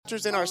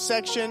pastors in our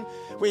section.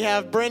 We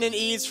have Brennan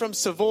Eads from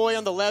Savoy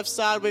on the left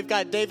side. We've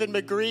got David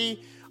McGree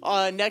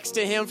next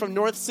to him from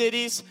North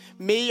Cities,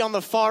 me on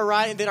the far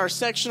right, and then our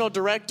sectional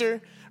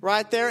director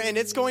right there. And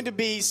it's going to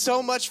be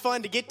so much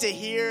fun to get to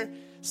hear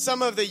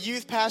some of the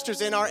youth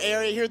pastors in our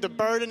area, hear the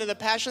burden and the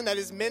passion that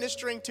is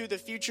ministering to the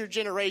future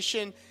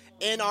generation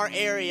in our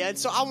area. And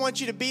so I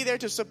want you to be there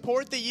to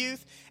support the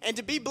youth and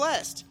to be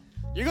blessed.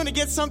 You're going to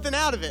get something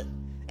out of it.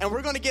 And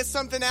we're going to get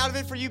something out of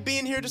it for you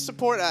being here to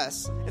support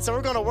us. And so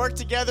we're going to work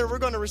together. We're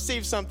going to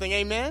receive something.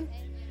 Amen?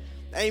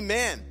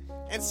 Amen.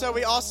 And so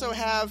we also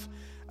have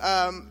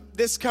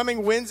this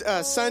coming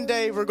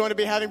Sunday, we're going to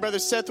be having Brother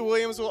Seth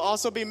Williams will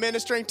also be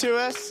ministering to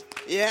us.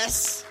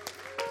 Yes.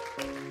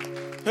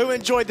 Who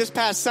enjoyed this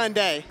past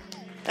Sunday?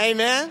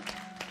 Amen.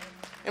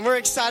 And we're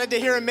excited to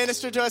hear him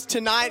minister to us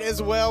tonight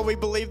as well. We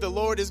believe the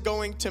Lord is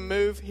going to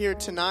move here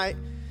tonight.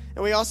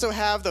 And we also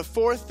have the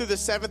 4th through the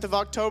 7th of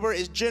October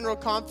is General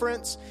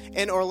Conference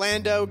in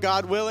Orlando,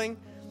 God willing.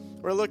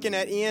 We're looking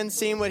at Ian,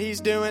 seeing what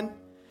he's doing.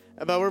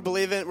 But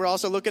we're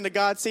also looking to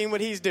God, seeing what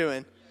he's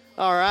doing.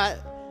 All right.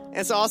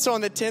 And so also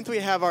on the 10th, we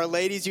have our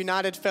Ladies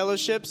United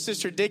Fellowship.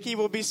 Sister Dickie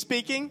will be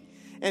speaking.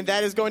 And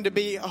that is going to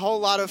be a whole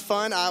lot of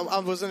fun. I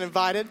wasn't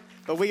invited,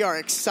 but we are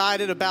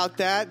excited about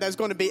that. That's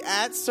going to be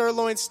at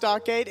Sirloin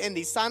Stockade. And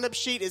the sign-up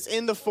sheet is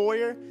in the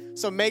foyer.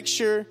 So make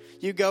sure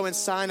you go and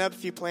sign up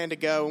if you plan to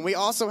go. And we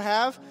also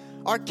have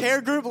our care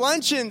group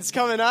luncheons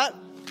coming up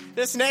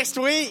this next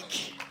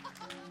week.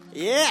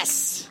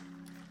 Yes.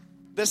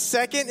 The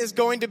second is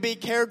going to be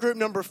care group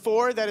number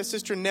 4. That is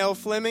Sister Nell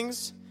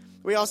Flemings.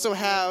 We also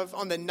have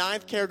on the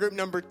 9th care group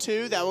number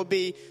 2. That will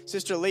be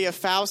Sister Leah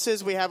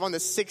Fausses. We have on the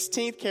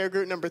 16th care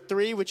group number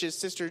 3, which is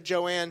Sister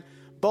Joanne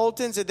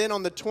Bolton's. And then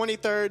on the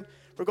 23rd,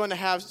 we're going to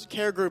have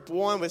care group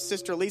 1 with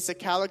Sister Lisa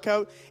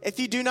Calico. If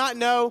you do not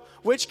know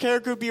which care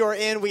group you are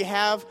in, we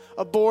have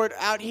a board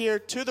out here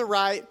to the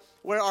right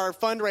where our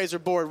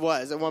fundraiser board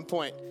was at one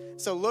point.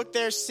 So look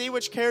there, see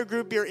which care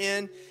group you're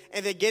in,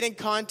 and then get in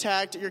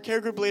contact. Your care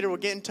group leader will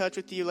get in touch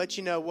with you, let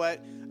you know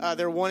what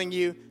they're wanting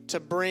you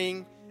to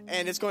bring,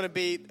 and it's going to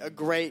be a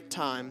great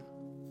time.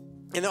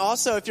 And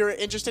also, if you're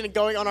interested in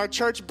going on our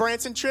church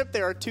Branson trip,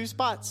 there are 2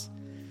 spots.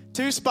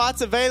 2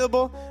 spots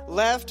available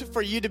left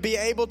for you to be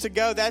able to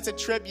go. That's a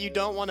trip you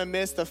don't want to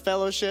miss. The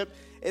fellowship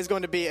is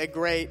going to be a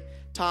great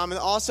time. And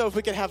also, if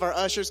we could have our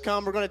ushers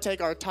come, we're going to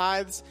take our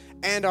tithes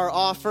and our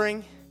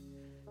offering.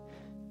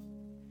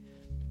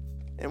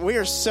 And we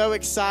are so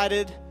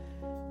excited,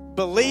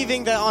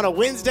 believing that on a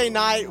Wednesday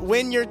night,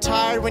 when you're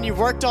tired, when you've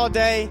worked all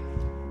day,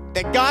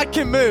 that God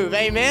can move.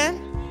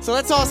 Amen? So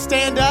let's all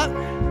stand up.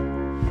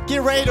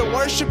 Get ready to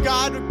worship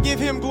God. Give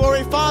Him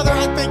glory. Father,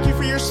 I thank you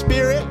for your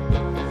Spirit.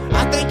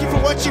 I thank you for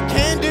what you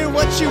can do,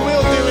 what you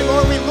will do. And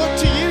Lord, we look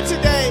to you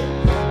today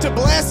to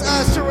bless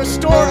us, to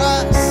restore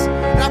us.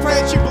 And I pray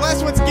that you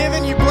bless what's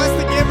given, you bless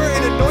the giver,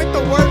 and anoint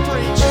the word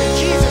preached. In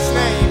Jesus'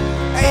 name,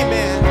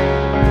 amen.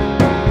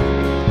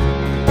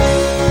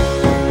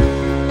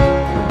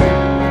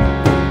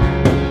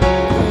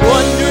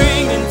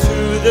 Wandering into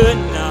the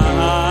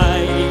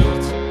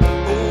night,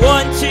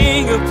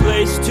 wanting a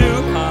place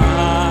to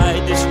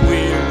hide this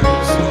weary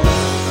soul.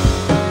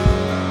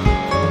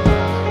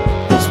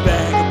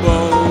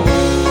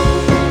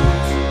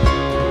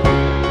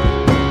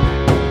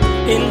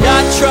 And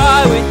I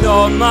try with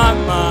all my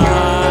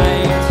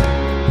might,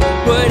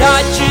 but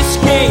I just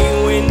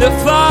can't win the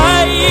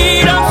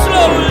fight. I'm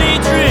slowly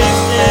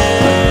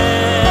drifting,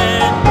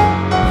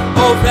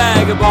 oh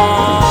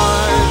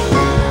vagabond.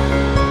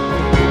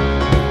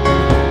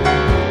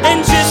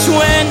 And just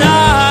when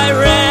I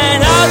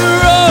ran out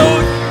of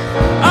road,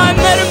 I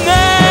met a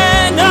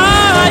man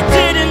I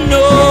didn't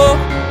know,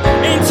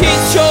 and he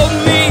told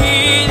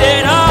me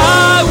that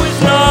I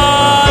was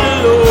not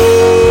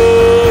alone.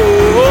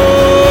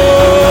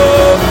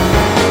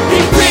 He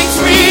picks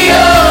me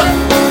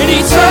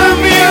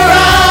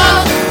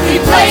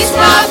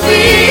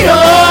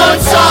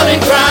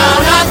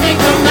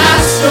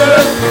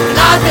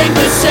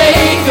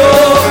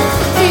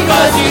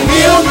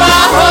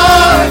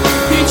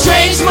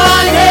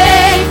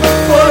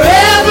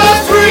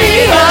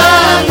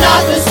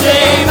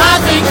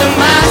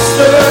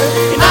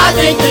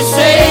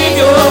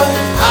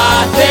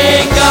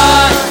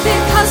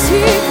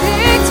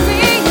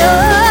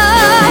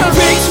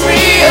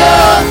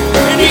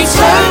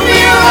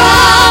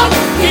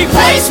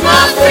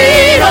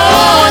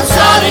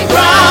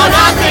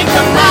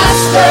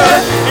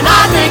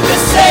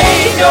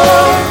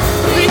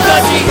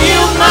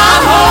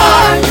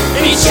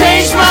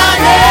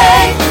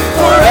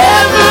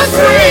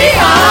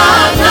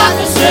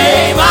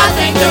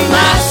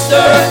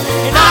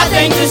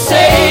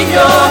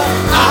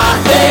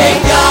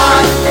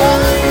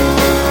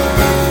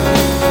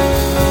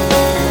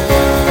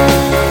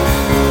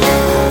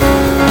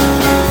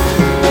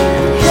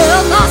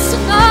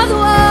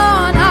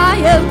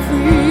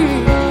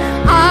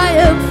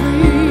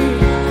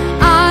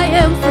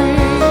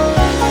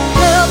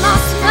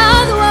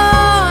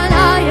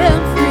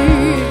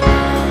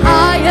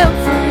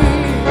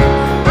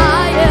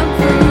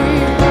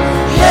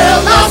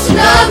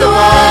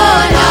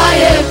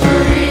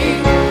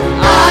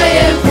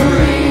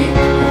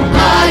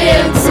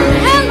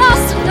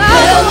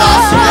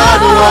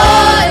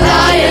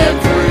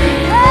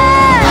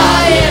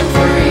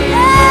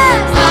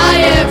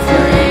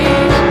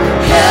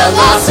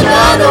lost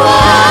another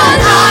one.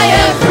 I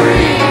am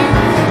free.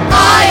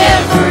 I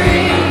am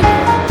free.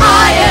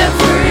 I am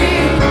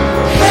free.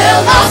 Hell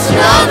lost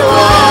another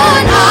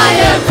one. I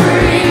am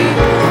free.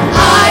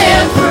 I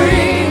am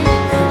free.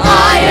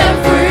 I am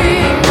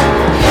free.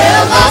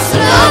 Hell lost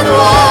another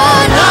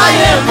one. I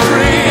am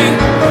free.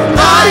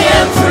 I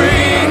am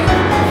free.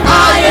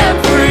 I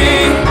am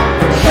free.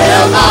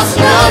 Hell lost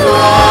another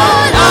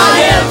one.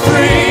 I am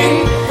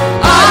free.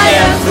 I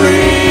am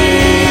free.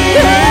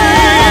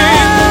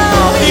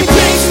 He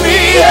picks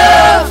me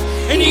up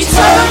and he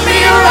turned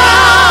me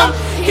around.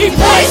 He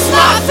placed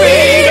my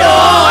feet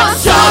on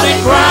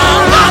solid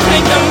ground. I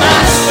thank the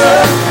Master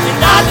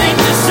and I thank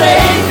the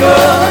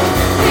Savior,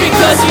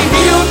 because he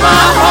healed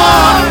my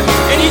heart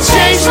and he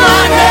changed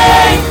my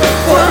name.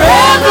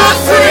 Forever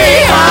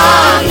free,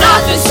 I'm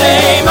not the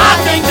same. I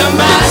thank the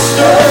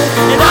Master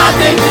and I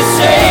thank the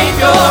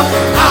Savior.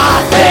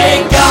 I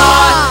thank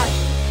God.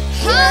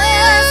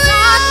 Yes,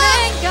 I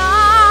thank God.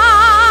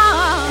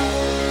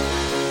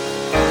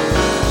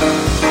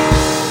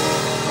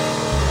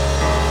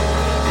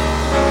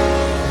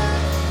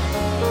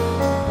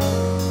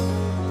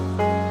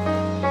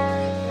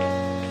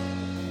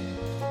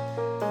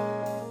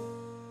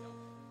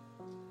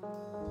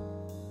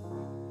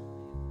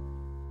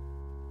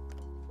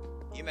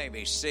 You may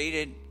be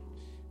seated.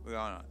 We're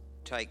going to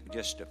take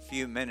just a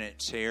few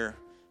minutes here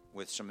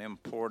with some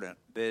important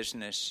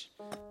business.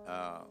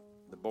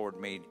 The board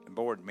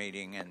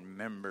meeting and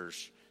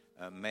members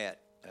met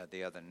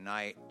the other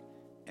night,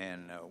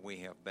 and we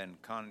have been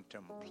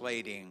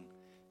contemplating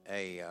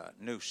a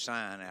new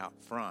sign out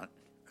front,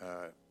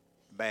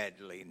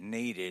 badly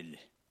needed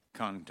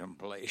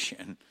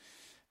contemplation,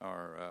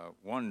 or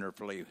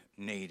wonderfully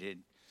needed.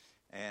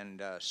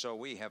 And so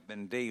we have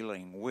been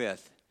dealing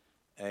with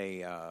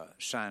a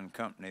sign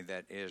company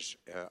that is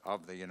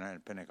of the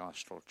United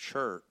Pentecostal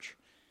Church,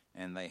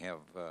 and they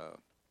have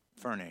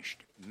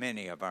furnished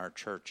many of our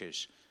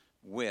churches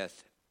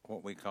with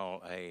what we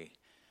call a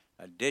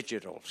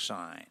digital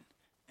sign,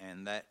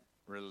 and that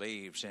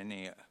relieves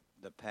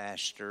the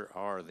pastor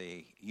or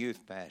the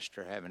youth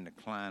pastor having to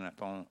climb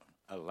up on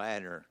a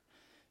ladder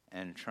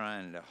and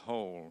trying to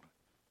hold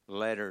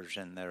letters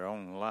in their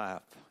own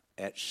life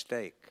at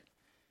stake.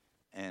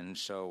 And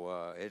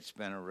so it's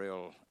been a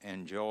real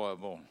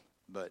enjoyable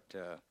but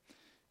a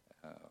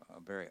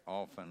very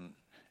often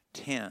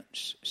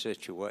tense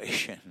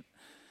situation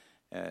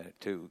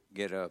to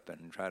get up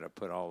and try to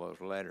put all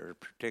those letters,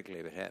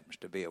 particularly if it happens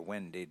to be a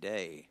windy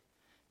day.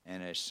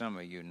 And as some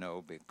of you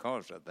know,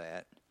 because of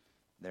that,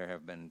 there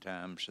have been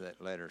times that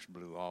letters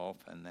blew off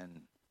and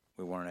then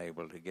we weren't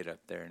able to get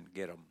up there and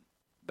get them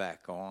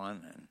back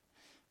on.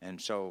 And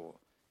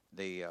so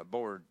the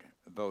board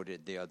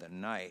voted the other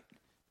night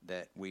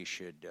that we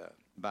should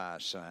buy a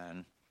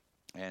sign,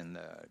 and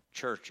the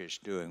church is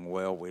doing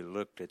well. We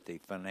looked at the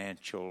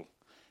financial,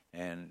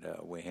 and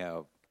we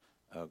have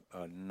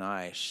a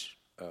nice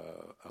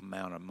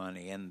amount of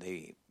money in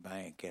the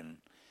bank, and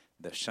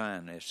the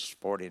sign is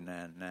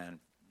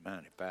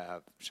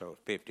 $49,995, so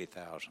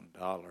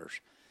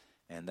 $50,000,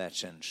 and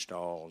that's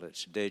installed.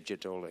 It's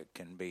digital. It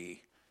can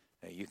be,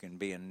 you can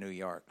be in New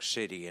York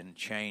City and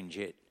change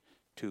it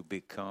to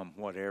become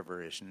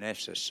whatever is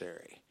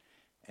necessary.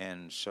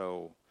 And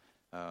so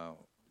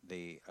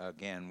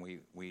again,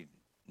 we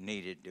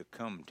needed to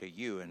come to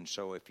you. And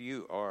so if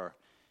you are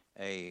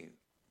a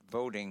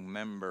voting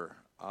member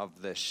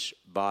of this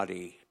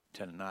body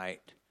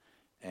tonight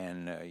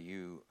and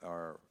you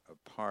are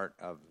a part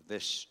of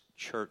this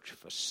church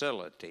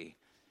facility,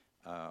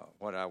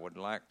 what I would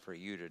like for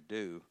you to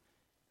do,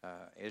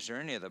 is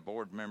there any of the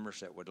board members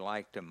that would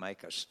like to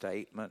make a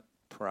statement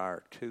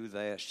prior to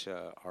this?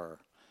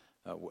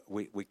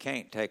 We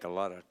can't take a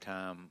lot of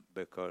time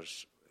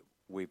because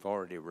we've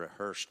already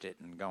rehearsed it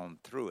and gone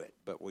through it,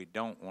 but we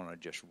don't want to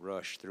just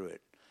rush through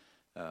it.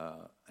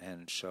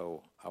 And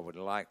so I would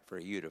like for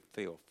you to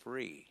feel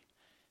free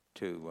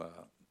to,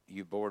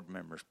 you board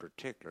members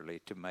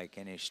particularly, to make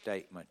any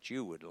statement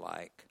you would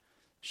like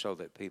so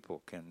that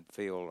people can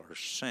feel or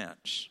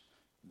sense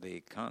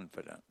the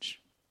confidence.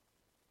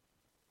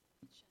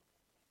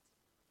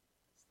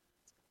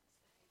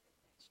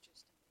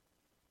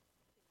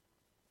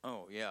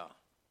 Oh, yeah.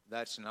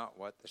 That's not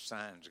what the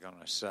sign's going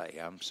to say.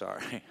 I'm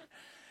sorry.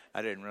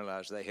 I didn't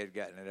realize they had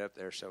gotten it up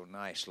there so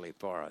nicely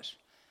for us.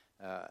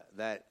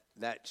 That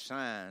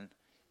sign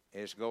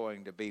is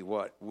going to be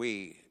what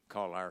we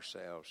call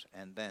ourselves,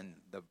 and then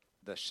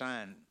the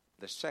sign,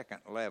 the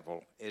second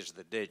level, is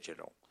the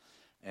digital.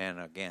 And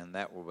again,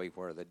 that will be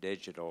where the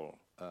digital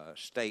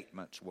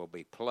statements will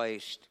be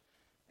placed,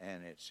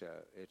 and it's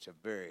a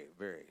very,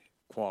 very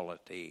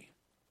quality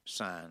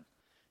sign.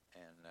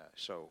 And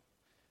so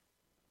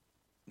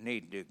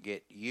need to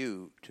get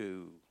you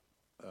to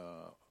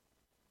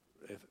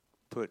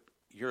put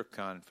your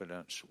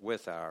confidence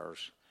with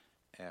ours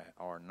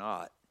or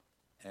not,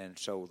 and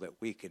so that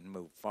we can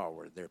move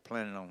forward. They're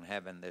planning on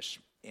having this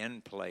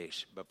in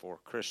place before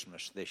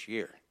Christmas this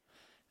year,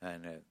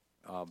 and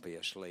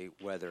obviously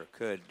weather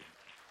could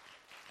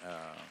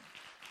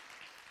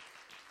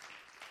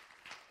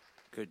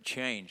could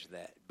change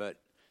that. But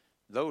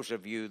those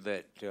of you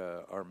that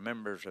are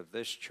members of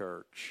this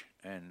church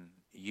and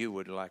you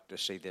would like to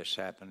see this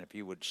happen, if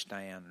you would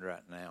stand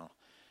right now,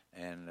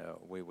 and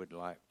we would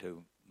like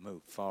to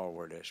move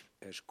forward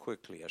as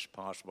quickly as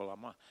possible.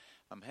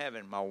 I'm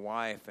having my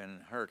wife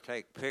and her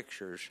take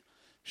pictures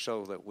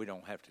so that we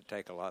don't have to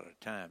take a lot of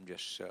time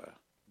just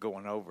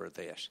going over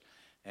this.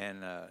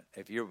 And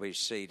if you'll be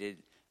seated,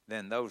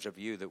 then those of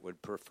you that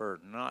would prefer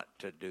not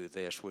to do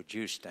this, would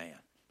you stand?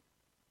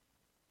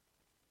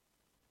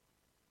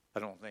 I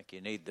don't think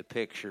you need the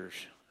pictures.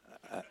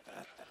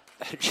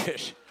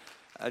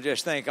 I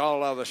just think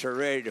all of us are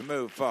ready to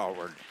move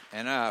forward,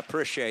 and I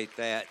appreciate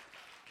that.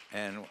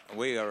 And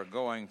we are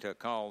going to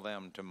call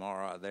them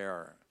tomorrow.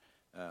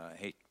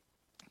 He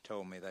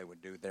told me they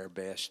would do their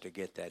best to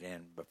get that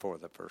in before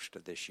the first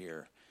of this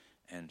year,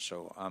 and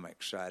so I'm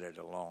excited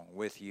along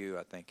with you.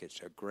 I think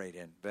it's a great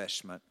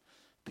investment.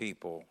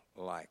 People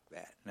like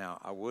that. Now,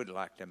 I would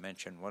like to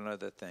mention one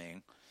other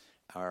thing.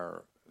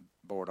 Our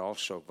board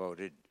also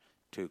voted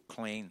to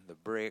clean the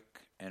brick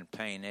and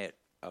paint it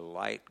a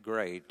light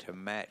gray to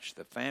match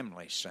the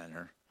family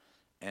center,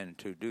 and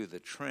to do the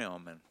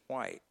trim in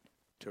white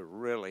to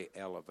really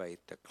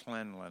elevate the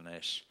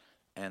cleanliness,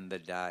 and the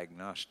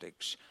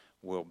diagnostics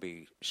will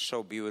be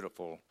so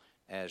beautiful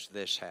as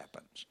this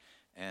happens.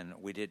 And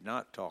we did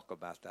not talk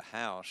about the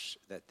house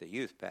that the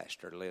youth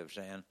pastor lives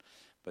in,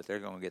 but they're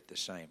going to get the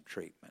same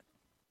treatment.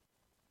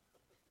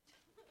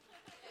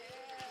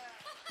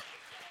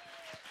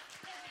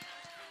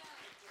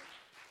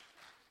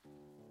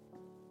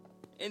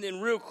 And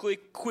then real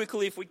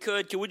quickly, if we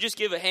could we just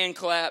give a hand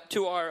clap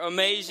to our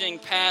amazing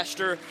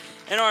pastor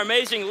and our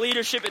amazing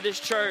leadership at this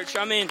church?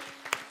 I mean,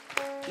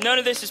 none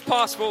of this is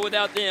possible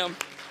without them.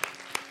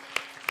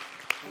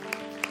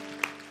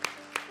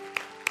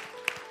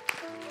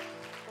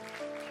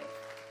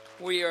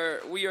 We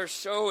are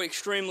so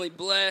extremely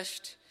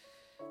blessed,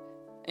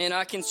 and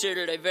I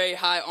consider it a very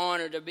high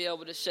honor to be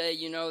able to say,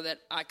 that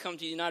I come to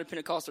the United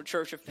Pentecostal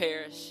Church of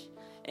Paris,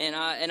 and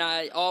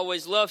I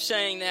always love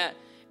saying that.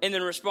 And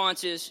then the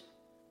response is,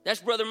 that's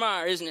Brother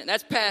Meyer, isn't it?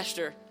 That's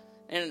pastor.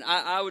 And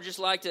I would just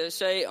like to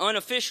say,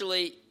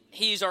 unofficially,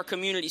 he's our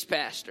community's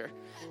pastor.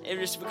 And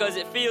just because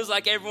it feels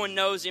like everyone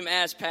knows him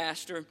as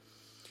pastor.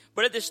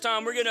 But at this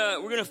time, we're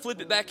gonna flip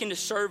it back into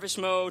service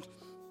mode.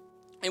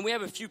 And we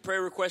have a few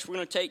prayer requests we're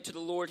going to take to the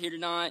Lord here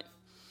tonight.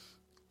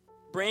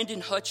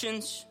 Brandon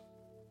Hutchins,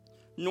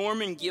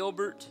 Norman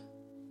Gilbert,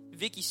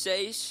 Vicky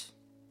Sace,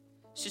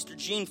 Sister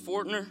Jean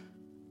Fortner,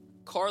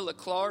 Carla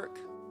Clark,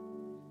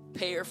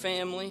 Pear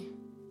family,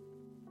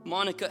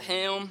 Monica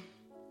Helm,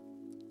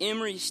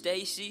 Emery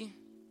Stacy,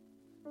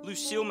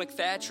 Lucille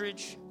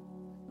McFatridge,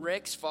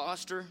 Rex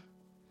Foster,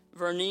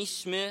 Vernice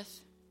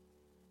Smith,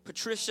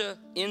 Patricia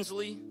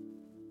Inslee,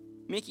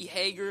 Mickey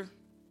Hager,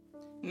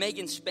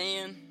 Megan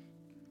Spann,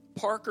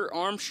 Parker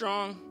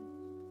Armstrong,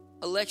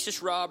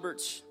 Alexis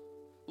Roberts,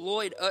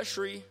 Lloyd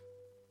Ushery,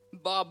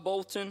 Bob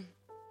Bolton,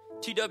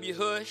 T.W.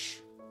 Hush,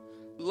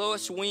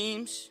 Lois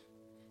Weems,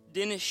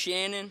 Dennis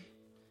Shannon,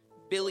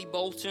 Billy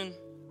Bolton,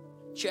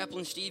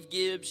 Chaplain Steve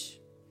Gibbs,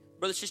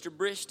 Brother Sister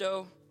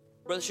Bristow,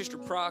 Brother Sister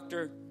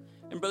Proctor,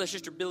 and Brother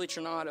Sister Billy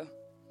Trinata.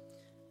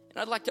 And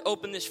I'd like to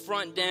open this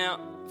front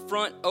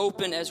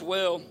open as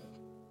well.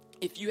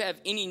 If you have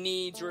any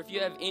needs, or if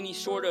you have any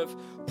sort of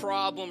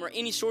problem or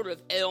any sort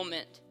of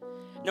ailment,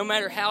 no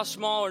matter how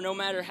small or no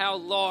matter how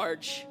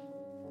large,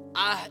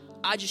 I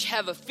just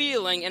have a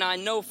feeling, and I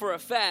know for a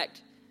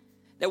fact,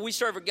 that we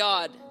serve a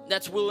God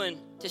that's willing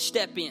to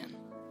step in.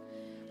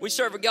 We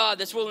serve a God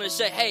that's willing to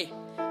say, hey,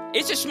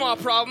 it's a small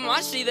problem,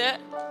 I see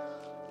that.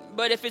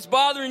 But if it's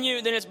bothering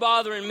you, then it's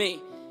bothering me.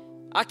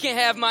 I can't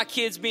have my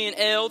kids being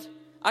ailed.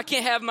 I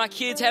can't have my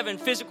kids having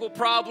physical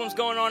problems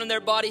going on in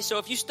their body. So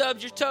if you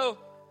stubbed your toe,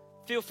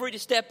 feel free to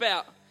step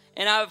out.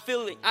 And I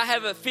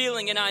have a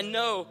feeling, and I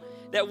know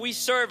that we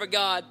serve a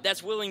God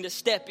that's willing to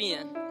step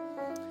in.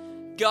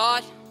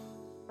 God,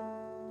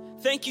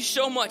 thank you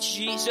so much,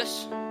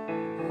 Jesus.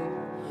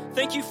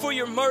 Thank you for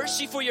your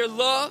mercy, for your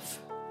love,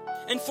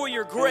 and for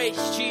your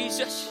grace,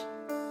 Jesus.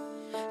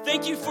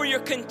 Thank you for your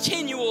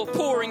continual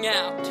pouring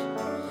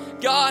out.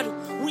 God,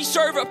 we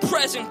serve a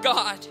present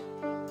God.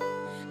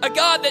 A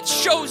God that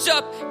shows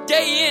up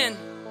day in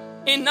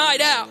and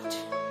night out.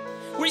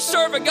 We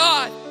serve a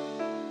God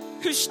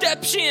who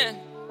steps in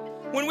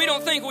when we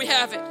don't think we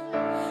have it.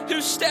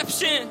 Who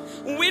steps in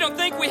when we don't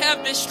think we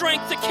have the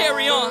strength to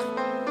carry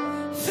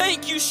on.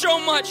 Thank you so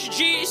much,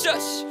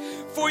 Jesus,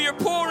 for your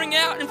pouring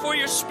out and for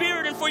your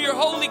Spirit and for your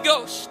Holy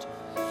Ghost.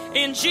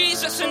 In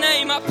Jesus'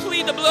 name, I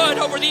plead the blood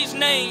over these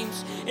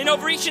names and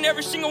over each and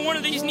every single one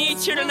of these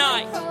needs here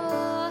tonight.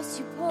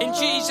 In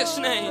Jesus'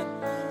 name,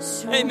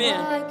 amen.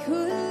 I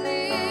could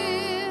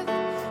live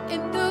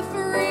in the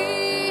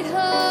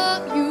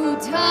freedom you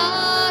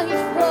died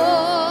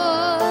for.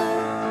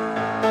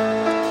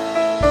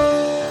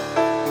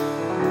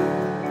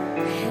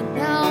 And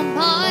now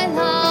my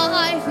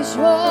life is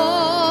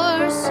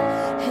yours,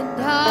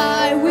 and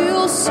I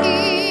will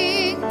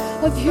sing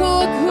of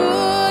your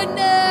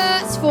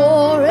goodness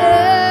forevermore.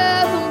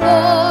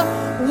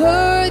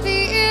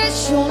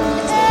 is your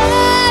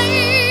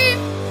name,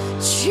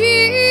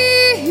 Jesus.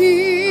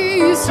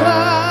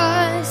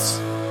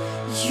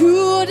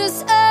 You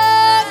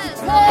deserve the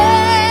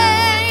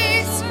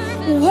praise.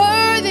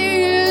 Worthy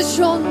is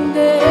your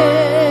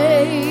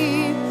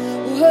name.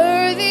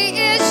 Worthy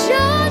is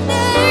your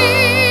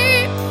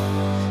name,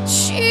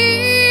 Jesus.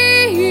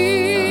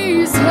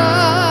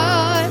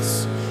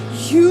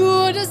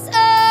 You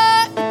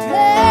deserve the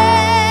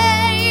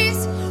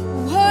praise.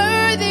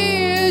 Worthy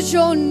is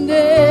your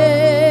name,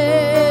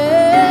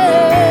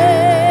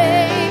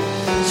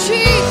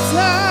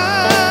 Jesus.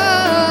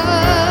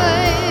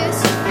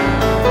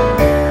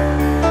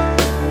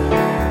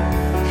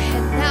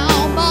 And now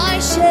my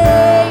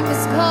shame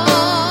is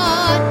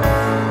gone.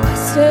 I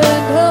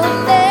stand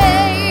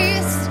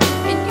amazed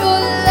in your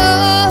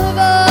love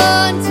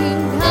undeniable.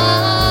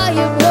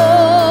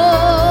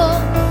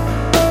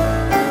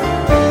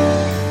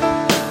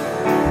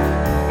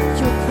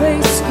 Your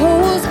grace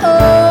goes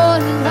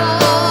on and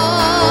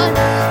on,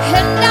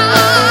 and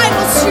I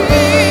will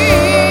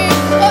sing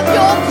of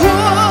your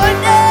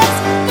goodness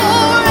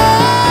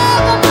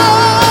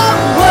forevermore.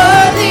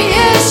 Worthy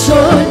is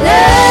your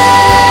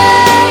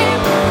name,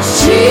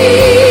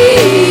 Jesus.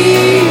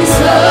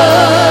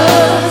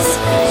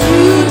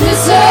 You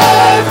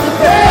deserve the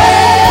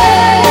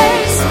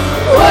praise.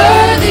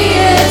 Worthy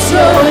is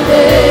your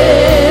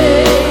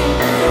name.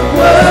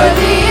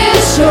 Worthy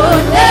is your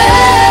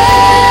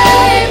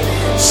name,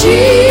 Jesus.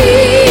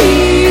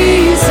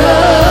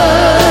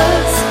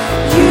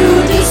 You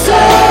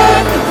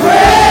deserve the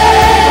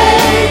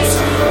praise.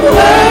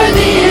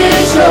 Worthy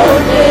is your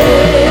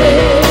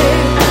name.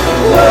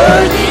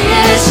 Worthy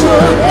is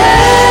your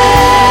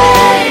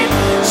name,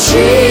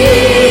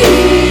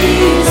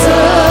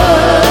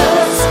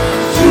 Jesus.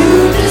 You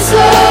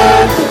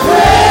deserve the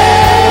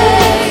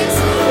praise.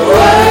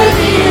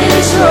 Worthy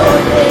is your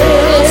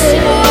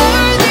name.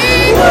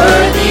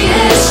 Worthy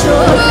is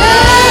your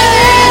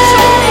name,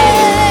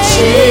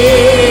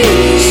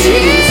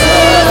 Jesus.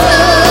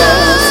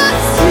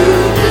 You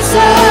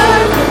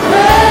deserve the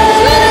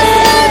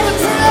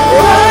praise.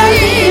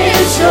 Worthy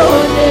is your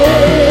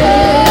name,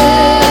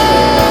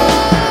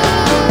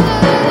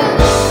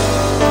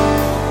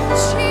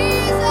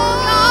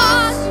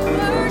 Jesus. We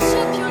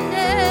worship your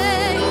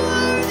name.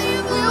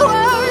 We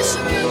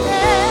worship your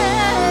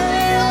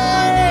name.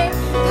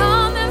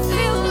 Come and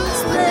fill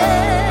this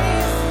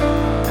place.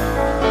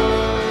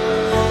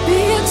 Be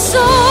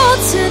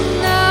exalted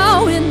now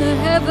in the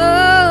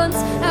heavens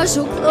as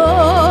your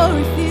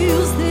glory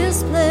fills this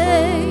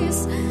place.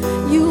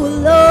 You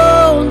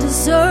alone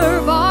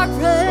deserve our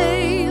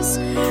praise.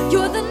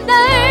 You're the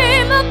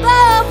name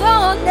above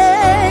all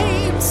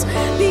names.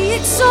 Be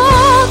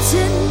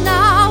exalted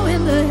now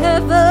in the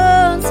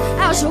heavens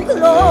as your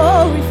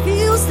glory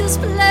fills this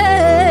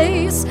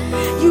place.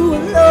 You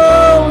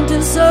alone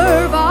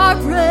deserve our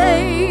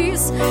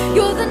praise.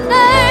 You're the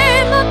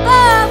name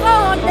above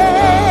all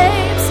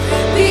names.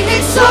 Be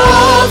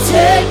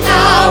exalted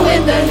now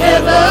in the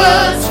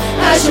heavens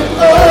as your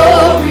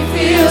glory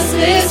fills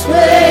this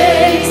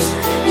place.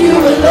 You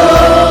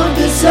alone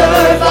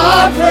deserve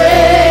our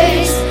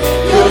praise.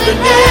 You're the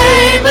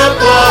name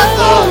above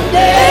all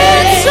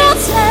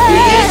names. Be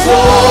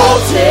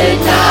exalted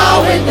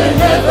now in the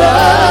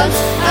heavens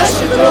as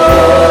your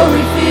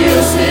glory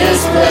fills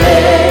this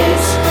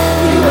place.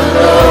 You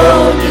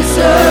alone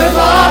deserve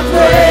our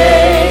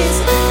praise.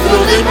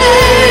 You're the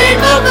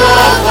name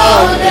above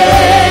all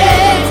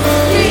names.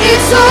 Be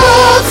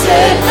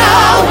exalted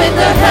now in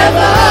the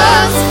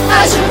heavens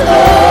as your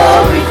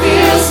glory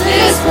fills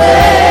this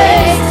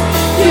place.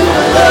 You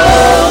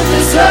alone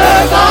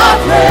deserve our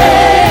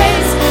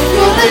praise.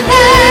 You're the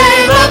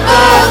name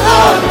above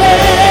all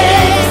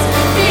names.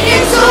 Be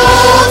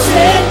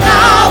exalted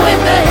now in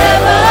the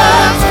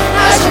heavens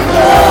as your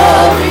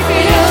glory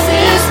fills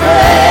this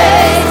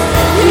place.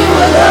 You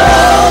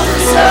alone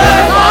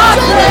deserve our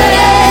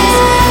praise.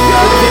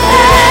 You're the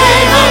name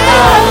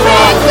above all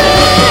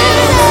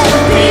names.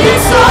 Be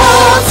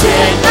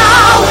exalted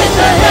now in the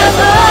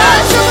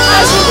heavens as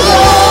your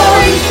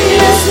glory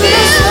fills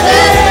this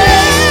place.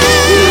 You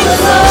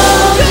alone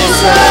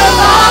deserve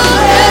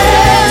our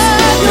praise.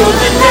 You're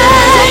the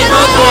name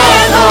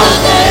above all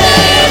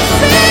names.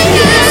 Be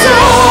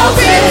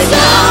exalted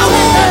now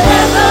in the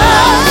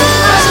heavens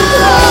as your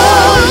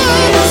glory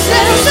fills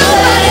this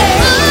place.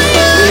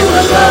 You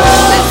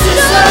alone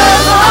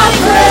deserve our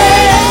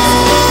praise.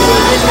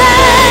 You're the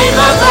name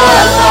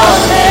above all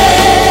names.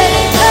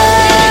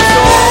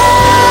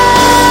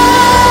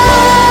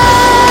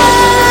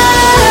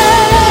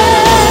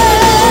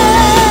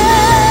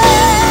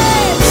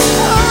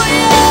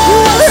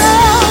 You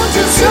alone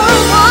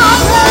deserve our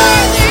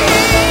praise.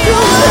 You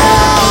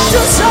alone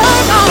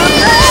deserve our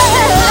praise.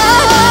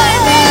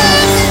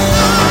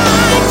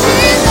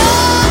 Jesus.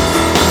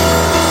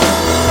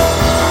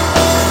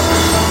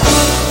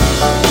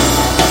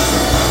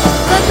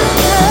 Let the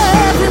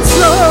heavens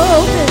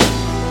open.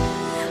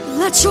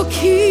 Let your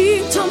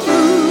kingdom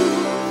move.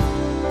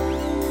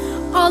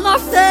 All our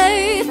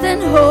faith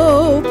and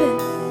hope in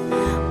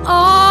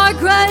our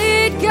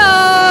great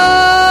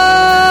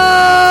God.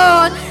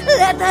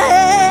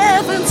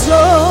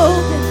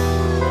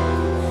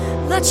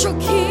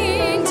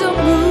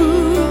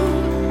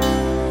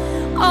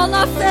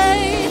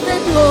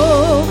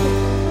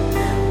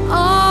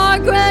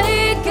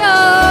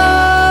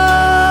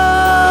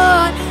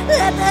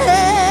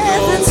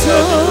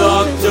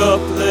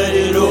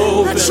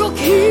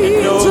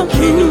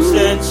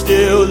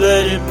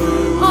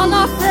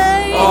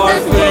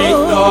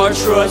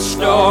 trust,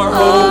 our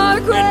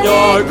hope, and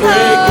our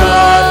great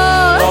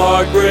God,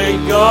 our great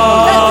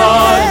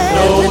God.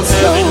 No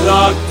heaven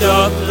locked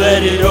up,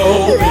 let it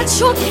open, Let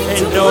your and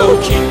kingdom no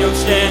move. kingdom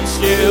stand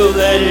still,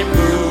 let it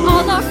move.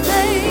 On our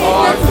faith,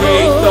 Our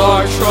faith,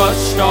 our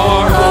trust,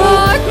 our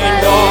hope,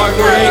 and our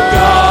great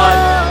God,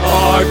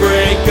 our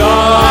great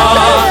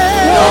God.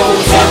 No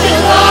heaven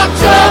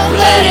locked up,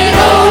 let it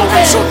open,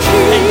 Let your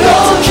and no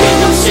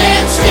kingdom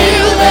stand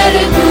still, let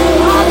it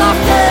move. on our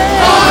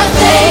faith, Our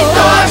faith,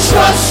 our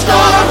trust,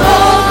 our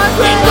hope,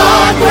 and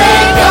our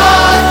great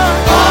God,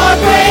 our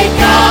great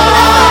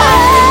God.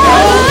 No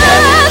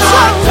heaven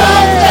locked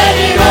up, let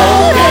it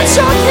open, let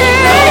your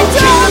no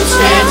kingdom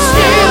stand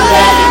still,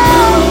 let it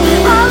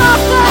move. on our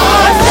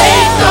Our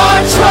faith,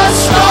 our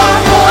trust, our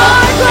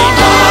hope, and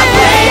our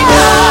great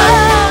God,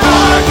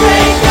 our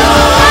great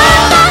God.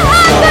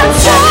 No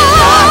heaven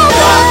locked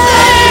up,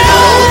 let it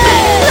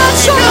open,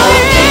 no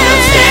kingdom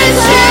stand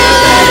still,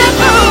 let it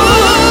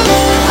move.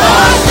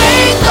 Our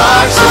faith,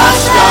 our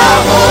trust, our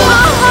hope,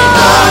 and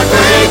our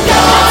great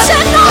God,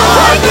 our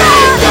great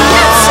God.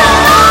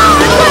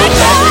 No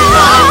heaven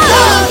locked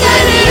up,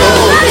 let it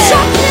open,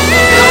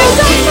 no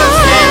kingdom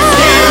stand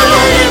still,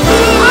 let it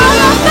move.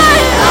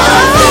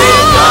 Our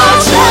faith, our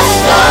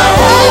trust, our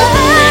hope,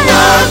 and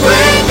our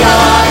great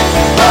God,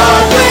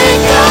 our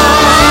great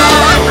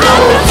God. No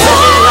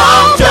heaven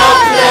locked up,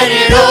 let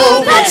it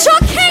open,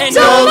 and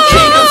no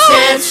kingdom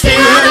stand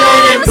still,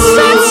 let it move.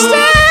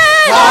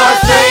 Our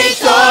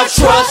faith, our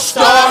trust,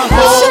 our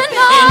hope,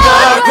 and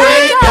our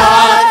great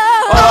God,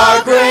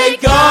 our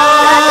great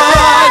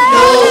God.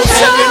 No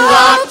heaven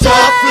locked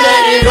up,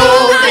 let it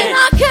open,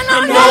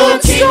 and no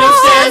kingdom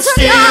stand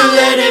still,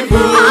 let it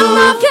move.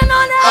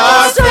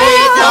 Our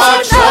faith,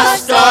 our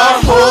trust,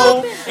 our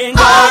hope, and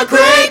our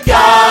great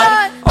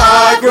God,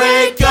 our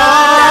great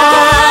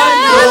God.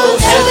 No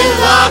heaven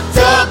locked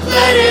up,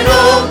 let it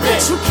open,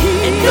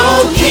 and no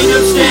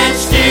kingdom stand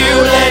still,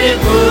 let it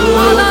move.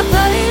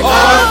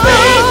 Our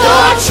faith,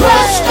 our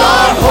trust,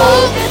 our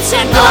hope,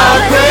 and our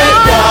great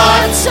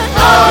God,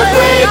 our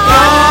great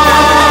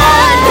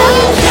God. No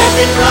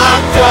heaven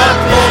locked up,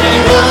 let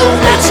it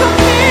open,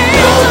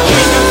 no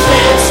kingdom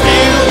stand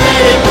still,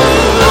 let it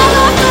move.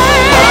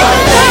 Our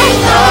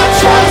faith, our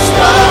trust,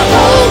 our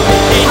hope,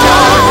 and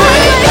our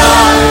great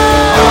God,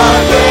 our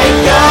great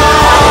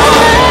God.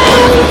 No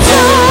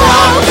heaven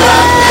locked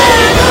up, let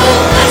it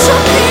open,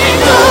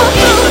 no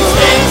kingdom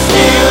stand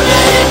still,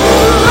 let it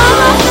move.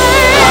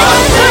 Our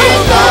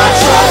faith, our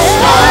trust,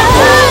 our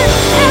hope,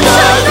 and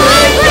our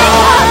great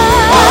God,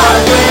 our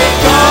great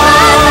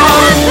God. No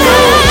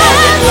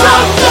heaven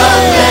locked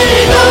up, let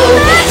it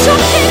open,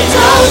 and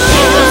no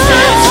kingdom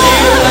stand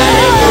still, let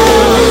it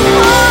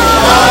move.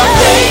 Our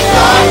faith,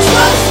 our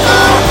trust,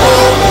 our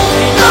hope,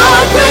 and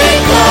our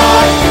great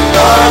God,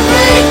 our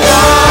great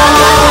God.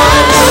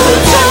 No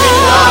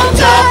heaven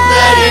locked up,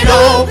 let it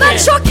open,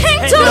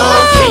 and no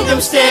kingdom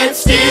stand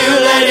still,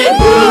 let it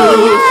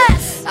move.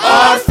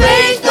 Our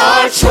faith,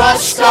 our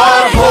trust,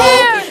 our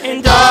hope,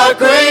 and our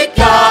great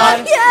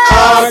God,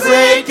 our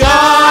great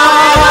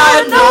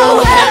God. No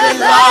heaven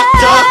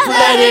locked up,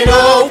 let it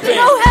open,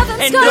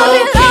 and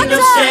no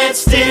kingdom stand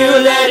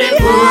still, let it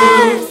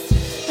move.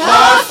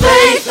 Our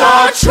faith,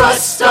 our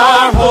trust,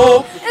 our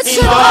hope,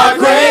 and our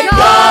great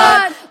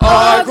God,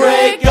 our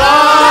great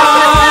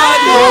God.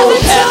 No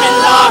heaven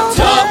locked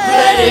up,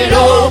 let it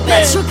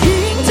open,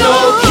 no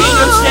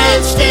kingdom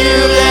stand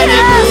still, let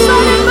it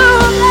move.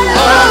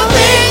 Our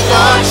faith,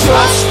 our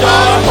trust,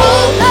 our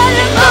hope,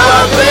 and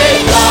our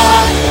great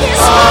God,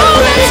 our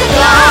great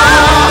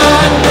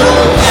God. No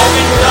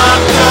heaven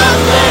locked up,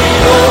 let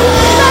it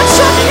open,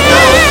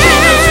 no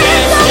kingdom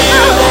stand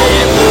still, let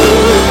it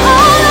move.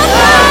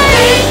 Our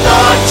faith,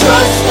 our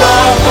trust,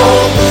 our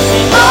hope,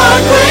 and our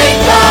great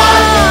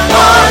God,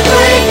 our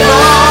great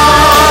God.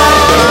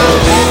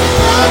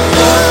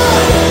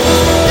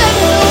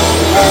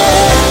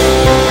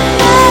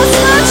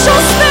 Let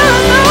your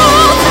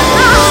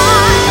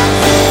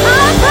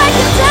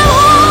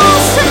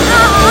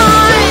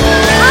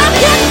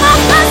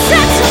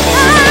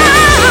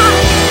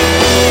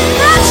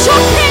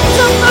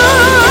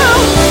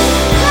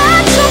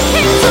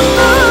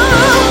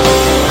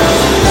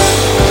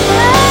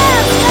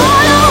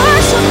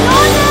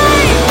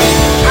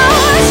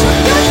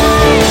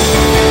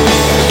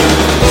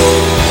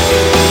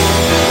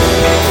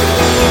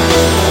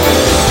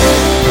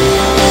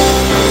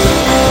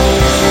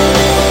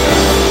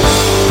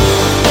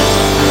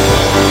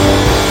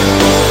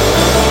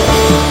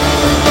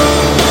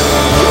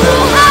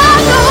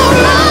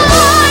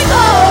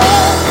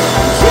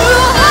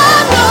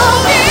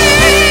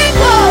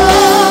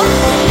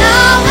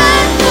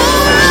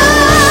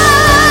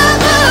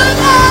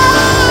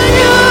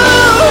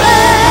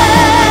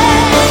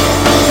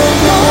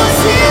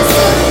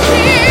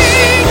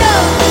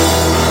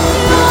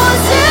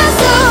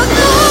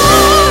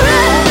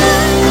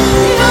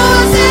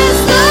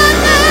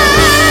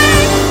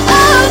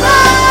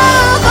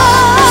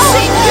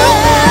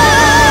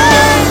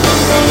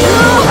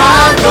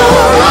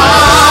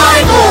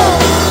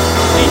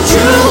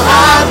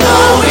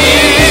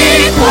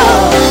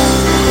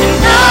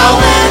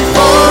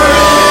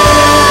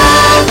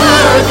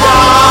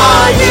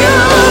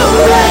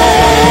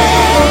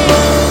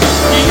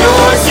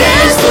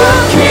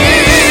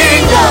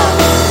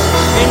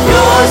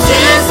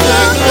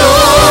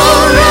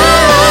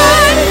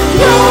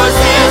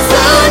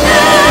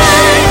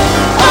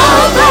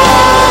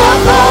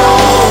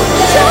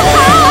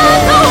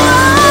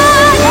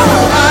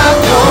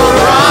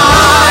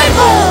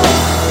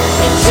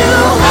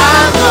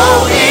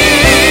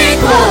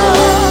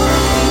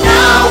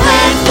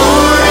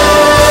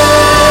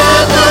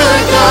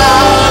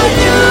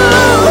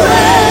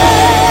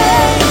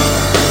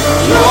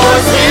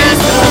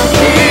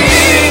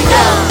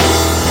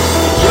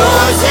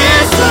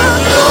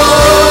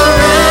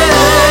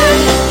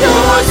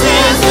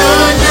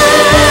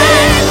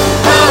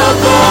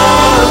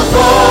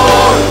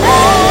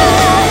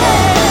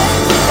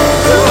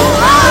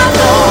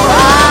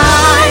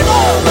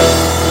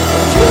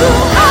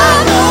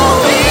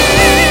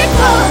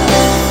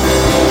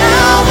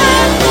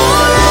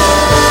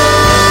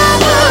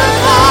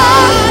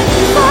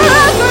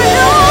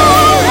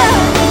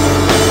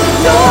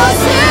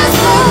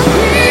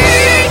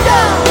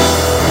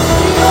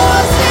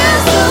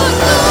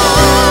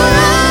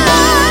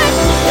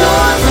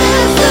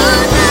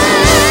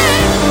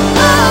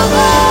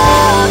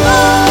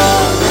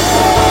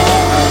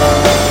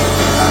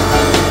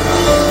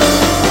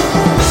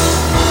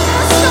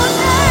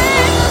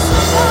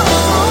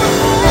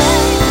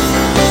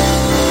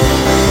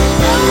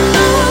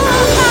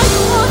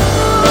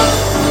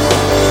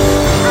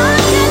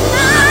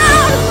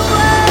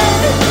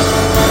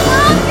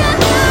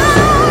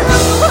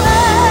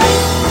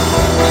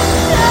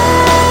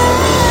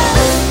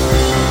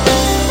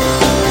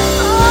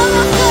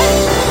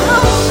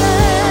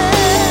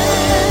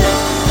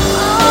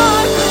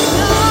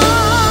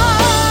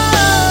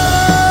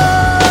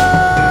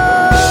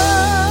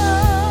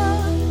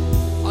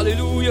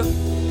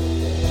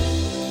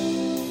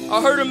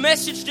I heard a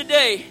message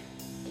today,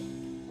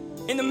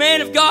 and the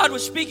man of God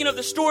was speaking of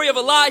the story of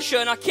Elisha,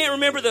 and I can't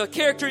remember the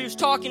character he was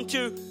talking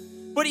to,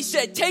 but he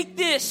said, take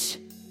this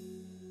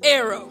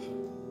arrow.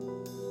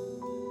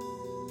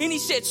 And he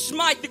said,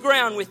 smite the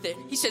ground with it.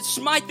 He said,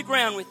 smite the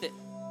ground with it.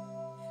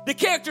 The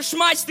character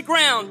smites the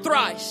ground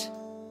thrice.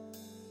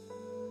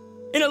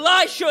 And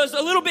Elisha is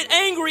a little bit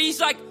angry.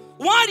 He's like,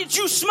 why did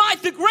you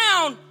smite the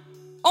ground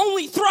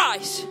only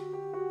thrice?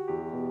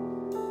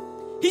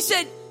 He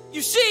said,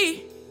 you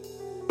see,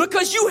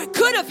 because you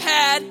could have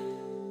had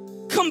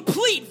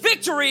complete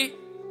victory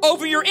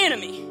over your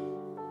enemy,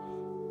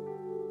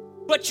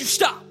 but you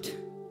stopped.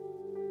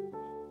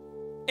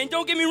 And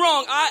don't get me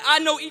wrong, I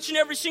know each and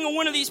every single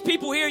one of these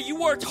people here, you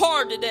worked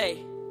hard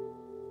today.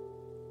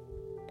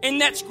 And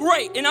that's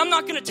great. And I'm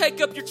not going to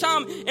take up your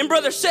time. And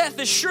Brother Seth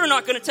is sure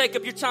not going to take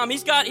up your time.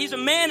 He's a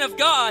man of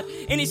God,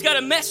 and he's got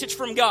a message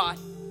from God.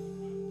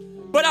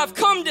 But I've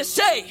come to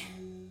say,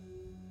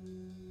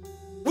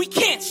 we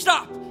can't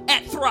stop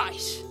at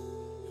thrice.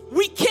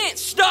 We can't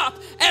stop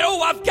at,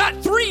 I've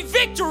got 3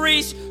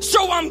 victories,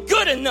 so I'm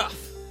good enough.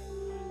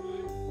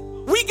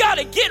 We got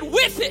to get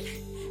with it.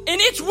 And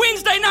it's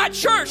Wednesday night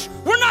church.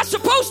 We're not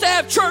supposed to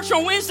have church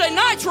on Wednesday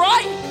nights,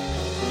 right?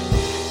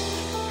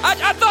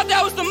 I thought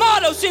that was the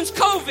motto since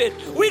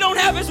COVID. We don't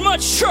have as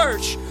much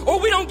church, or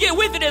we don't get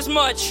with it as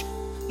much.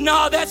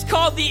 No, that's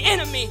called the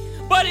enemy.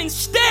 But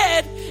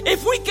instead,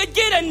 if we could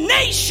get a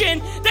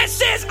nation that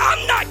says,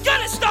 I'm not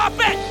going to stop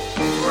at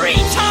 3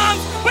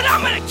 times, but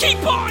I'm going to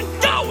keep on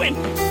going.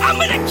 I'm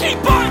going to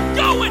keep on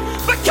going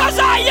because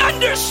I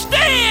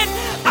understand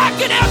I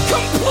can have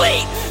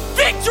complete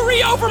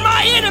victory over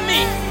my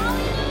enemy.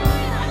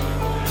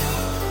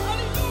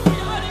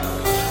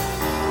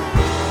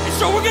 And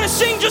so we're going to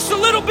sing just a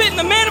little bit, and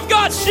the man of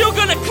God's still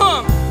going to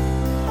come.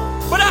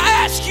 But I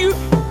ask you,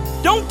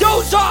 don't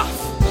doze off.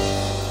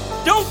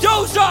 Don't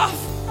doze off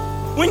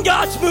when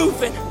God's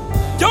moving.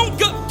 Don't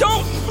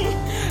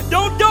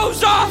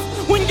doze off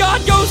when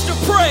God goes to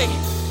pray.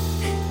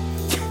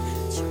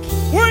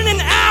 We're in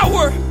an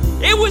hour.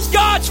 It was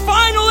God's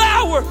final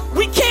hour.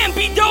 We can't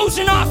be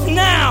dozing off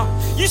now.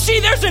 You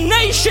see, there's a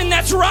nation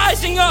that's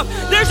rising up.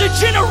 There's a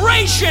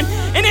generation,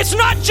 and it's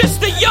not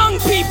just the young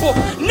people.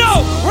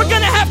 No, we're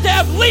going to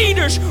have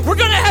leaders. We're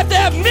going to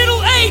have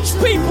middle-aged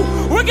people.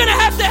 We're going to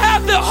have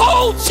the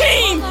whole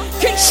team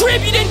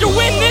contributing to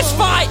win this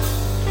fight.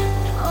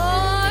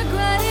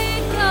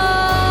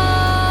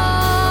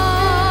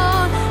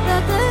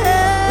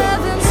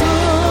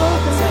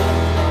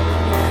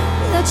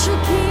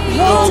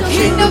 No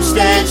kingdom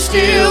stand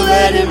still,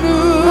 let it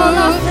move.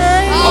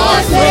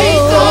 Our faith,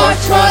 our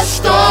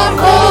trust, our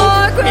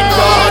hope in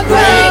our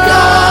great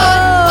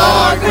God,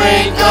 our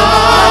great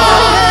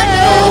God.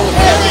 No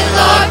heaven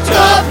locked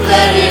up,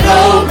 let it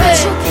open.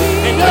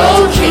 And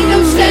no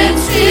kingdom stand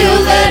still,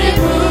 let it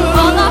move.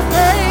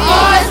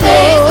 Our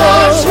faith,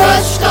 our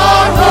trust,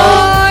 our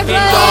hope in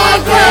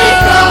our great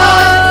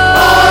God,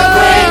 our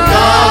great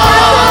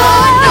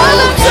God. No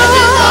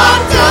heaven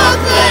locked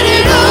up, let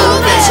it open.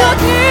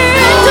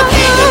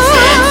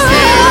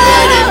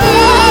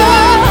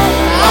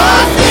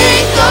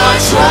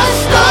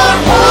 Trust our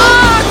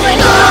hope in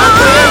our great God, our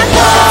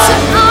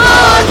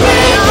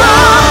great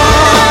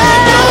God.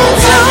 No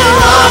heaven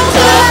locked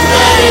up,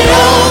 let it open. No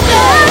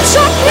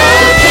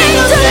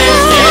kingdom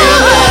stand still,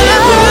 let it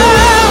move.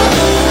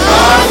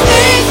 Our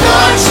faith,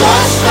 our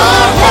trust,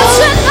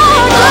 our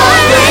hope in our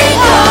great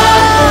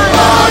God,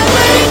 our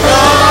great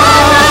God. No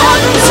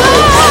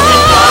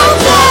heaven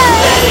locked up,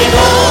 let it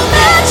open.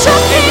 No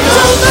kingdom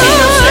stand still,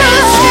 let it move. Our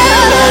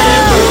faith,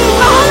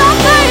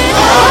 our trust, our hope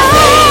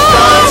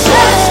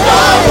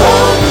in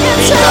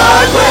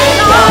our great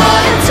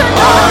God, our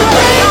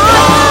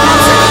great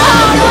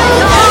God. No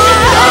heaven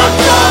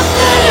locked up,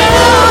 let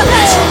it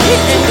open.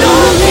 And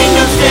no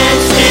kingdom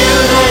stand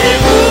still, let it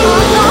move.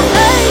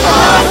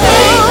 Our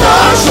faith,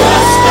 our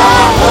trust,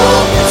 our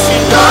hope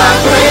in our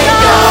great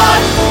God,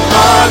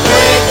 our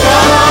great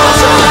God.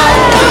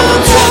 No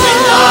heaven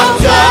locked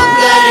up,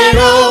 let it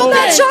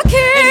open. And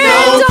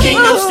no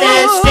kingdom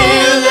stand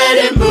still, let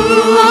it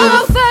move.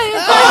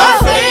 Our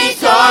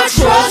faith, our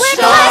trust,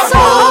 our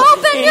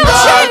hope in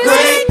our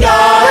great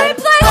God,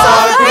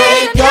 our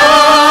great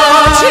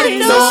God.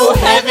 No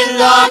heaven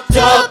locked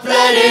up,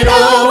 let it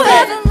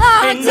open.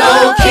 And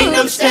no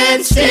kingdom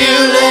stand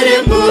still, let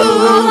it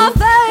move.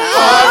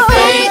 Our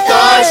faith,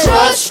 our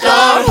trust,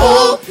 our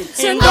hope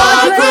in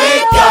our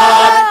great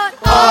God,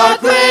 our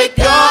great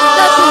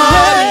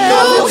God.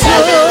 No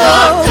heaven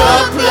locked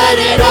up, let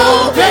it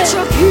open.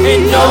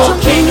 And no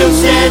kingdom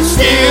stand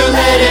still,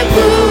 let it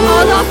move.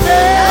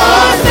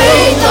 Our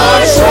faith,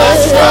 our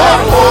trust, our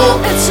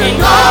hope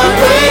in our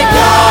great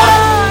God,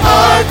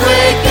 our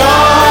great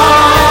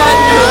God.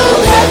 No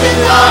heaven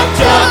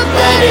locked up,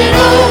 let it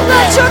open.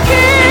 And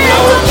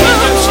no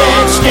kingdom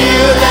stand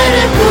still, let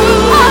it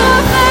move.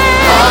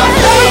 Our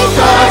faith,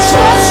 our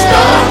trust,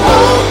 our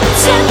hope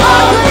in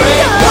our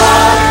great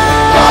God,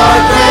 our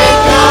great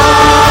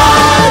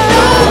God.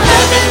 No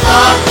heaven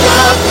locked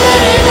up,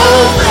 let it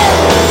open.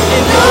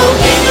 And no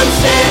kingdom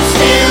stand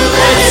still,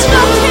 let it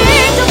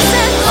move.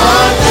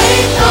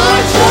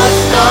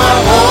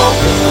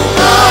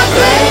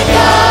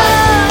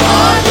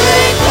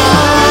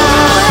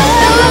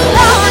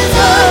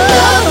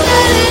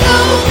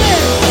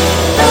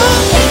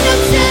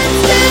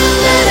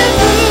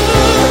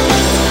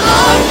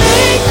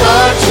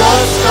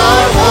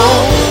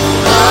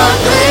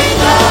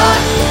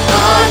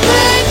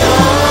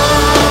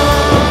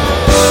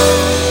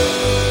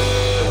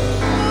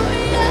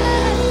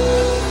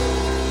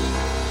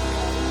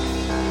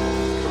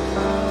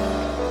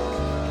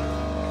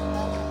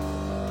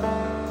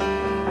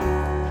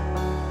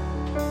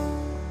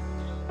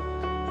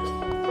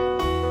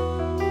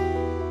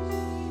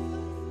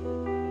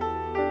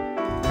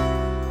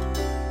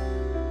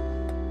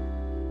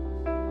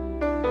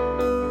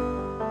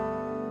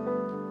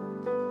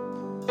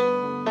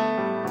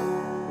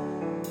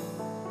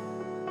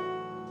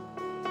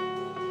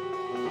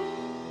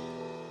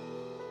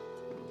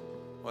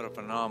 What a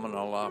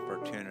phenomenal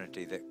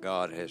opportunity that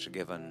God has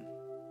given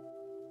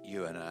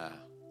you and I.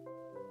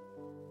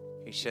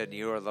 He said,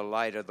 you are the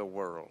light of the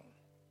world.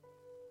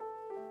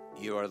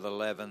 You are the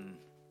leaven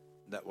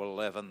that will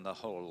leaven the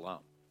whole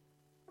lump.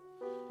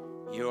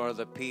 You are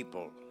the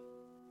people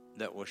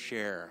that will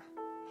share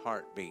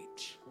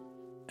heartbeats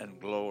and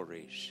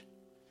glories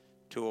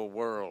to a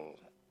world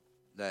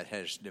that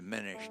has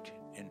diminished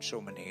in so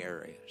many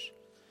areas.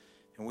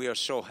 And we are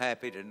so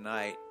happy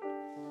tonight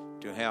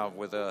to have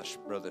with us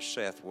Brother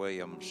Seth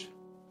Williams,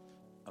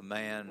 a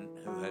man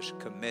who has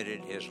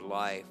committed his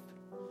life,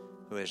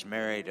 who has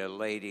married a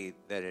lady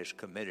that has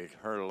committed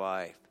her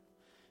life.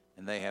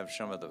 And they have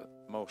some of the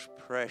most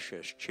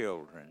precious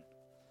children,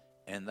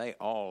 and they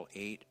all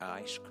eat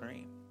ice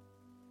cream.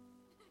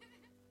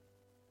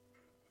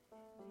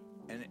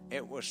 And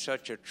it was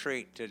such a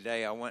treat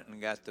today. I went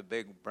and got the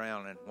big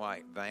brown and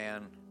white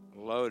van,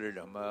 loaded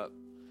them up,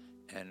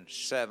 and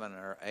 7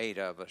 or 8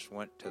 of us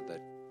went to the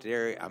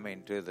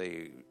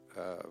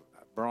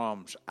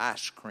Brahms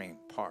ice cream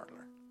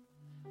parlor.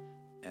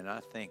 And I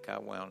think I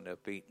wound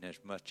up eating as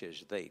much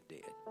as they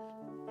did.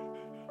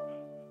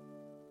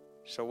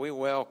 So we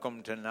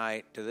welcome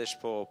tonight to this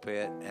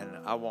pulpit, and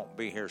I won't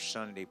be here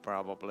Sunday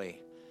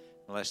probably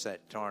unless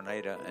that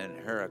tornado and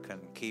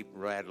hurricane keep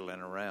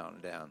rattling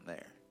around down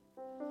there.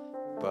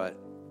 But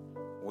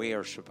we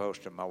are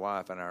supposed to, my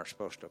wife and I are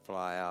supposed to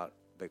fly out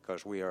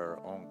because we are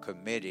on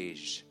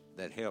committees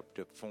that help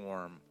to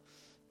form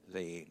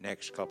the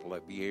next couple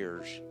of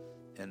years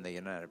in the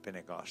United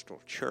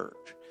Pentecostal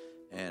Church.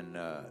 And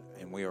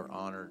we are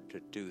honored to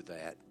do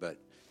that, but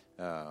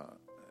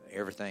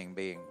everything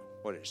being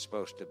what it's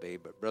supposed to be.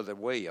 But Brother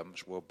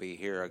Williams will be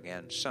here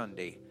again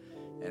Sunday,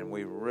 and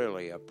we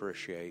really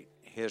appreciate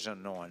his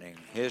anointing,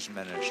 his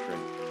ministry.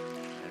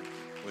 And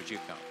would you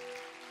come?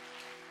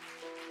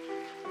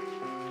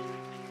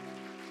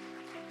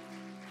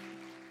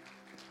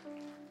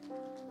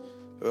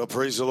 Well,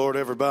 praise the Lord,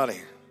 everybody.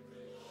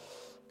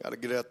 Got to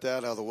get that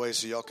out of the way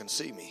so y'all can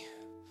see me.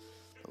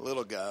 The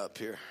little guy up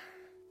here.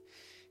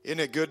 Isn't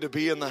it good to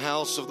be in the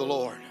house of the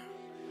Lord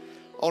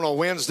on a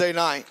Wednesday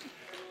night?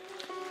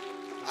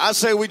 I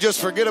say we just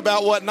forget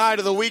about what night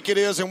of the week it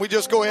is and we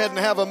just go ahead and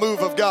have a move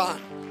of God.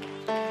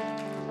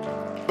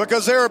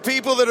 Because there are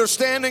people that are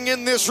standing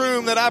in this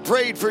room that I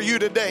prayed for you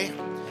today.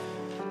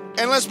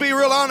 And let's be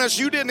real honest,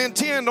 you didn't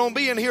intend on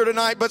being here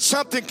tonight, but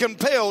something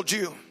compelled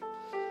you.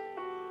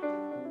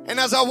 And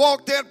as I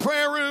walked that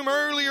prayer room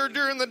earlier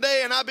during the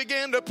day and I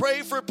began to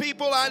pray for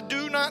people I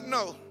do not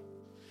know,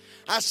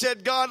 I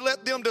said, God,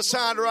 let them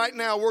decide right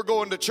now we're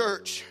going to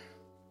church.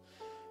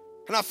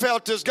 And I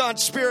felt as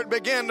God's Spirit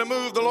began to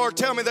move, the Lord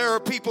tell me there are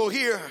people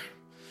here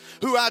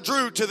who I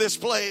drew to this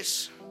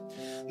place.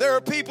 There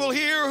are people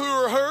here who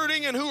are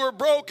hurting and who are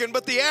broken,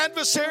 but the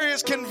adversary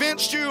has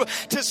convinced you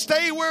to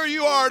stay where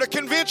you are, to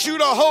convince you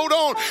to hold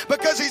on,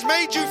 because he's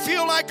made you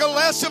feel like a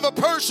less of a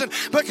person,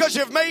 because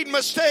you've made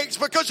mistakes,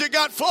 because you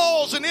got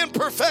flaws and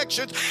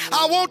imperfections.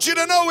 I want you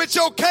to know it's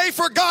okay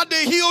for God to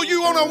heal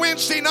you on a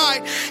Wednesday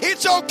night.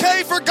 It's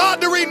okay for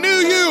God to renew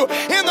you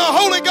in the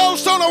Holy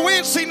Ghost on a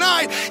Wednesday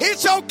night.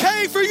 It's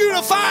okay for you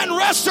to find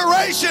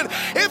restoration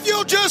if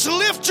you'll just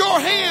lift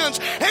your hands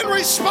and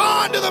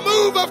respond to the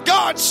move of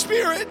God's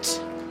Spirit.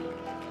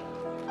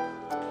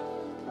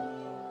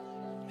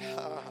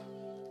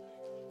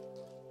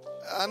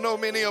 I know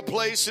many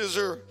places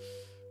are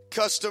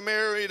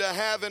customary to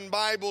having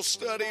Bible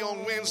study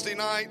on Wednesday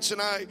nights,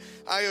 and I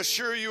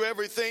assure you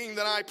everything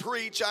that I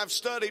preach I've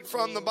studied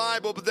from the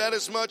Bible, but that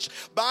as much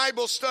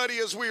Bible study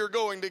as we are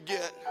going to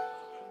get.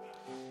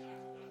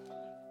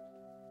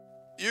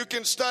 You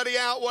can study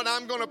out what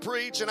I'm going to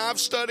preach, and I've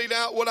studied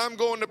out what I'm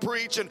going to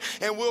preach, and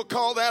we'll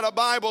call that a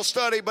Bible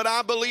study. But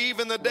I believe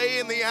in the day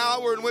and the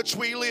hour in which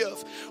we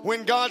live,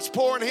 when God's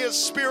pouring His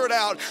Spirit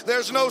out,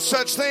 there's no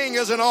such thing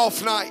as an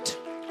off night.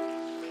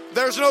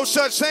 There's no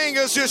such thing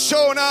as just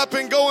showing up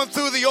and going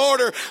through the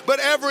order. But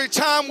every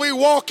time we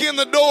walk in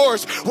the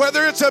doors,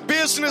 whether it's a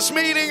business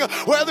meeting,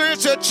 whether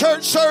it's a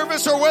church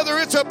service, or whether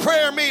it's a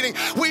prayer meeting,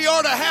 we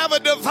ought to have a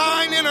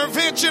divine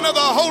intervention of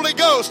the Holy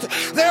Ghost.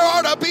 There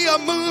ought to be a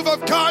move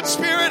of God's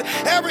Spirit.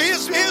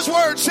 His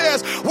word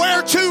says,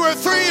 where 2 or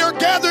 3 are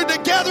gathered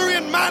together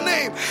in my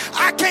name.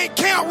 I can't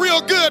count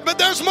real good, but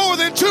there's more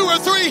than 2 or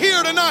 3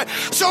 here tonight.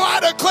 So I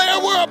declare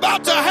we're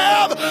about to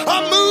have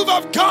a move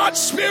of God's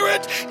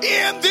Spirit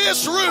in this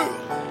room.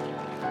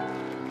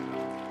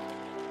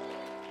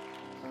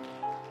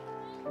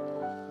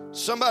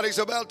 Somebody's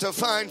about to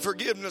find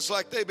forgiveness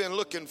like they've been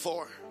looking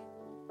for.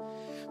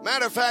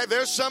 Matter of fact,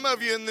 there's some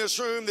of you in this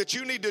room that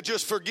you need to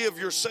just forgive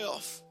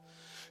yourself.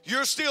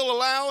 You're still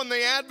allowing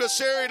the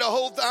adversary to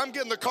hold. I'm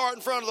getting the cart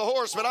in front of the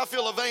horse, but I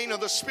feel a vein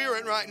of the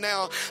Spirit right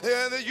now.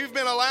 You've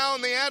been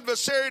allowing the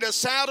adversary to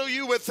saddle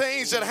you with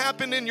things that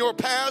happened in your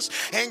past,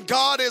 and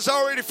God has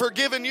already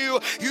forgiven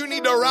you. You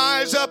need to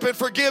rise up and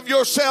forgive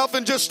yourself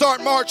and just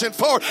start marching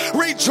forward.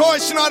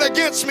 Rejoice not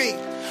against me,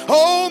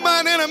 oh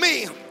mine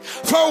enemy,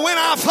 for when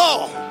I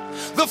fall,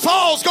 The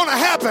fall's going to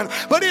happen,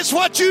 but it's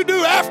what you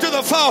do after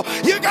the fall.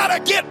 You got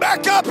to get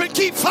back up and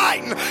keep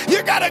fighting.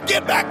 You got to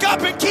get back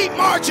up and keep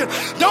marching.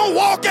 Don't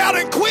walk out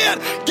and quit.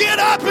 Get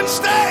up and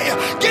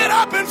stay. Get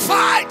up and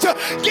fight.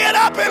 Get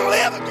up and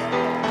live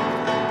again.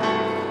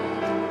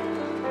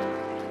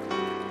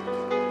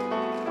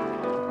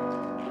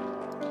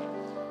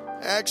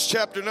 Acts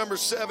chapter number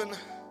 7,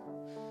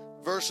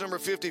 verse number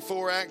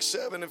 54. Acts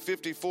 7 and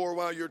 54.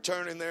 While you're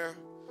turning there,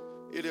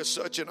 it is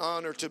such an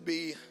honor to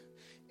be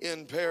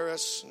in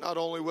Paris, not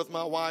only with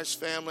my wife's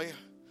family.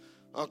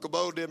 Uncle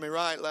Bo did me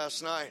right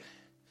last night.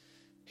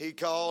 He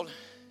called.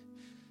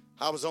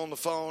 I was on the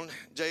phone.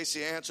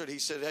 JC answered. He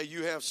said, hey,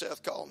 you have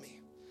Seth call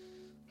me.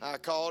 I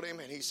called him,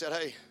 and he said,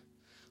 hey,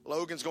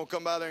 Logan's going to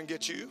come by there and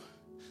get you.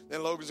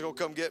 Then Logan's going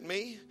to come get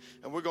me,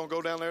 and we're going to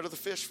go down there to the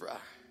fish fry.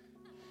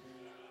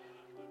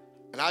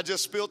 And I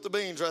just spilled the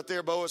beans right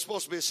there, Bo. It's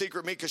supposed to be a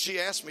secret meeting because she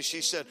asked me.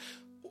 She said,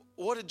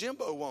 what did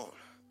Jimbo want?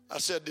 I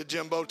said, did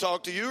Jimbo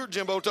talk to you or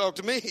Jimbo talk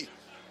to me?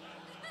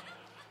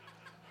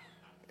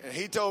 And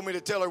he told me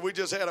to tell her we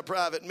just had a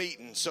private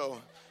meeting. So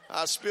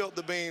I spilled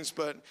the beans,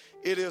 but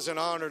it is an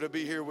honor to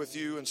be here with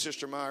you and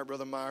Sister Meyer,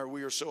 Brother Meyer.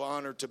 We are so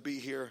honored to be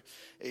here.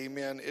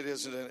 Amen. It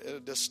is a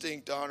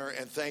distinct honor,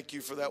 and thank you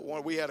for that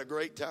one. We had a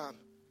great time.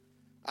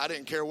 I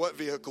didn't care what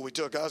vehicle we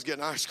took. I was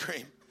getting ice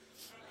cream.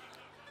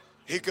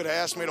 He could have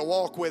asked me to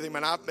walk with him,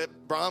 and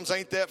Brahms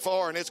ain't that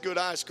far, and it's good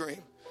ice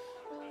cream.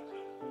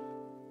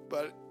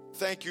 But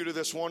thank you to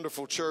this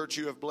wonderful church.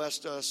 You have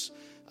blessed us.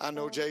 I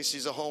know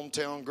JC's a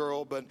hometown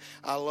girl, but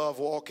I love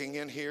walking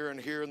in here and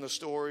hearing the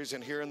stories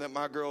and hearing that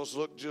my girls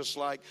look just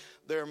like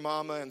their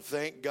mama, and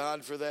thank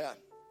God for that.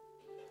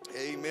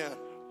 Amen.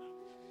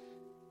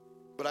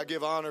 But I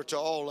give honor to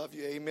all of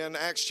you. Amen.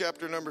 Acts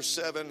chapter number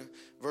 7,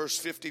 verse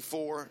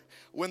 54.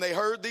 When they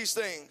heard these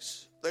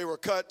things, they were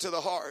cut to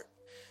the heart.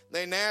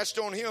 They gnashed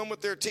on him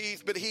with their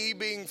teeth, but he,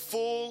 being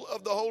full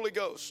of the Holy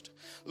Ghost,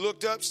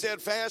 looked up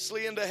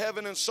steadfastly into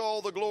heaven and saw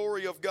the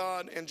glory of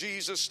God and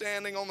Jesus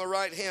standing on the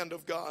right hand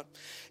of God,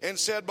 and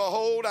said,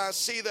 behold, I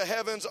see the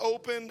heavens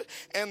opened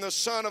and the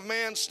Son of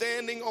Man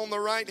standing on the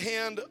right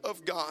hand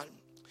of God.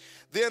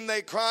 Then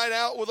they cried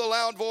out with a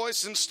loud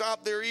voice and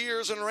stopped their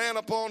ears and ran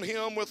upon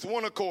him with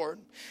one accord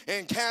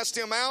and cast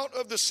him out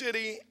of the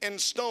city and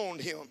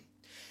stoned him.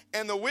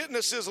 And the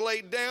witnesses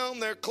laid down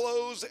their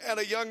clothes at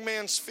a young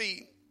man's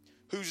feet,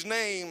 whose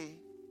name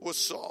was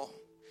Saul.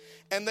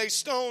 And they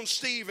stoned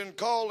Stephen,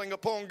 calling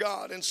upon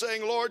God and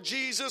saying, Lord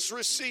Jesus,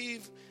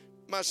 receive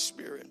my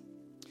spirit.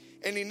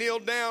 And he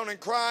kneeled down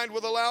and cried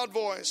with a loud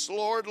voice,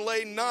 Lord,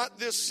 lay not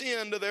this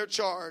sin to their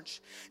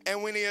charge.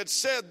 And when he had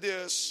said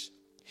this,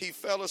 he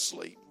fell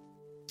asleep.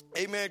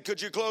 Amen. Could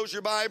you close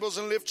your Bibles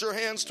and lift your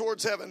hands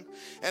towards heaven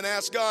and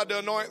ask God to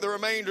anoint the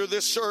remainder of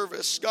this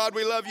service? God,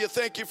 we love you.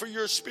 Thank you for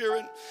your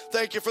spirit.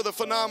 Thank you for the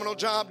phenomenal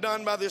job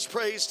done by this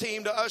praise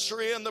team to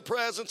usher in the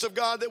presence of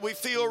God that we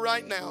feel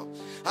right now.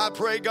 I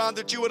pray, God,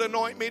 that you would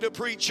anoint me to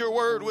preach your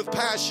word with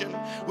passion,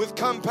 with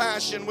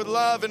compassion, with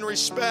love and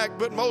respect.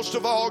 But most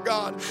of all,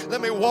 God,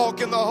 let me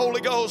walk in the Holy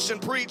Ghost and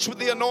preach with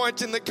the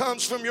anointing that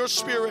comes from your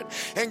spirit.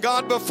 And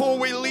God, before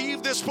we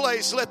leave this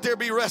place, let there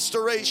be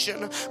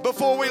restoration.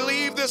 Before we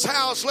leave this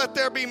house, let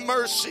there be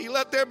mercy,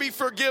 let there be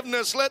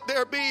forgiveness, let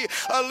there be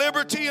a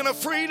liberty and a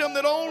freedom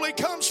that only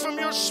comes from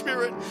your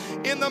spirit.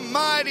 In the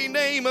mighty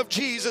name of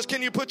Jesus,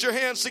 can you put your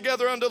hands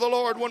together unto the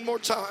Lord one more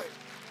time?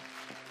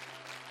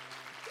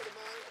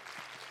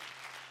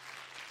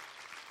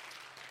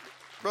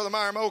 Brother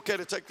Meyer, I'm okay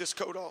to take this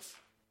coat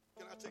off.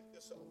 Can I take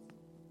this off?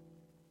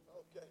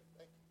 Okay,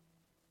 thank you.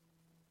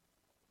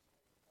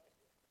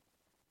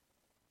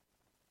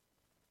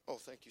 Oh,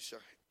 thank you, sir.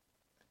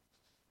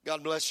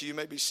 God bless you. You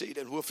may be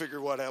seated. We'll figure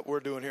what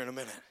we're doing here in a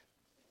minute.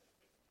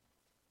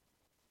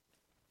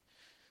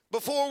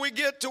 Before we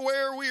get to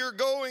where we are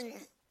going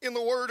in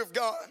the Word of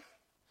God,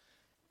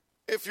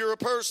 if you're a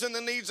person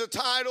that needs a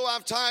title,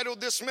 I've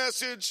titled this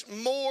message,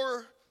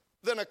 More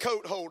Than a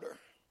Coat Holder.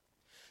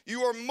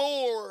 You are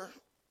more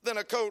than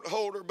a coat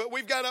holder. But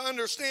we've got to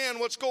understand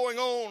what's going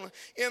on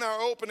in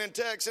our opening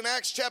text. In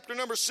Acts chapter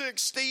number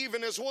 6,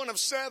 Stephen is one of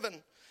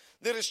 7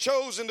 that is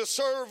chosen to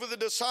serve with the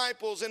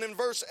disciples. And in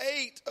verse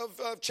 8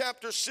 of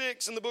chapter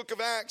 6 in the book of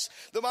Acts,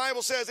 the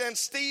Bible says, and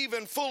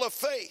Stephen, full of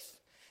faith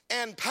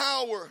and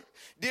power,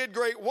 did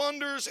great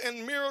wonders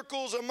and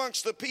miracles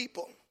amongst the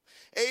people.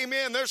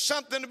 Amen. There's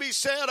something to be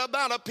said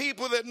about a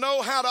people that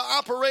know how to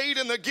operate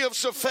in the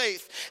gifts of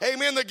faith.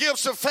 Amen. The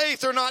gifts of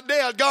faith are not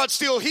dead. God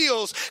still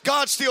heals.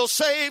 God still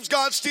saves.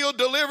 God still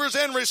delivers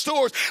and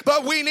restores.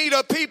 But we need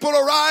a people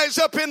to rise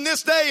up in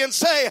this day and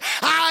say,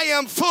 I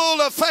am full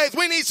of faith.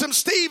 We need some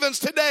Stephens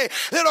today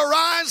that'll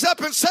rise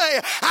up and say,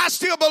 I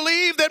still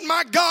believe that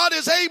my God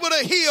is able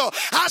to heal.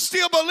 I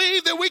still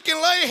believe that we can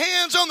lay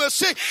hands on the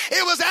sick.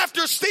 It was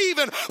after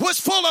Stephen was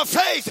full of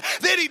faith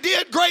that he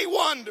did great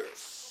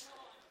wonders.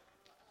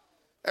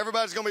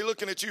 Everybody's going to be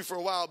looking at you for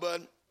a while,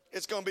 bud.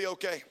 It's going to be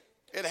okay.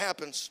 It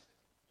happens.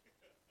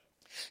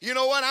 You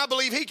know what? I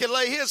believe he can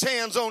lay his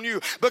hands on you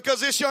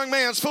because this young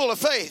man's full of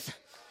faith.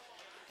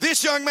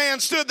 This young man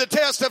stood the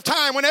test of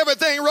time when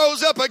everything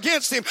rose up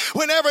against him,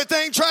 when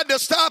everything tried to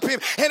stop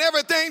him and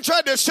everything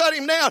tried to shut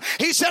him down.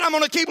 He said, I'm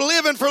going to keep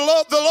living for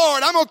the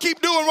Lord. I'm going to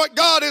keep doing what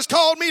God has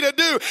called me to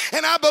do.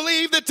 And I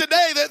believe that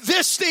today that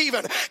this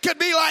Stephen could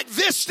be like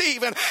this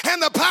Stephen,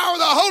 and the power of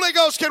the Holy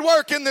Ghost could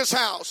work in this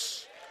house.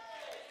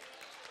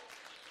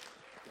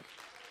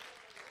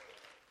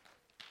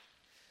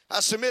 I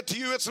submit to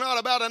you, it's not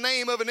about a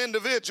name of an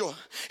individual.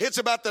 It's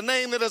about the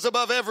name that is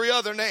above every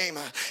other name.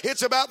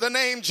 It's about the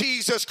name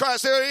Jesus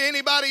Christ. There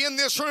anybody in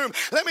this room?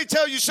 Let me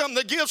tell you something.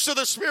 The gifts of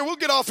the Spirit, we'll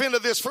get off into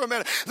this for a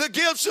minute. The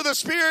gifts of the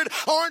Spirit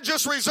aren't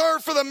just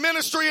reserved for the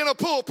ministry in a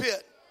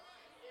pulpit.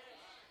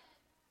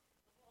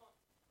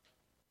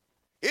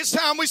 It's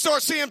time we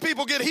start seeing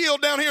people get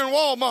healed down here in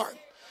Walmart.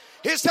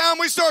 It's time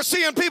we start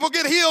seeing people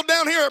get healed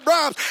down here at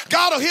Brahms.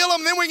 God will heal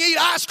them, then we can eat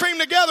ice cream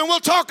together and we'll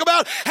talk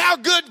about how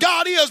good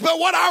God is. But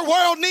what our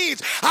world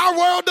needs, our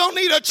world don't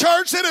need a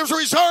church that is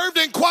reserved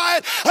and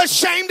quiet,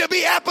 ashamed to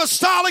be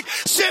apostolic,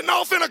 sitting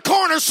off in a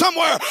corner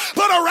somewhere,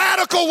 but a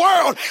radical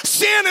world.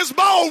 Sin is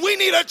bold. We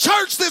need a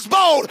church that's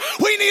bold.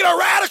 We need a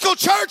radical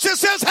church that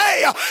says,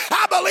 hey,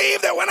 I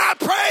believe that when I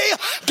pray,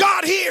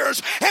 God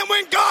hears. And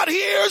when God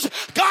hears,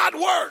 God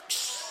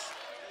works.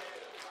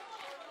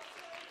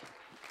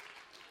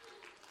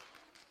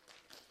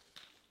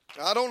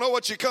 I don't know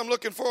what you come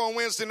looking for on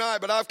Wednesday night,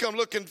 but I've come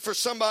looking for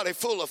somebody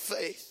full of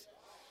faith.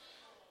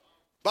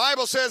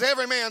 Bible says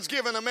every man's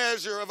given a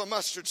measure of a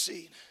mustard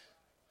seed.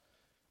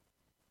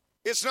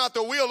 It's not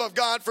the will of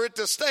God for it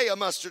to stay a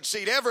mustard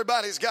seed.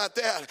 Everybody's got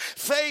that.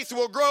 Faith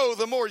will grow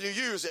the more you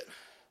use it.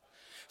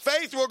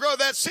 Faith will grow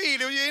that seed.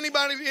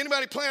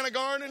 Anybody plant a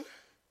garden?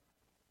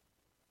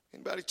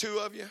 Anybody, 2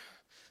 of you?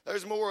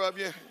 There's more of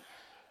you.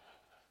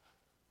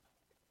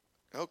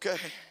 Okay.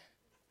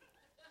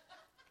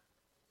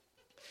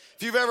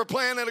 If you've ever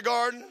planted a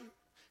garden,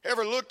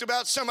 ever looked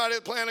about somebody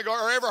that planted a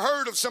garden, or ever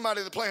heard of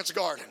somebody that plants a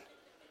garden,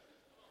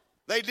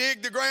 they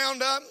dig the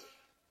ground up.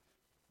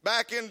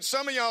 Back in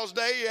some of y'all's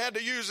day, you had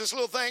to use this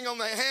little thing on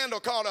the handle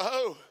called a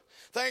hoe.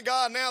 Thank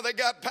God now they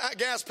got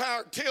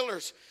gas-powered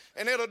tillers,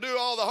 and it'll do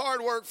all the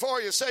hard work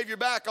for you, save your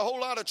back a whole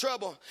lot of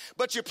trouble.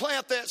 But you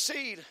plant that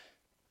seed.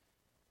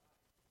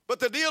 But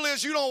the deal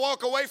is you don't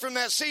walk away from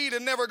that seed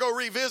and never go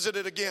revisit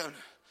it again.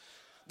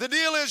 The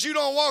deal is you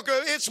don't walk,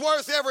 it's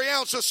worth every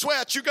ounce of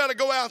sweat. You got to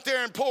go out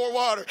there and pour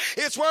water.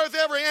 It's worth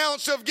every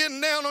ounce of getting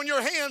down on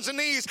your hands and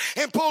knees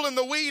and pulling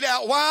the weed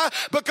out. Why?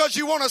 Because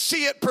you want to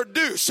see it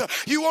produce.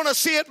 You want to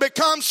see it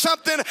become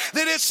something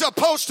that it's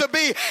supposed to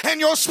be.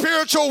 And your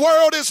spiritual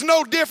world is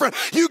no different.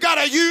 You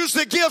got to use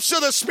the gifts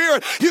of the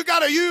Spirit. You got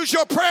to use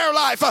your prayer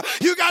life.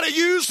 You got to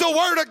use the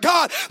Word of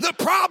God. The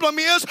problem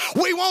is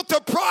we want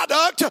the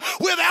product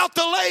without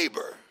the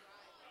labor.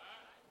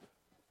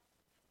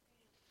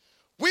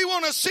 We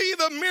want to see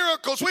the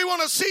miracles. We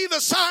want to see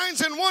the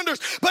signs and wonders,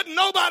 but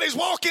nobody's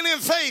walking in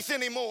faith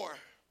anymore.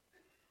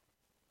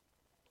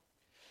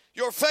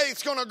 Your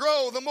faith's going to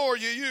grow the more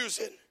you use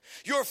it.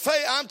 Your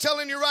faith, I'm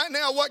telling you right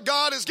now, what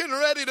God is getting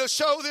ready to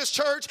show this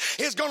church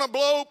is going to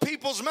blow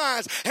people's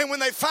minds. And when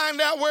they find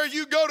out where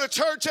you go to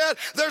church at,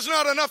 there's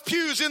not enough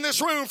pews in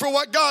this room for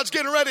what God's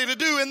getting ready to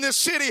do in this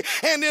city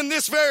and in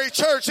this very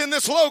church, in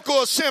this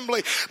local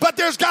assembly. But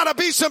there's got to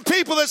be some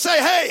people that say,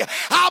 hey,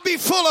 I'll be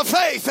full of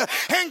faith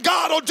and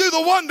God will do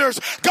the wonders.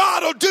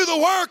 God will do the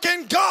work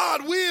and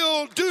God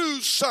will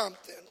do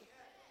something.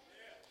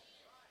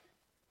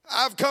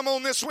 I've come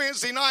on this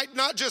Wednesday night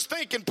not just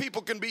thinking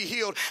people can be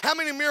healed. How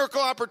many miracle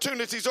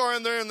opportunities are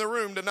in there in the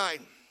room tonight?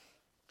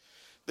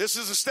 This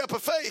is a step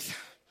of faith.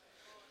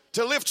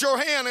 To lift your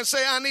hand and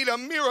say, I need a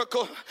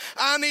miracle.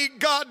 I need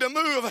God to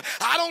move.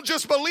 I don't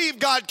just believe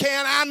God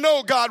can. I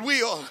know God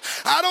will.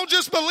 I don't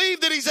just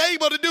believe that He's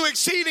able to do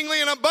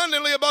exceedingly and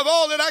abundantly above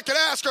all that I could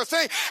ask or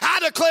think. I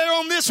declare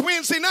on this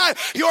Wednesday night,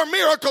 your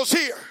miracle's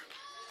here.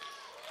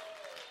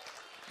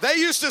 They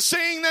used to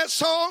sing that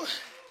song.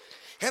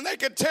 And they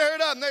could tear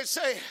it up and they'd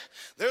say,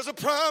 there's a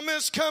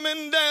promise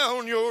coming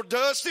down your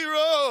dusty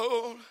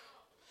road.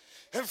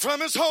 And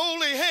from His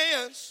holy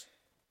hands.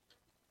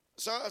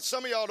 So,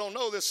 some of y'all don't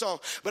know this song.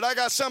 But I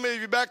got some of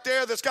you back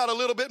there that's got a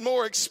little bit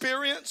more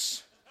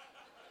experience.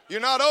 You're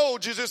not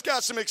old. You just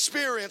got some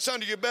experience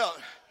under your belt.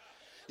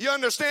 You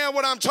understand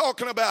what I'm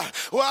talking about?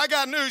 Well, I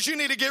got news. You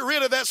need to get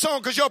rid of that song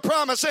because your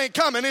promise ain't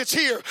coming. It's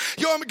here.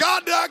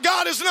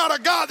 God is not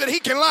a God that He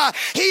can lie.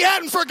 He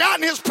hadn't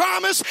forgotten His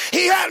promise.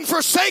 He hadn't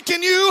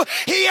forsaken you.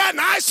 He hadn't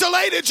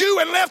isolated you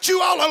and left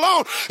you all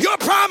alone. Your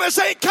promise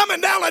ain't coming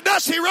down a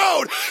dusty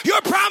road.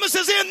 Your promise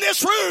is in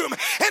this room,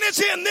 and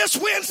it's in this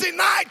Wednesday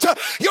night.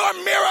 Your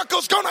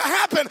miracle's going to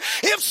happen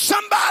if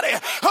somebody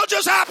will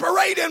just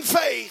operate in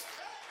faith.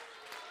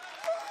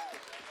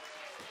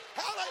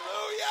 Hallelujah.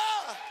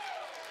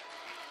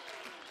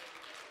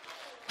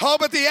 Oh,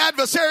 but the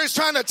adversary is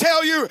trying to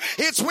tell you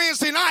it's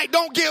Wednesday night.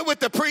 Don't get with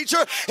the preacher.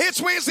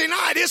 It's Wednesday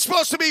night. It's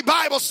supposed to be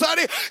Bible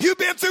study. You've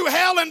been through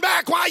hell and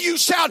back. Why you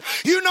shout?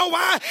 You know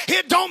why?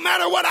 It don't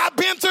matter what I've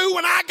been through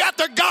when I got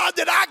the God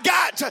that I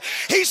got.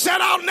 He said,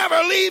 I'll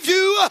never leave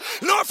you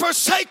nor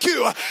forsake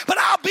you, but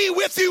I'll be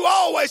with you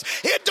always.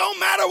 It don't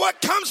matter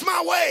what comes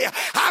my way.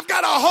 I've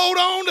got to hold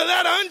on to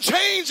that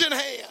unchanging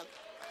hand.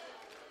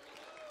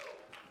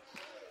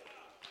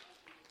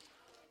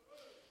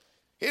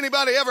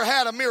 Anybody ever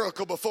had a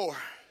miracle before?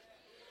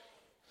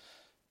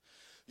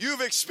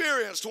 You've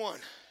experienced one.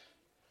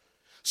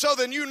 So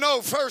then you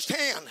know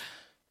firsthand.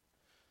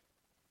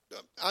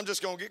 I'm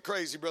just going to get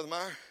crazy, Brother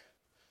Meyer.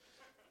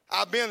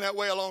 I've been that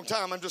way a long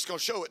time. I'm just going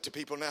to show it to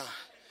people now.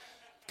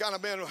 Kind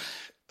of been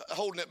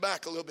holding it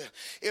back a little bit.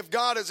 If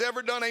God has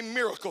ever done a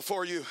miracle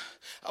for you,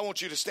 I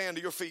want you to stand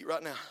to your feet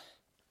right now.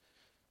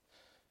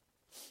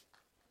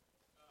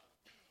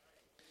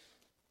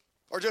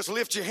 Or just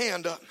lift your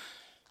hand up.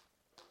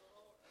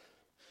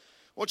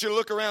 I want you to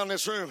look around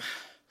this room.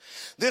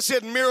 This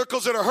isn't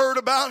miracles that are heard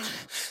about.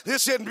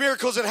 This isn't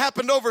miracles that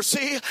happened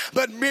overseas,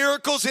 but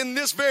miracles in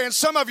this very, and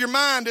some of your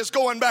mind is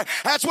going back.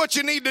 That's what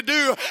you need to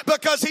do,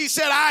 because he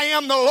said, I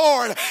am the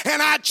Lord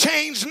and I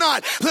change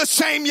not, the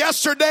same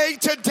yesterday,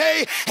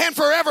 today, and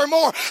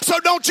forevermore. So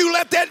don't you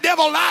let that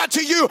devil lie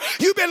to you.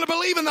 You've been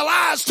believing the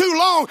lies too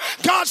long.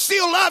 God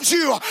still loves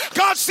you.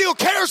 God still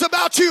cares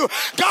about you.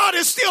 God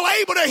is still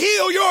able to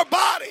heal your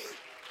body.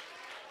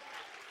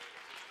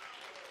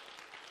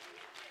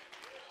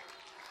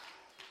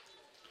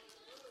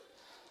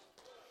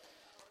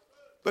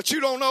 But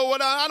you don't know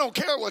what I don't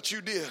care what you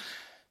did.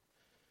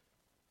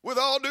 With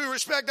all due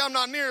respect, I'm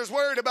not near as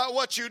worried about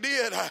what you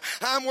did.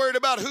 I'm worried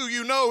about who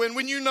you know. And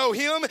when you know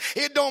him,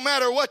 it don't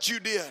matter what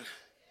you did.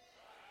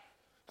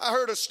 I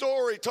heard a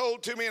story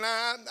told to me, and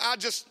I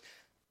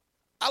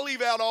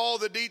leave out all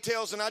the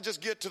details and I just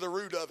get to the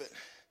root of it.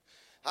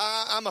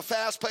 I'm a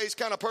fast-paced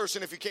kind of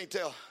person, if you can't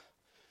tell.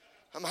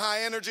 I'm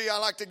high energy. I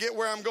like to get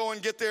where I'm going,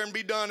 get there and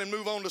be done and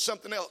move on to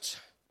something else.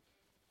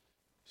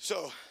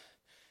 So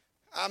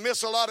I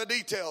miss a lot of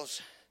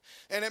details,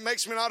 and it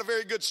makes me not a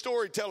very good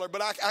storyteller,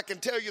 but I can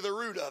tell you the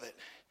root of it.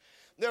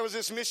 There was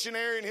this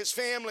missionary and his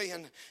family,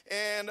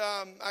 and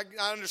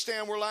I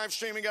understand we're live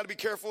streaming, got to be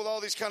careful with all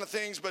these kind of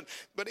things, but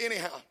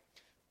anyhow,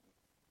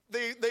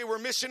 they were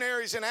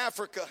missionaries in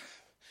Africa,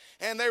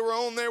 and they were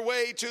on their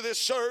way to this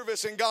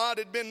service, and God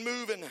had been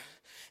moving,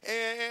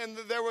 and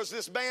there was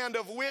this band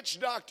of witch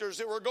doctors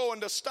that were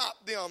going to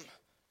stop them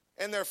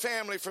and their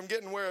family from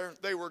getting where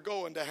they were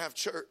going to have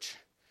church.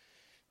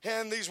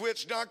 And these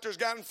witch doctors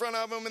got in front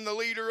of him, and the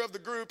leader of the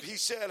group, he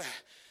said,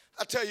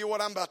 I tell you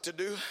what I'm about to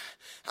do.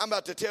 I'm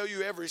about to tell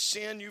you every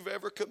sin you've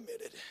ever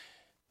committed.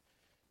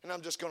 And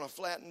I'm just going to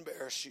flat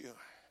embarrass you.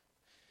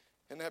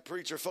 And that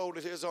preacher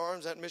folded his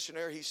arms, that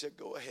missionary, he said,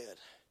 go ahead.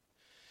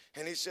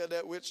 And he said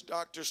that witch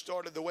doctor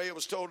started, the way it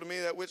was told to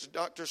me, that witch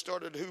doctor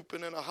started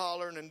hooping and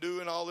hollering and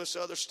doing all this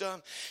other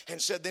stuff.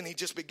 And said then he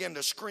just began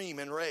to scream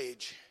in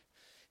rage.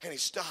 And he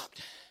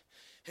stopped.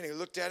 And he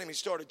looked at him, he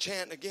started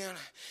chanting again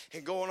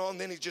and going on.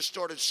 Then he just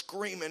started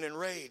screaming in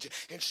rage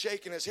and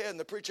shaking his head. And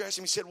the preacher asked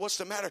him, he said, what's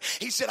the matter?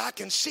 He said, I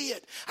can see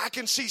it. I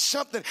can see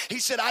something. He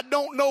said, I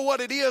don't know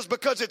what it is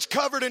because it's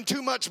covered in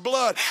too much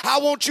blood. I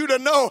want you to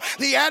know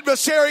the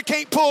adversary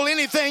can't pull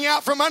anything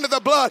out from under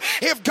the blood.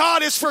 If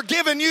God has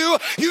forgiven you,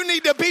 you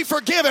need to be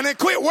forgiven and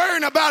quit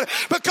worrying about it,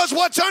 because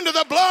what's under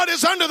the blood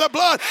is under the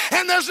blood.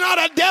 And there's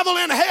not a devil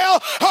in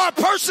hell or a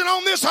person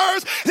on this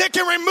earth that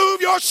can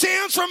remove your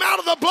sins from out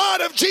of the blood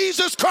of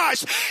Jesus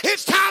Christ.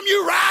 It's time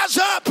you rise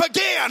up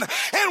again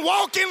and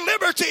walk in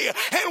liberty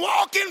and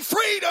walk in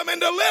freedom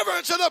and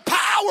deliverance of the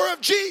power of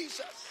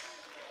Jesus.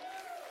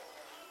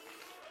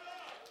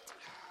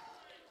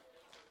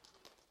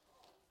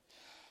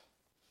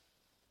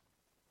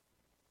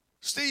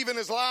 Stephen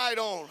is lied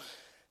on.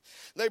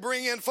 They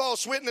bring in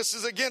false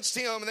witnesses against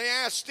him, and they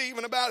ask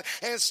Stephen about it.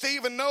 And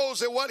Stephen knows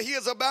that what he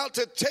is about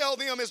to tell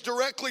them is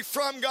directly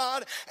from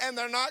God, and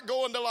they're not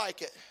going to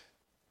like it.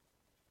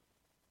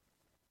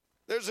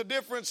 There's a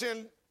difference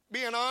in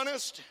being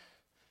honest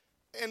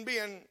and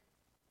being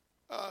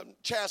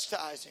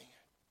chastising,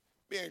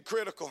 being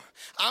critical.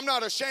 I'm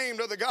not ashamed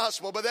of the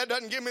gospel, but that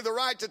doesn't give me the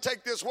right to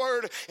take this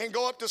word and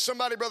go up to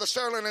somebody, Brother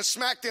Sterling, and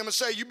smack them and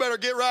say, you better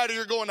get right or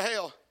you're going to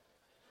hell.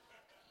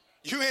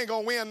 You ain't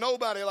going to win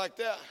nobody like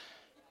that.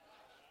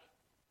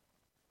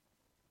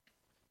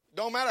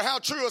 Don't matter how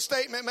true a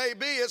statement may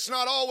be, it's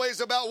not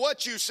always about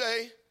what you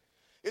say.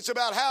 It's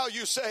about how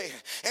you say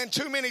it. And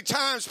too many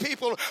times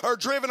people are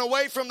driven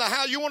away from the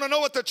how. You want to know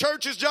what the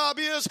church's job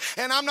is?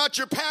 And I'm not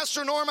your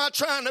pastor, nor am I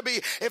trying to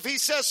be. If he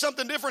says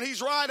something different, he's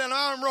right and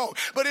I'm wrong.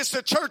 But it's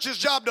the church's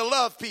job to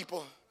love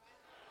people.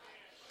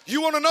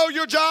 You want to know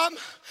your job?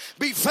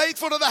 Be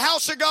faithful to the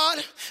house of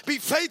God. Be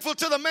faithful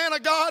to the man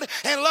of God.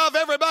 And love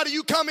everybody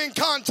you come in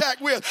contact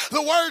with. The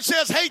word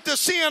says hate the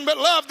sin, but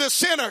love the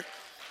sinner.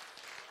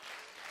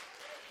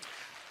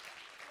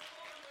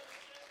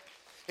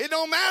 It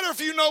don't matter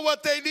if you know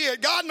what they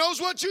did. God knows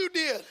what you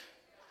did.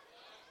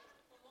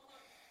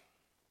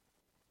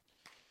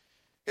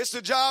 It's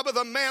the job of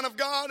the man of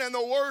God and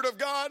the word of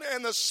God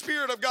and the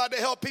Spirit of God to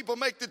help people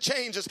make the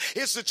changes.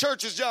 It's the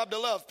church's job to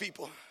love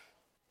people.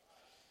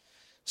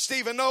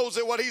 Stephen knows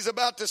that what he's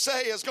about to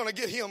say is going to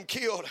get him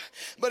killed,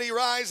 but he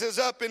rises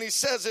up and he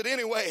says it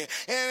anyway.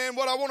 And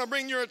what I want to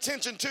bring your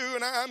attention to,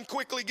 and I'm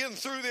quickly getting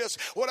through this,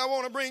 what I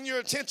want to bring your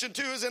attention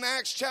to is in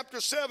Acts chapter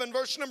 7,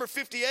 verse number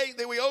 58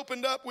 that we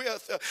opened up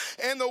with.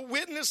 And the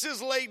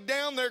witnesses laid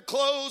down their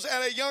clothes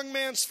at a young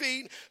man's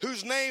feet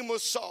whose name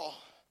was Saul.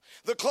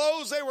 The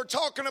clothes they were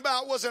talking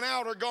about was an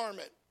outer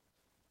garment.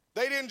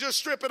 They didn't just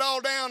strip it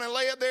all down and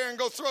lay it there and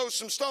go throw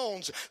some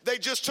stones. They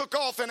just took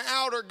off an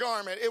outer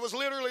garment. It was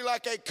literally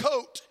like a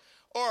coat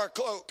or a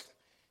cloak.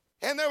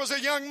 And there was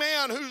a young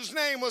man whose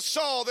name was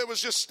Saul that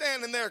was just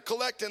standing there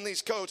collecting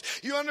these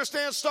coats. You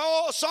understand,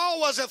 Saul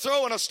wasn't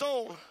throwing a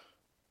stone.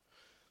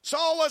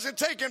 Saul wasn't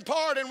taking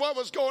part in what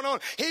was going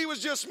on. He was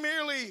just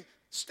merely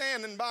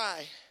standing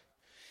by.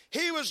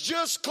 He was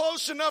just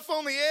close enough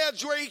on the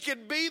edge where he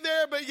could be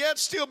there but yet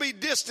still be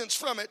distanced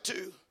from it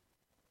too.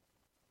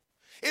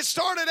 It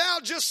started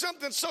out just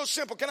something so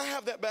simple. Can I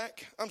have that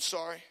back? I'm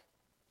sorry.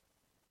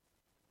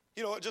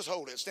 You know what? Just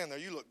hold it. Stand there.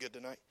 You look good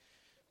tonight.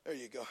 There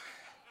you go.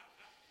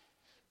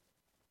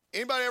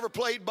 Anybody ever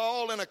played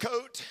ball in a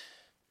coat?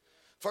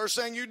 First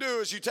thing you do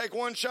is you take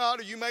one shot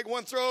or you make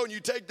one throw and you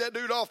take that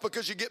dude off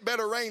because you get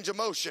better range of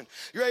motion.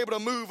 You're able to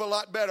move a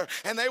lot better.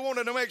 And they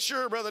wanted to make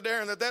sure, Brother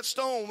Darren, that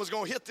stone was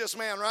going to hit this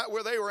man right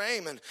where they were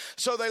aiming.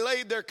 So they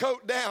laid their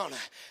coat down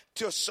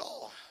to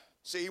Saul.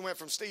 See, he went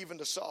from Stephen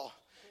to Saul.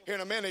 Here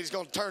in a minute, he's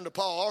going to turn to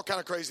Paul. All kind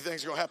of crazy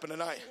things are going to happen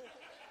tonight.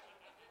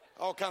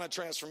 All kind of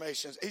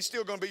transformations. He's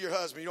still going to be your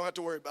husband. You don't have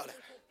to worry about it.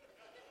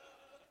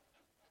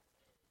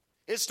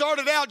 It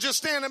started out just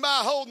standing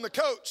by holding the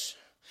coats.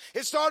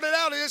 It started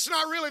out, it's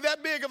not really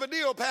that big of a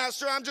deal,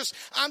 Pastor. I'm just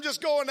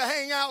going to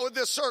hang out with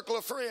this circle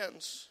of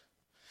friends.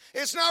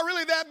 It's not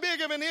really that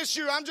big of an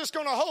issue. I'm just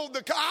going to hold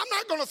I'm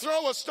not going to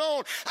throw a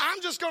stone.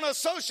 I'm just going to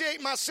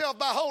associate myself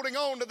by holding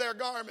on to their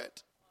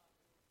garment.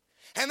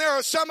 And there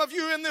are some of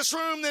you in this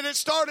room that it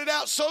started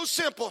out so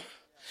simple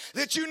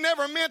that you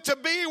never meant to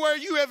be where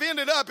you have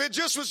ended up. It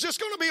just was just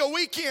going to be a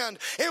weekend.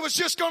 It was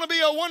just going to be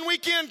a one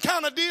weekend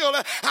kind of deal.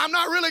 I'm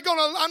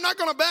not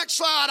going to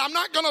backslide. I'm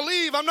not going to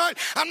leave. I'm not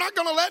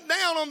going to let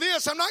down on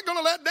this. I'm not going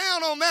to let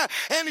down on that.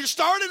 And you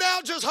started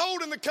out just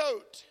holding the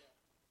coat.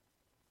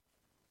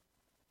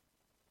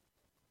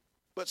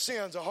 But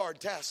sin's a hard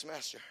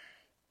taskmaster.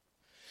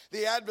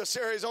 The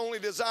adversary's only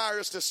desire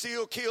is to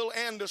steal, kill,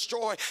 and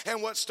destroy.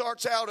 And what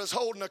starts out as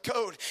holding a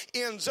coat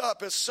ends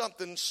up as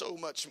something so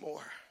much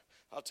more.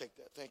 I'll take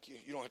that. Thank you.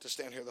 You don't have to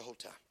stand here the whole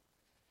time.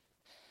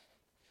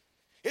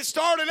 It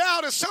started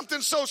out as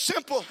something so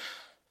simple.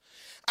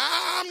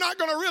 I'm not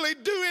going to really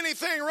do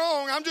anything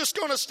wrong. I'm just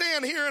going to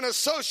stand here and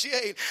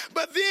associate.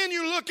 But then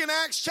you look in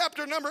Acts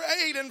chapter number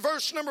 8 and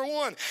verse number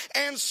 1.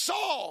 And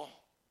Saul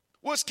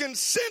was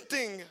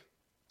consenting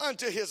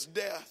unto his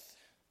death.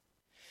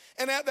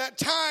 And at that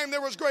time,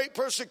 there was great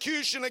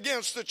persecution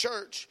against the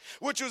church,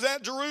 which was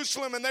at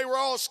Jerusalem, and they were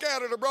all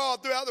scattered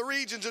abroad throughout the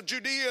regions of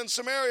Judea and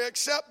Samaria,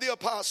 except the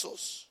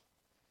apostles.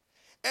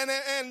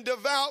 And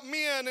devout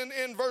men,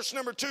 in verse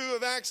number 2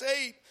 of Acts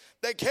 8,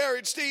 they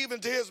carried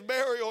Stephen to his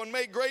burial and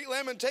made great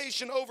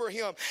lamentation over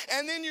him.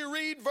 And then you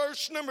read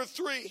verse number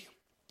 3.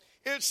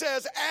 It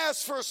says,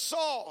 as for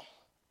Saul,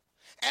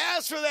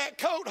 as for that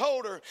coat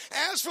holder,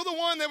 as for the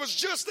one that was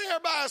just there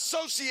by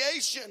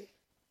association,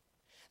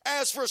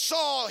 as for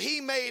Saul,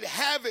 he made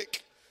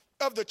havoc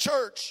of the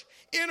church,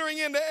 entering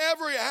into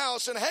every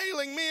house and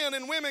hailing men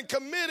and women,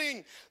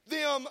 committing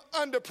them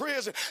unto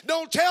prison.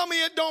 Don't tell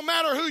me it don't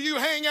matter who you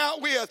hang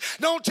out with.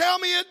 Don't tell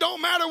me it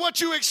don't matter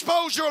what you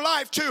expose your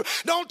life to.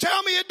 Don't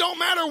tell me it don't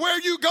matter where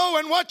you go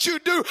and what you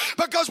do,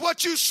 because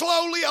what you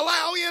slowly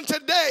allow in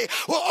today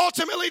will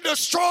ultimately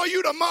destroy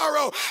you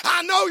tomorrow.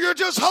 I know you're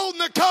just holding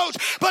the coat,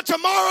 but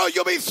tomorrow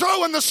you'll be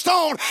throwing the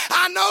stone.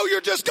 I know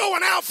you're just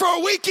going out for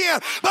a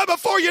weekend, but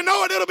before you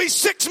know it, it'll be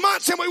 6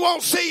 months and we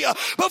won't see you.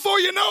 Before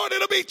you know it,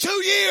 it'll be 2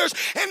 years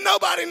and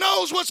nobody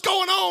knows what's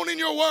going on in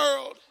your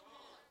world.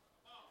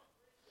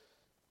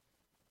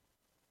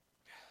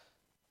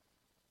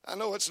 I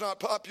know it's not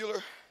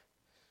popular,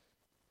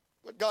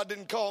 but God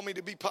didn't call me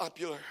to be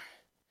popular.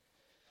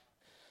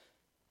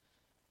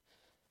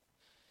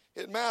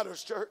 It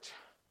matters, church.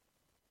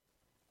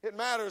 It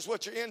matters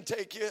what your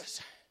intake is.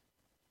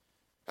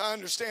 I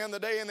understand the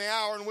day and the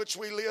hour in which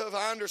we live.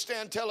 I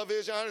understand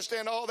television. I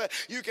understand all that.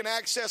 You can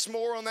access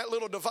more on that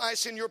little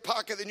device in your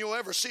pocket than you'll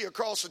ever see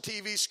across a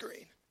TV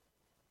screen.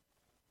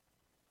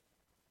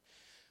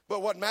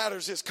 But what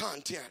matters is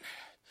content.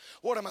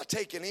 What am I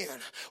taking in?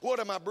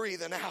 What am I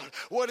breathing out?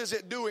 What is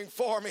it doing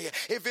for me?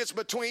 If it's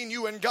between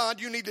you and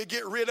God, you need to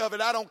get rid of it.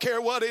 I don't care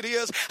what it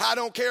is. I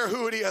don't care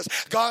who it is.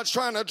 God's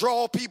trying to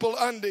draw people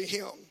unto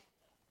him.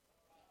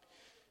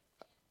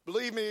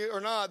 Believe me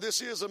or not, this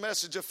is a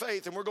message of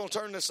faith, and we're going to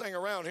turn this thing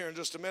around here in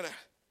just a minute.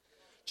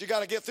 But you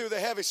got to get through the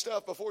heavy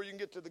stuff before you can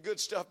get to the good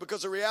stuff,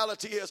 because the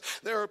reality is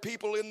there are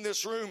people in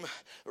this room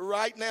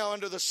right now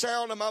under the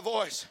sound of my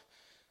voice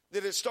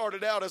that it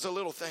started out as a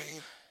little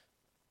thing.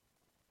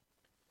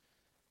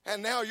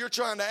 And now you're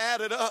trying to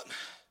add it up,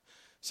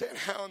 saying,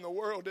 how in the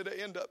world did I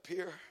end up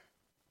here?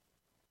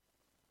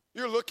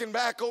 You're looking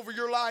back over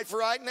your life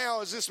right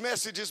now as this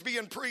message is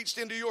being preached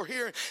into your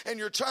hearing, and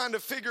you're trying to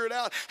figure it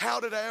out. How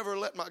did I ever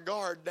let my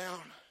guard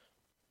down?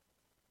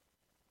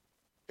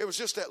 It was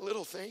just that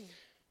little thing.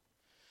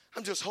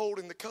 I'm just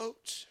holding the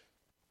coats.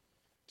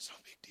 It's no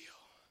big deal.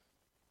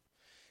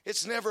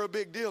 It's never a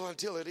big deal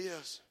until it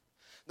is.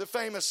 The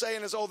famous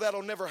saying is, oh,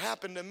 that'll never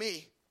happen to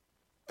me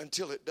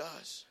until it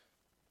does.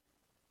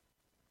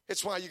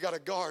 It's why you got to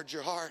guard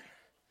your heart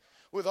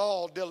with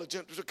all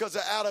diligence, because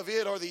out of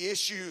it are the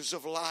issues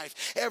of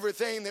life.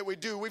 Everything that we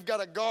do, we've got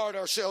to guard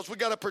ourselves. We've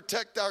got to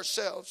protect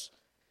ourselves.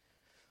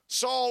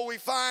 Saul, we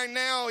find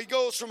now, he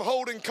goes from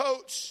holding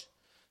coats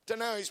to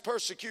now he's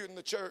persecuting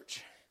the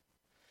church.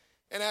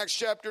 In Acts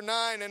chapter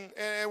 9,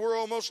 and we're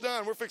almost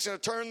done. We're fixing to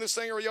turn this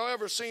thing. Or y'all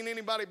ever seen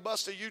anybody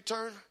bust a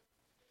U-turn?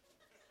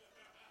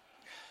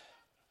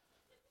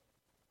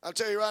 I'll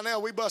tell you right now,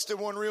 we busted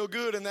one real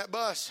good in that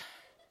bus.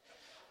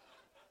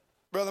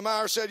 Brother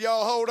Meyer said,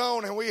 y'all hold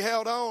on, and we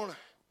held on.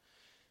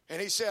 And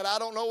he said, I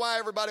don't know why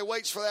everybody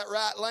waits for that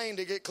right lane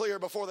to get clear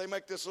before they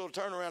make this little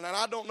turnaround. And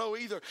I don't know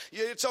either.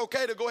 It's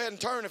okay to go ahead and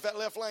turn if that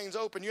left lane's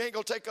open. You ain't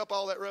going to take up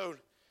all that road.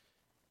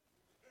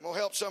 I'm going to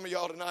help some of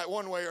y'all tonight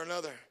one way or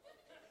another.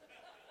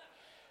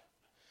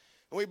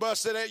 We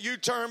busted that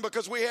U-turn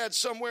because we had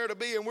somewhere to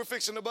be, and we're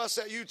fixing to bust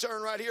that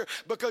U-turn right here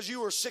because you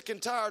were sick and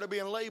tired of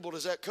being labeled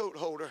as that coat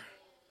holder.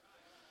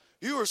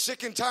 You were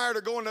sick and tired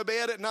of going to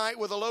bed at night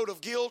with a load of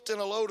guilt and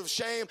a load of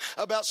shame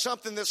about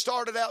something that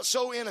started out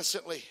so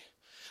innocently,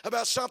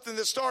 about something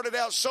that started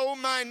out so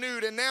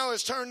minute and now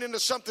has turned into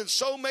something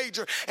so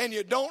major, and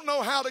you don't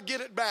know how to get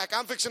it back.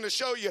 I'm fixing to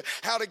show you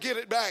how to get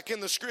it back in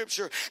the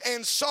scripture.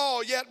 And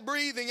Saul, yet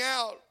breathing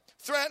out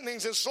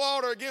threatenings and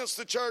slaughter against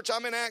the church.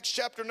 I'm in Acts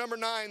chapter number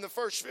 9, the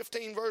first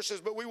 15 verses,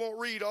 but we won't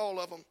read all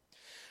of them.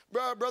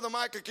 Brother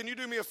Micah, can you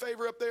do me a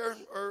favor up there?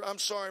 Or I'm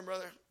sorry,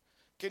 brother.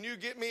 Can you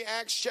get me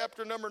Acts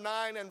chapter number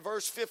 9 and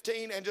verse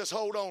 15 and just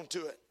hold on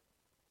to it?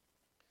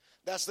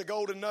 That's the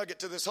golden nugget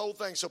to this whole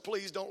thing, so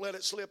please don't let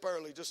it slip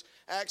early. Just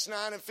Acts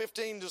 9 and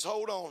 15, just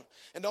hold on.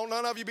 And don't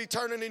none of you be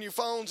turning in your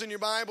phones and your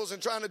Bibles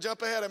and trying to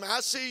jump ahead of me. I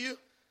see you.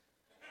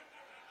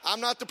 I'm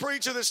not the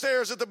preacher that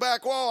stares at the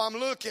back wall. I'm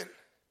looking.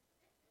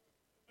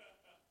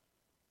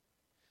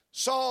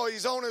 Saul,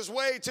 he's on his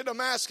way to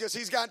Damascus.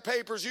 He's got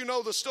papers. You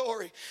know the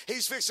story.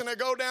 He's fixing to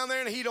go down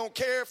there, and he don't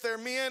care if they're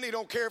men. He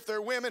don't care if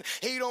they're women.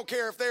 He don't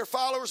care if they're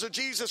followers of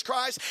Jesus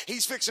Christ.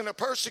 He's fixing to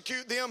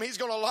persecute them. He's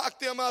going to lock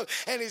them up,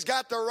 and he's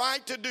got the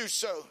right to do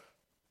so.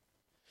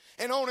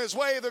 And on his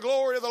way, the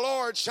glory of the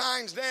Lord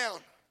shines down.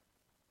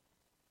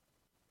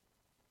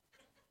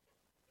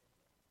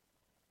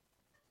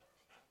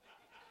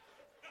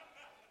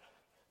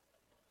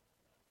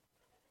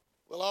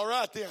 Well, all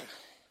right then.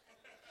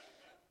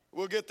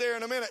 We'll get there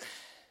in a minute.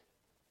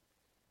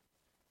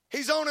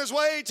 He's on his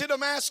way to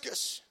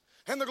Damascus,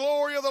 and the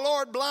glory of the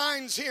Lord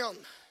blinds him.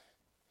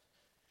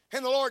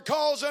 And the Lord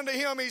calls unto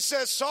him. He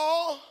says,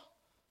 Saul,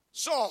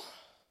 Saul.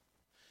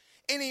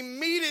 And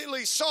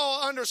immediately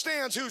Saul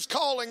understands who's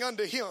calling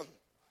unto him.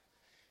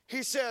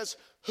 He says,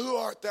 who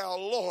art thou,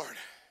 Lord?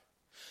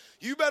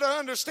 You better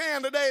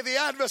understand today, the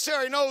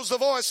adversary knows the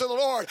voice of the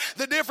Lord.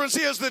 The difference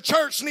is the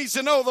church needs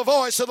to know the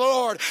voice of the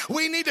Lord.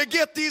 We need to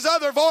get these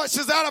other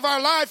voices out of our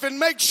life and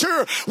make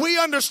sure we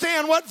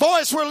understand what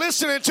voice we're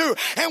listening to.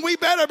 And we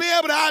better be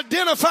able to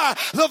identify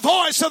the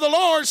voice of the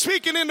Lord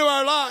speaking into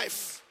our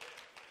life.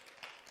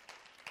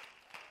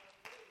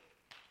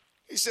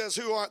 He says,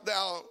 who art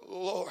thou,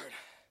 Lord?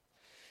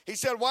 He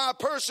said, why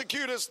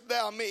persecutest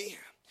thou me?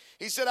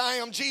 He said, I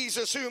am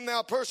Jesus whom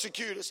thou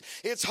persecutest.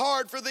 It's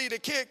hard for thee to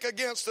kick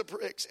against the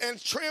pricks. And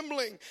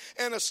trembling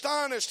and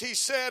astonished, he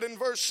said in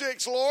verse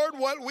 6, Lord,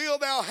 what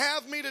wilt thou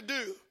have me to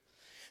do?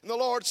 And the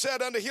Lord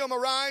said unto him,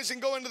 arise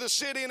and go into the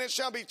city, and it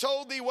shall be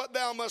told thee what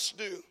thou must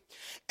do.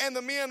 And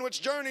the men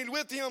which journeyed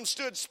with him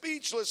stood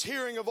speechless,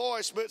 hearing a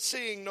voice, but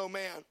seeing no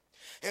man.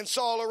 And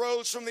Saul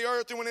arose from the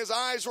earth, and when his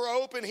eyes were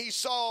open, he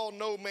saw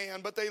no man.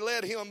 But they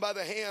led him by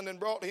the hand and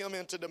brought him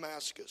into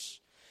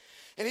Damascus.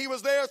 And he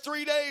was there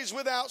 3 days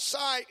without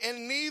sight,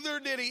 and neither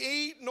did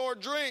he eat nor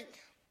drink.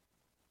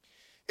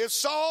 If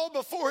Saul,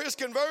 before his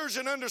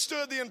conversion,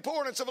 understood the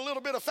importance of a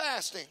little bit of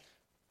fasting,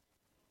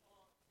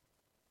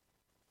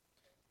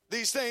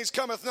 these things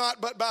cometh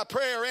not but by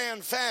prayer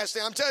and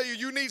fasting. I'm telling you,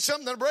 you need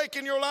something to break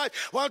in your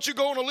life. Why don't you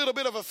go on a little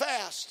bit of a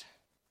fast?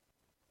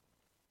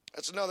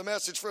 That's another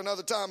message for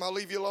another time. I'll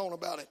leave you alone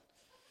about it.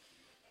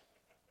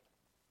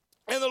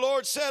 And the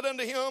Lord said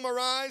unto him,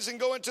 arise and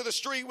go into the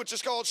street which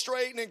is called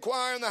Straight, and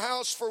inquire in the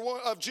house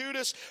of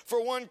Judas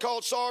for one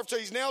called Saul. So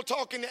he's now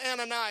talking to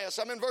Ananias.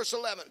 I'm in verse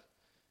 11.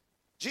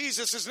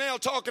 Jesus is now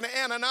talking to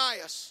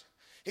Ananias.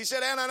 He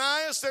said,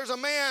 Ananias, there's a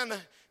man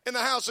in the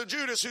house of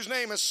Judas whose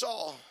name is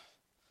Saul.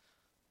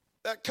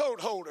 That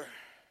coat holder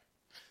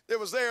that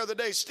was there the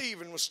day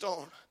Stephen was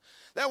stoned.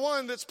 That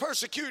one that's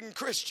persecuting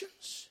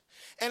Christians.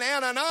 And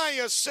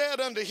Ananias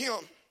said unto him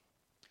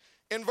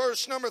in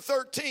verse number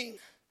 13,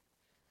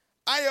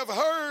 I have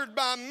heard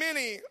by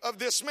many of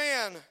this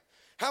man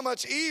how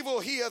much evil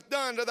he hath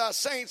done to thy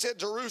saints at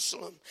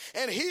Jerusalem.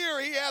 And here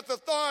he hath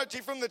authority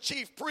from the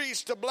chief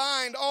priest to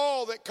blind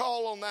all that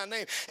call on thy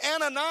name.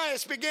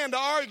 Ananias began to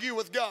argue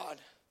with God.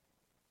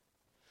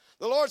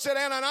 The Lord said,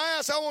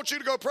 Ananias, I want you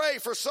to go pray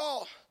for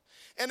Saul.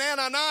 And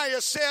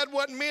Ananias said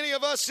what many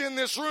of us in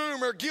this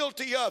room are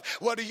guilty of.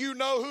 Well, do you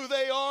know who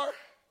they are?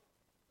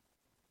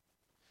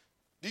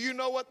 Do you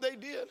know what they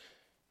did?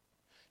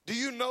 Do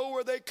you know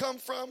where they come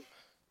from?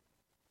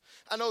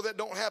 I know that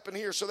don't happen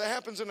here, so that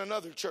happens in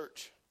another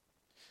church.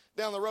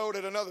 Down the road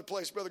at another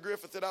place, Brother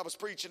Griffith, that I was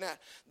preaching at,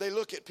 they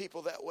look at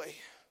people that way.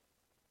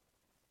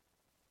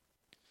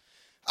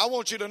 I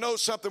want you to know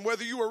something.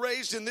 Whether you were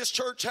raised in this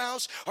church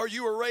house or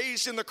you were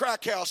raised in the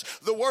crack house,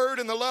 the word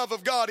and the love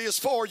of God is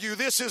for you.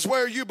 This is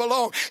where you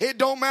belong. It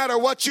don't matter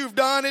what you've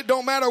done. It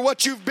don't matter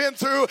what you've been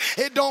through.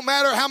 It don't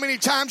matter how many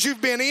times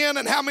you've been in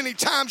and how many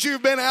times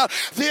you've been out.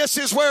 This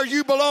is where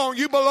you belong.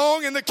 You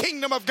belong in the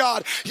kingdom of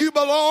God. You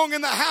belong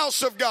in the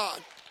house of God.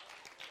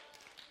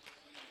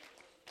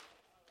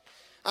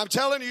 I'm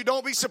telling you,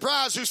 don't be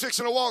surprised who's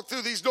fixing to walk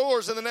through these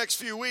doors in the next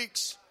few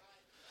weeks.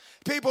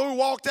 People who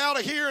walked out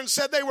of here and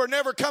said they were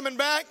never coming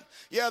back,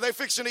 yeah, they're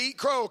fixing to eat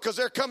crow because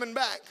they're coming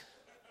back.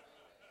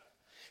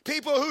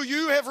 People who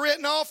you have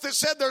written off that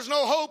said there's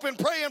no hope in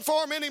praying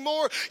for them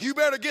anymore, you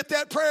better get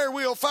that prayer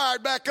wheel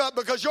fired back up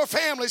because your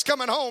family's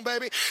coming home,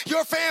 baby.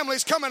 Your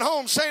family's coming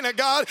home, saying to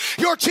God,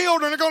 your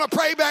children are going to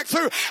pray back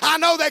through. I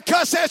know they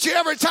cuss at you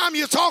every time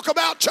you talk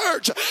about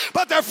church,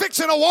 but they're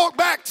fixing to walk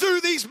back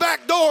through these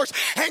back doors,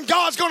 and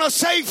God's going to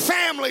save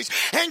families,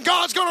 and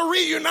God's going to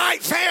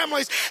reunite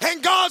families,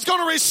 and God's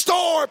going to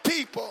restore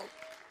people.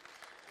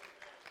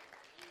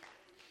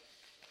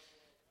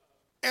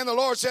 And the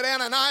Lord said,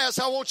 Ananias,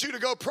 I want you to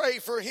go pray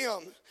for him.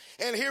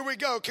 And here we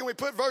go. Can we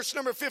put verse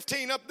number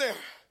 15 up there?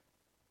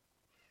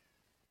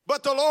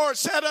 But the Lord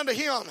said unto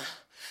him,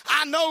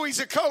 I know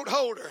he's a coat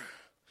holder.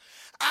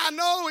 I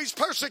know he's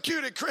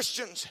persecuted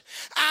Christians.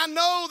 I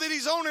know that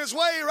he's on his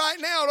way right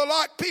now to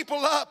lock people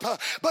up.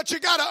 But you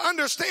got to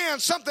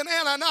understand something,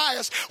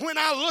 Ananias. When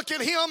I look at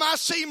him, I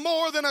see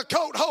more than a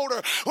coat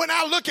holder. When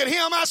I look at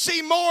him, I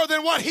see more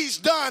than what he's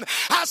done.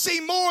 I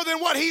see more than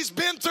what he's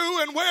been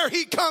through and where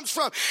he comes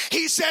from.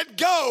 He said,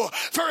 go,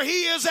 for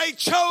he is a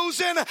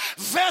chosen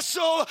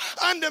vessel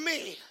unto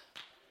me.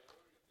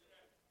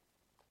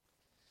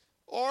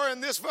 Or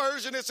in this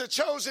version, it's a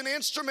chosen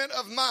instrument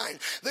of mine.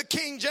 The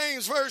King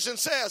James Version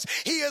says,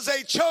 he is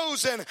a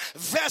chosen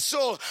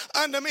vessel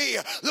unto me.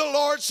 The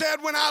Lord said,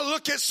 when I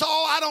look at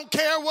Saul, I don't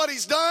care what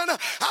he's done.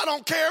 I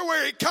don't care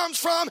where he comes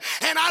from.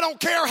 And I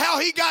don't care how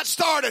he got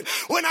started.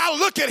 When I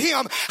look at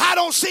him, I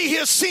don't see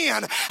his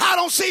sin. I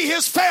don't see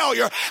his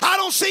failure. I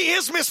don't see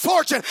his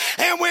misfortune.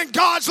 And when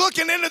God's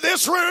looking into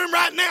this room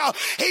right now,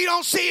 he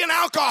don't see an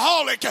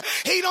alcoholic.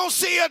 He don't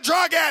see a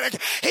drug addict.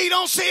 He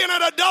don't see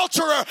an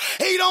adulterer.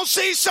 He don't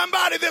see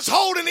somebody that's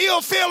holding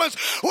ill feelings.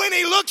 When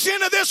he looks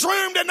into this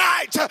room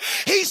tonight,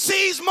 he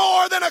sees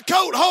more than a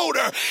coat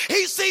holder.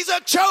 He sees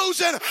a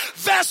chosen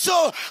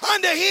vessel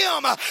unto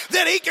him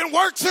that he can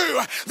work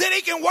through, that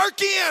he can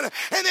work in, and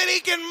that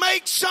he can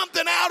make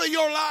something out of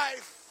your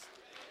life.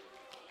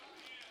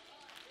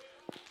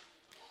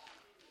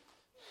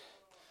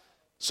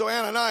 So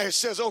Ananias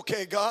says,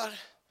 okay, God,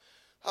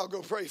 I'll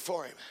go pray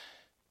for him.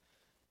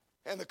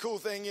 And the cool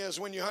thing is,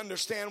 when you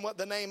understand what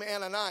the name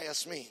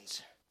Ananias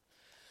means,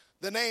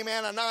 the name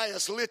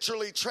Ananias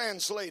literally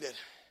translated.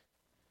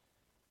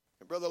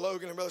 And Brother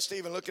Logan and Brother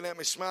Stephen looking at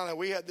me smiling.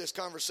 We had this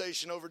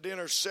conversation over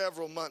dinner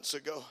several months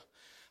ago.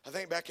 I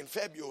think back in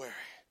February.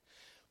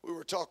 We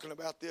were talking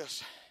about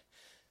this.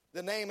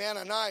 The name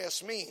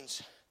Ananias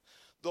means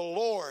the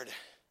Lord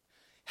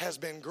has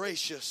been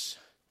gracious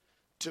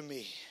to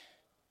me.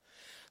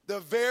 The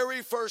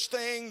very first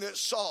thing that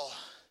Saul,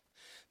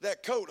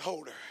 that coat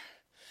holder,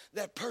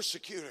 that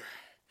persecutor,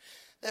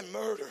 that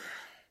murderer,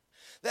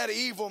 that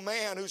evil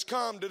man who's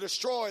come to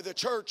destroy the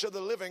church of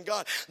the living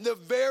God, the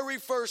very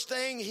first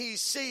thing he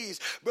sees,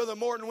 Brother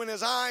Morton, when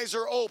his eyes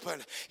are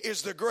open,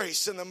 is the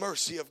grace and the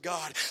mercy of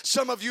God.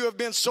 Some of you have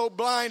been so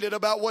blinded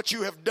about what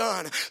you have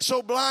done,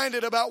 so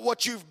blinded about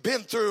what you've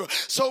been through,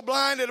 so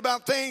blinded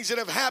about things that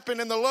have happened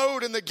and the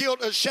load and the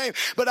guilt of shame.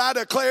 But I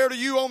declare to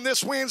you on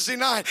this Wednesday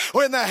night,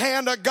 when the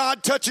hand of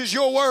God touches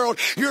your world,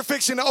 you're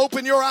fixing to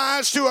open your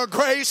eyes to a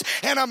grace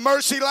and a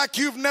mercy like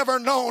you've never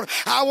known.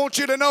 I want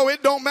you to know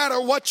it don't matter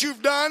what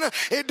you've done.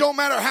 It don't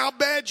matter how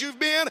bad you've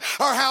been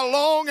or how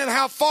long and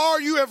how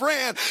far you have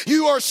ran.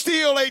 You are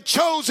still a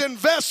chosen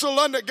vessel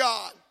unto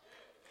God.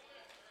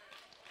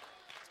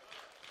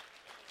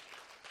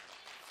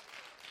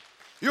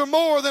 You're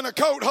more than a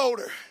coat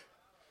holder.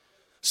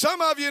 Some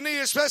of you need,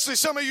 especially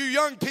some of you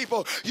young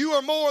people, you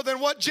are more than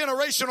what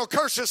generational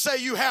curses say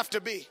you have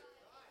to be.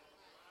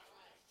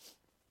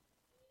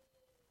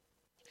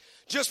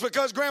 Just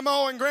because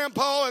grandma and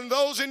grandpa and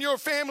those in your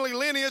family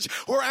lineage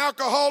were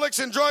alcoholics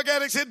and drug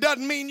addicts, it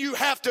doesn't mean you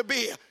have to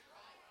be.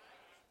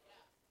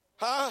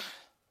 Huh?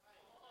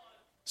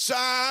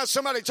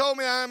 Somebody told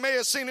me, I may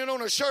have seen it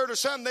on a shirt or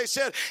something. They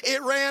said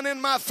it ran in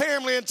my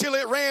family until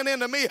it ran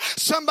into me.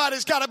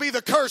 Somebody's got to be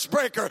the curse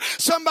breaker.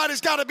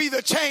 Somebody's got to be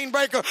the chain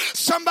breaker.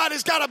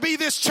 Somebody's got to be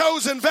this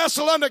chosen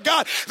vessel under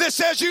God that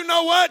says, you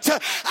know what?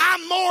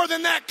 I'm more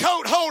than that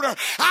coat holder.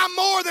 I'm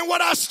more than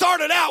what I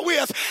started out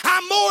with.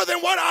 I'm more than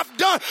what I've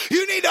done.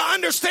 You need to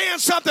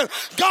understand something.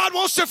 God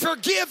wants to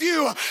forgive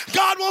you.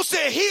 God wants to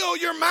heal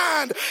your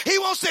mind. He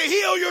wants to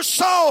heal your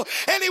soul,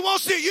 and He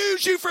wants to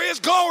use you for His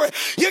glory.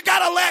 You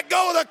got to let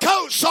go of the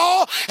coat,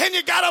 Saul, and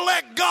you got to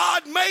let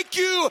God make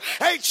you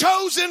a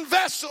chosen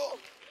vessel.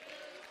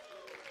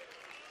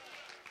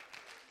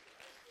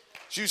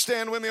 You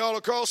stand with me all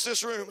across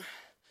this room.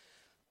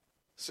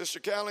 Sister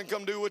Callan,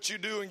 come do what you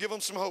do and give them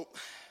some hope.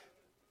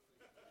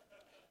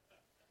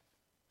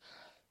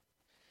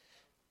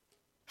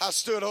 I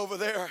stood over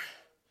there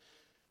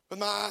with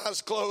my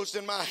eyes closed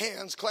and my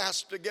hands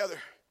clasped together,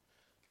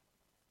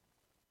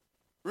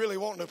 really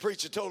wanting to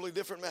preach a totally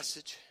different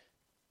message.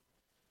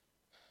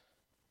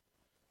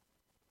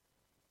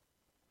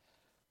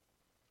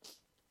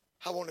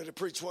 I wanted to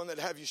preach one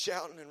that'd have you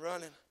shouting and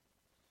running.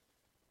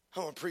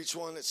 I want to preach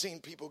one that's seen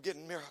people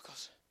getting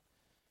miracles,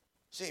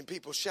 seen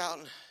people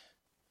shouting.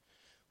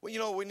 Well, you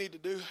know what we need to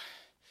do?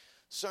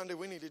 Sunday,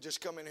 we need to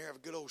just come in here, have a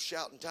good old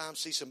shouting time,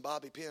 see some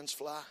bobby pins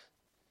fly,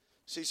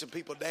 see some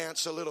people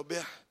dance a little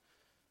bit.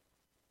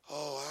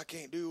 Oh, I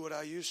can't do what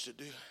I used to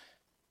do.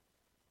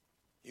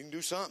 You can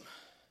do something,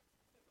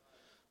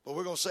 but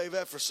we're going to save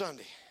that for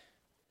Sunday.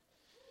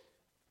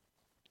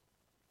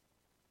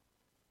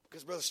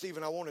 Because, Brother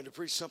Stephen, I wanted to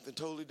preach something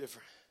totally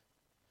different.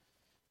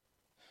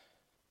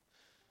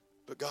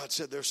 But God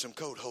said there's some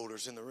coat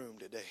holders in the room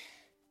today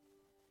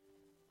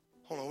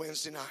on a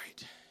Wednesday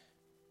night.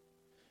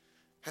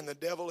 And the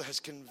devil has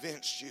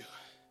convinced you.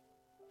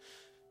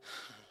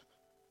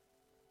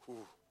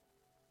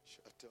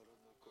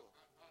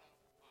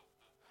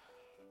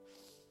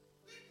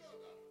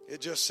 It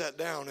just sat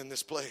down in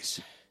this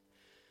place.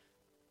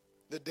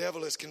 The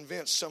devil has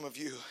convinced some of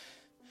you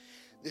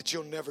that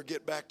you'll never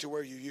get back to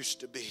where you used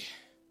to be.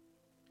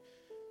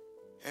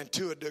 And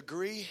to a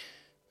degree,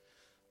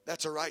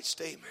 that's a right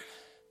statement.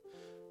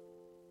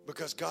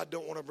 Because God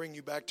don't want to bring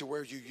you back to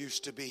where you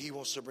used to be. He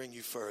wants to bring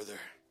you further.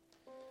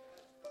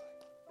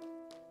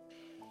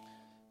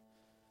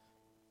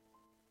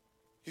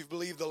 You've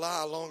believed the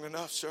lie long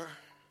enough, sir.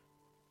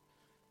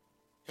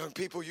 Young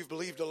people, you've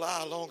believed a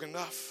lie long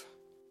enough.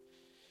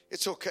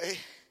 It's okay.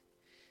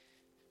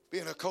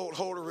 Being a coat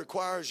holder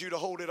requires you to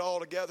hold it all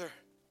together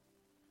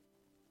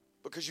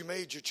because you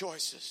made your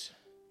choices.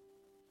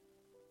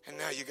 And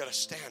now you got to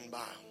stand by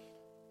them.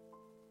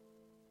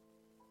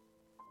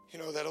 You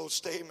know that old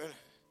statement,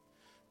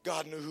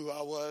 God knew who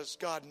I was.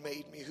 God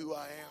made me who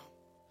I am.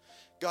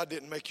 God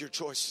didn't make your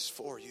choices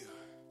for you.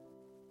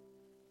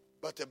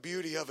 But the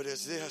beauty of it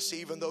is this,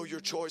 even though your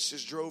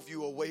choices drove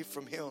you away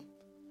from Him,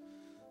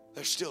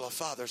 there's still a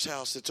Father's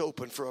house that's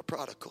open for a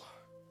prodigal.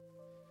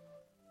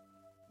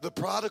 The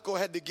prodigal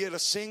had to get a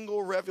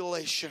single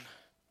revelation.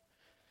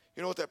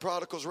 You know what that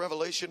prodigal's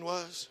revelation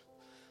was?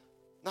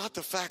 Not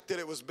the fact that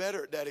it was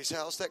better at Daddy's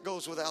house. That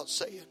goes without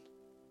saying.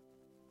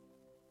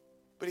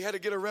 But he had to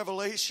get a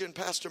revelation,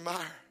 Pastor Meyer.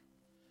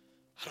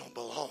 I don't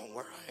belong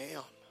where I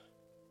am.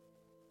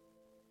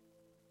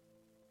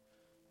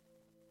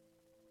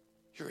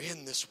 You're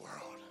in this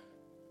world,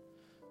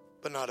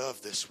 but not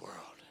of this world.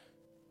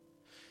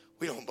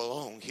 We don't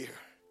belong here.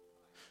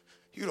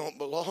 You don't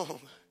belong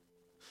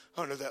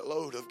under that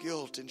load of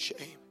guilt and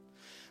shame.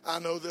 I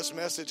know this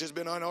message has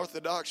been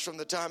unorthodox from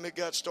the time it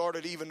got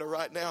started even to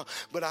right now,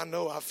 but I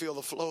know I feel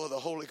the flow of the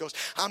Holy Ghost.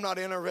 I'm not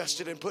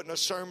interested in putting a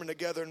sermon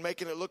together and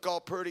making it look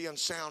all pretty and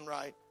sound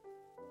right.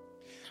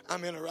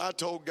 I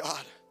told God,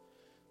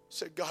 I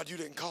said, God, you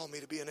didn't call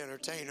me to be an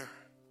entertainer.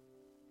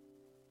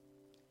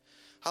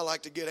 I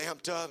like to get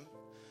amped up.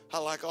 I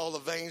like all the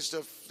veins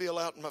to fill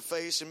out in my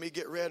face and me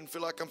get red and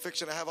feel like I'm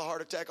fixing to have a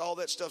heart attack. All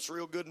that stuff's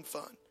real good and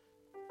fun.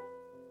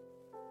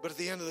 But at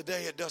the end of the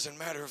day, it doesn't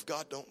matter if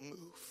God don't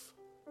move.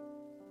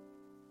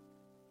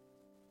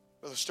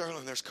 Brother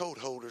Sterling, there's coat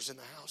holders in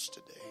the house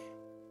today.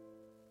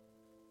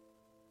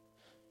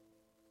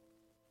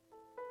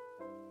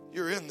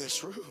 You're in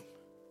this room.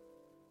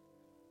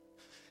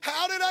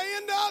 How did I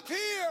end up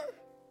here?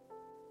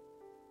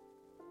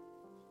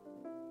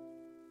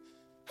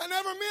 I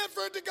never meant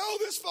for it to go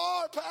this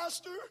far,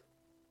 Pastor.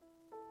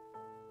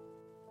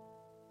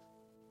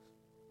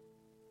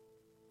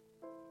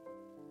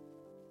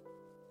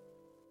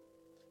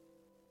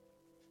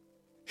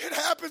 It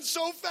happened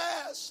so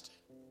fast.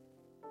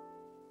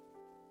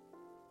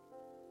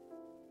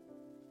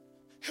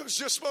 It was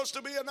just supposed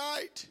to be a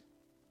night.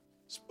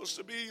 Supposed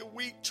to be a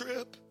week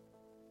trip.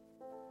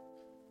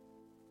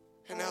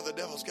 And now the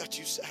devil's got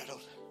you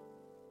saddled.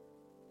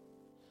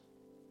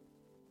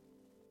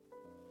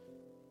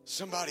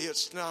 Somebody,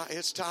 it's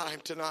time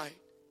tonight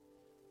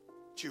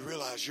that you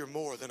realize you're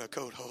more than a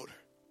coat holder.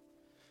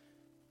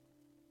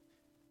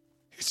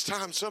 It's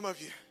time some of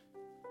you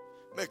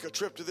make a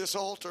trip to this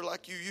altar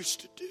like you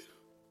used to do.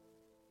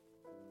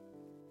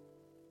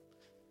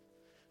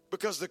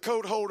 Because the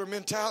coat holder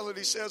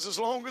mentality says, as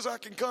long as I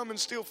can come and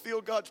still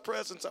feel God's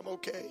presence, I'm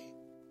okay.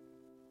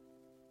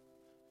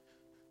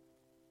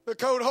 The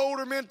coat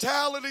holder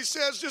mentality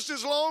says, just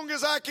as long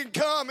as I can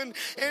come and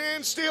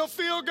still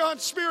feel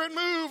God's Spirit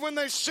move when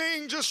they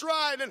sing just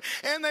right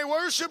and they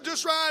worship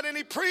just right and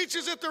he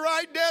preaches at the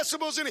right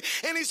decibels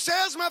and he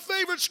says my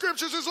favorite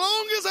scriptures, as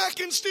long as I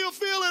can still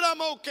feel it,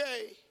 I'm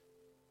okay.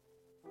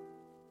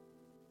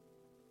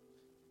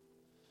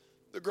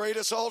 The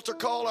greatest altar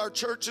call our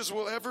churches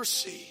will ever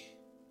see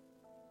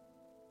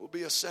will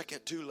be a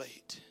second too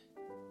late.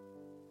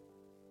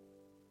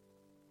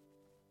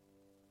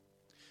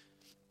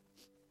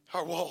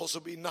 Our walls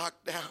will be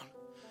knocked down,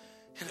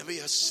 and it'll be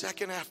a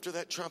second after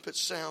that trumpet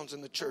sounds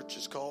and the church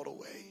is called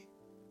away.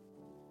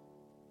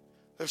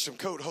 There's some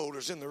coat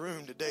holders in the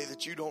room today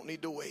that you don't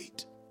need to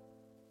wait.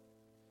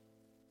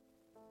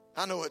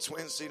 I know it's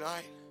Wednesday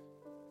night.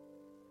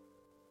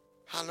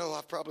 I know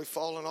I've probably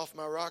fallen off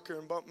my rocker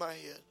and bumped my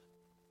head.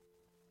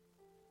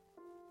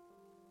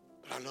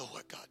 But I know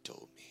what God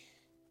told me.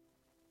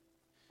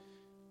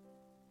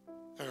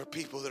 There are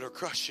people that are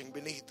crushing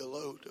beneath the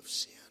load of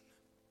sin.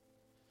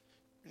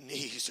 Your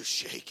knees are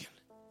shaking.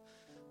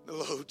 The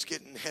load's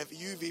getting heavy.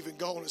 You've even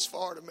gone as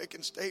far to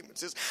making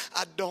statements as,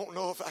 I don't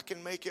know if I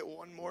can make it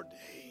one more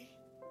day.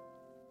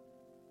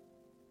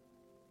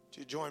 Do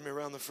you join me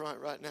around the front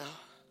right now?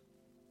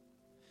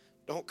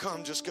 Don't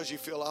come just because you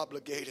feel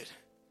obligated.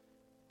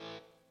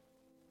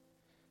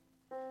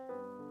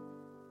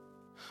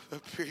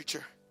 But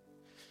preacher,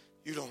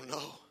 you don't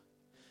know.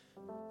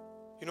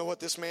 You know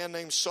what this man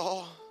named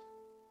Saul?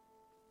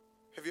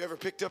 Have you ever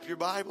picked up your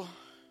Bible?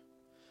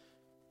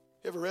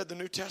 You ever read the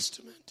New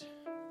Testament?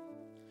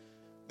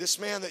 This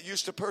man that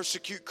used to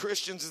persecute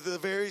Christians is the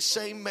very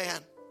same man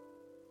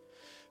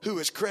who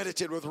is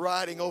credited with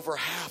writing over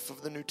half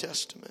of the New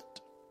Testament.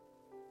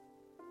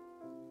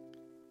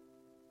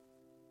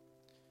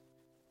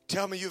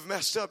 Tell me you've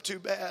messed up too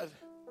bad.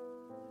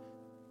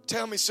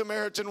 Tell me,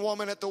 Samaritan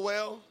woman at the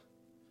well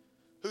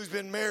who's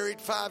been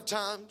married 5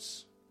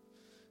 times,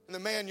 and the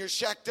man you're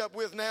shacked up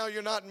with now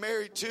you're not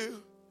married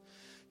to.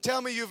 Tell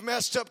me you've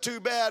messed up too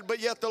bad, but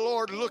yet the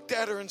Lord looked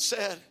at her and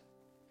said,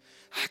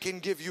 I can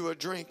give you a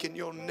drink and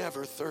you'll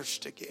never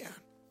thirst again.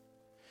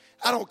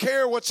 I don't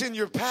care what's in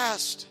your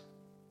past.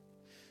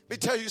 Let me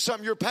tell you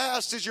something. Your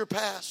past is your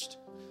past.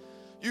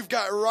 You've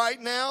got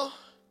right now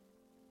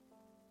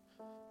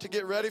to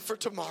get ready for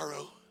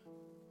tomorrow.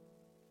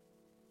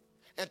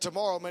 And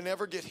tomorrow may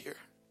never get here.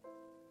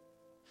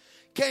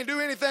 Can't do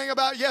anything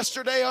about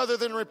yesterday other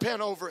than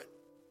repent over it.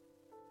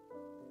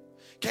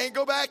 Can't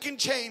go back and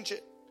change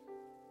it.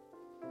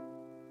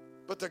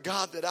 But the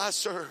God that I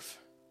serve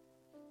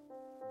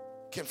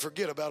can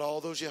forget about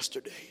all those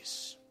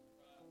yesterdays.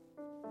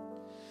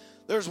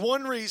 There's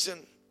one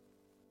reason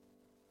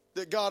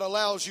that God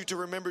allows you to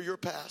remember your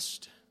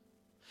past.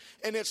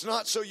 And it's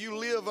not so you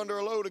live under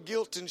a load of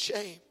guilt and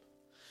shame,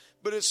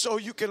 but it's so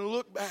you can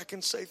look back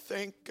and say,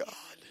 thank God.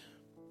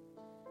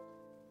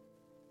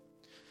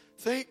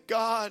 Thank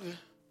God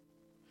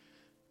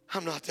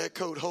I'm not that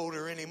coat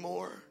holder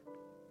anymore.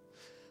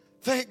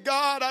 Thank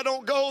God I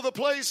don't go the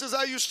places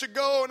I used to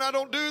go and I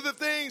don't do the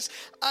things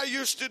I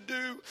used to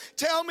do.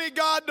 Tell me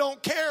God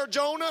don't care,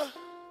 Jonah.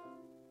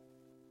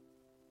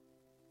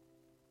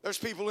 There's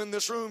people in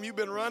this room, you've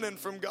been running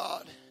from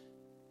God.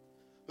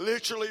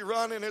 Literally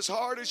running as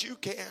hard as you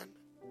can.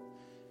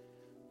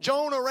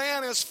 Jonah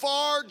ran as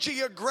far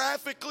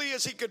geographically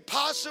as he could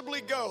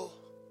possibly go.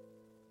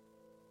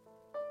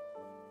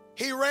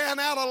 He ran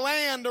out of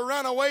land to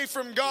run away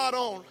from God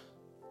on.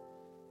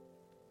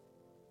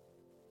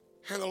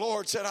 And the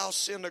Lord said, I'll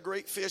send a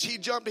great fish. He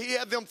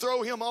had them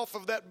throw him off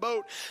of that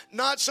boat,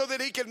 not so that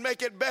he could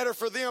make it better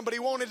for them, but he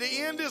wanted to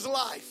end his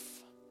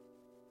life.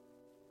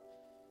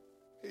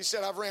 He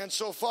said, I've ran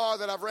so far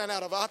that I've ran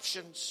out of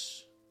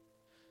options.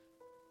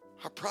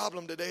 Our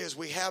problem today is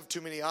we have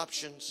too many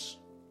options.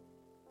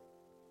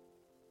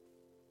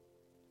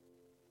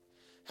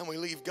 And we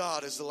leave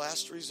God as the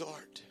last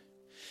resort.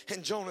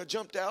 And Jonah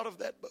jumped out of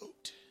that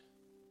boat.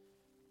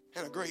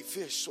 And a great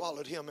fish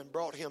swallowed him and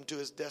brought him to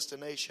his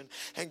destination.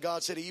 And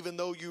God said, even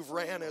though you've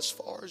ran as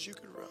far as you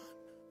could run.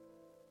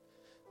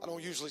 I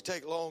don't usually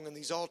take long in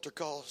these altar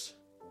calls.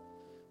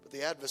 But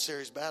the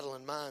adversary's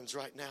battling minds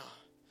right now.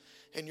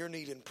 And you're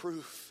needing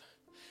proof.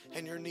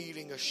 And you're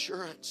needing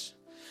assurance.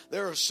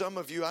 There are some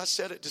of you, I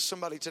said it to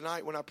somebody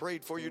tonight when I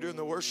prayed for you during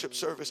the worship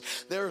service.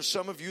 There are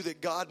some of you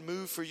that God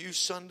moved for you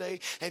Sunday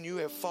and you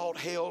have fought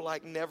hell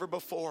like never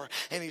before.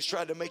 And he's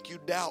tried to make you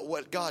doubt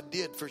what God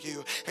did for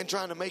you and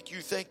trying to make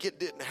you think it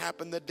didn't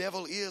happen. The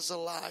devil is a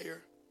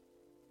liar.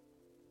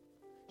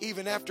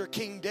 Even after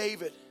King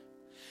David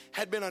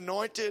had been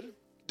anointed,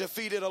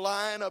 defeated a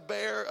lion, a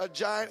bear, a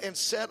giant, and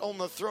sat on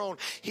the throne,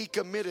 he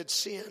committed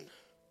sin.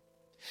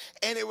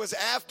 And it was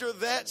after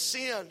that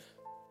sin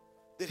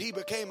that he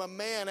became a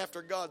man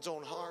after God's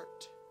own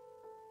heart.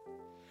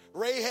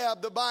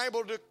 Rahab, the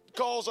Bible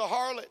calls a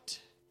harlot,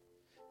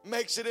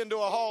 makes it into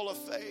a hall of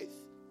faith.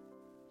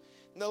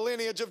 And the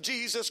lineage of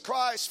Jesus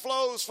Christ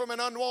flows from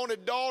an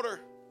unwanted daughter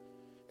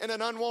and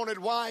an unwanted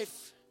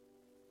wife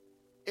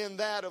in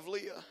that of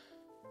Leah.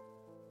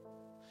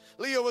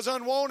 Leah was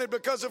unwanted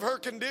because of her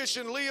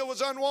condition. Leah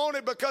was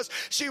unwanted because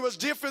she was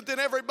different than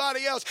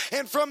everybody else.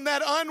 And from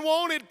that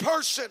unwanted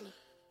person,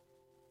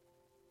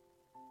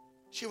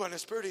 she wasn't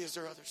as pretty as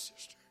her other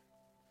sister.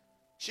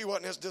 She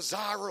wasn't as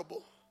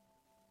desirable.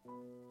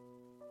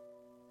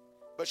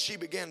 But she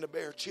began to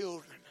bear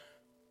children.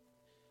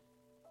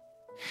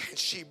 And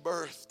she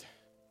birthed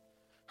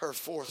her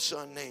fourth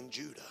son named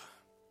Judah.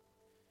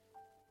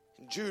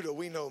 And Judah,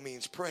 we know,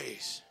 means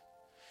praise.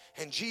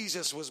 And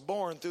Jesus was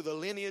born through the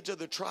lineage of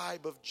the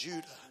tribe of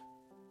Judah.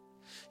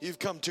 You've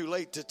come too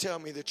late to tell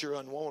me that you're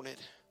unwanted.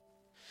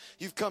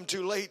 You've come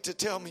too late to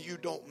tell me you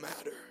don't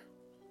matter.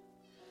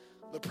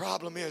 The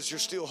problem is you're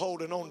still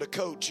holding on to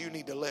coats you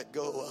need to let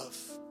go of.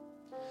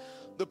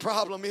 The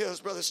problem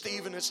is, Brother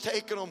Stephen, it's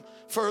taken them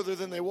further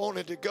than they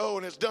wanted to go,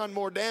 and it's done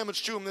more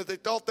damage to them than they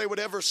thought they would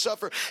ever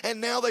suffer. And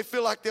now they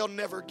feel like they'll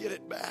never get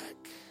it back.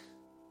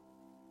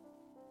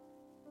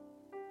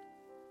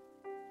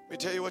 Let me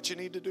tell you what you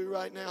need to do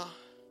right now.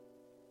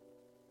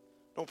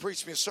 Don't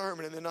preach me a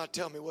sermon and then not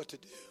tell me what to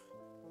do.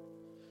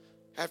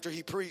 After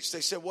he preached,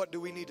 they said, what do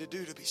we need to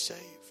do to be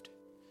saved?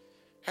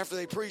 After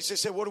they preached, they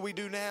said, what do we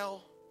do now?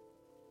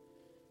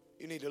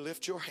 You need to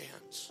lift your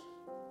hands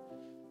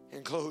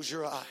and close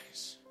your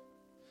eyes.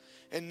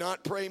 And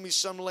not pray me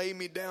some lay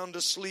me down to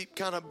sleep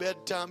kind of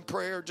bedtime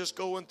prayer, just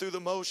going through the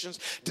motions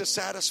to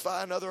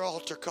satisfy another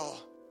altar call.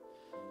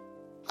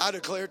 I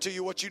declare to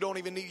you what you don't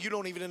even need. You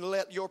don't even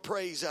let your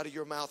praise out of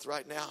your mouth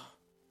right now.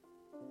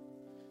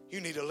 You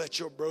need to let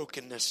your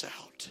brokenness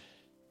out.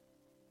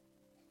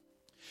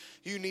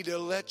 You need to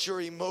let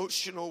your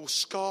emotional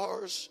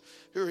scars,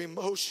 your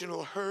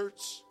emotional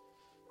hurts,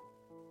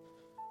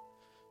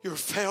 your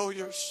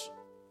failures,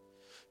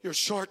 your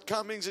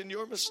shortcomings and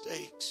your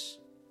mistakes.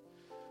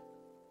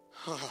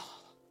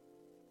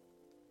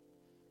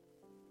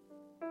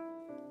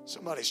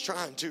 Somebody's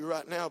trying to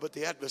right now, but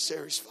the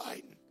adversary's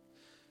fighting.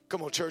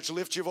 Come on, church,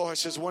 lift your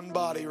voice as one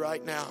body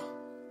right now.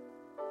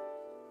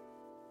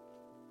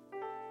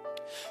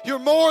 You're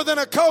more than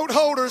a coat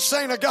holder,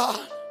 saint of God.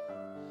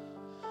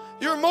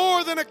 You're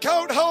more than a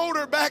coat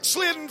holder,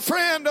 backslidden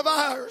friend of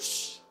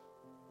ours.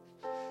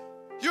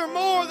 You're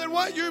more than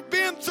what you've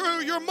been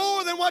through. You're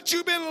more than what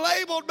you've been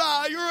labeled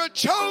by. You're a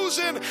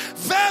chosen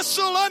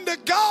vessel unto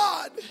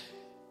God.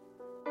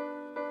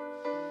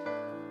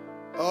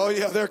 Oh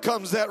yeah, there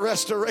comes that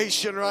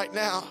restoration right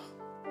now.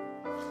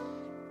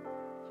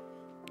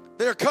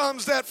 There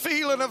comes that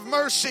feeling of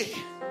mercy.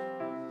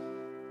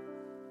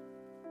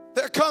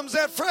 There comes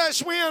that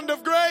fresh wind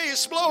of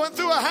grace blowing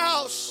through a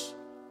house.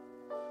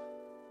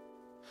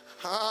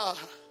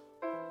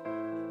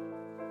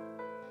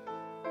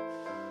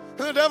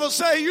 The devil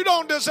say you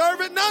don't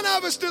deserve it. None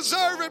of us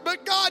deserve it,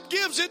 but God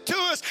gives it to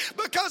us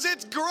because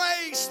it's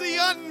grace, the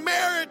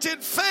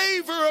unmerited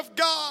favor of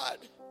God.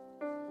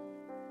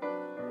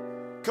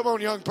 Come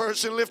on, young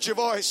person, lift your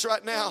voice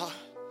right now.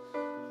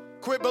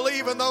 Quit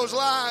believing those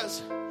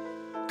lies.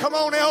 Come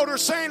on, elder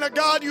saint of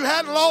God, you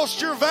hadn't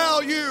lost your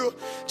value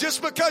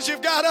just because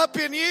you've got up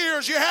in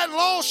years. You hadn't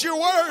lost your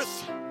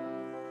worth.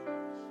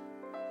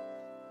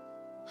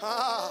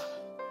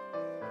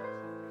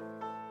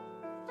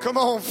 Come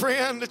on,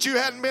 friend, that you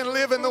hadn't been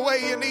living the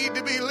way you need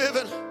to be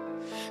living.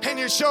 And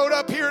you showed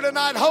up here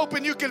tonight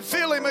hoping you could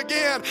feel him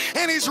again.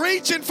 And he's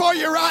reaching for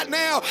you right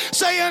now,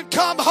 saying,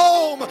 come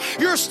home.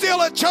 You're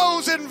still a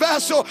chosen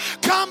vessel.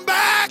 Come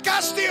back.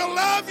 I still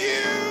love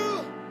you.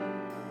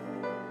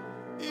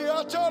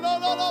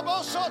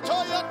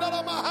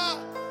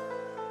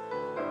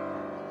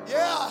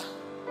 Yeah.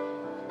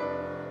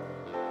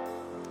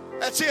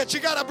 That's it. You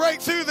got to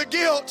break through the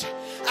guilt.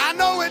 I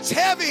know it's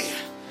heavy,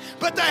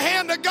 but the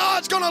hand of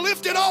God's going to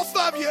lift it off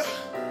of you.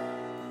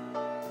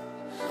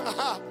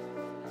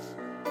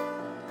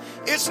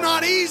 It's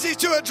not easy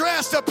to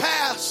address the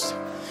past.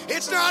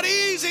 It's not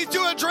easy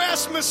to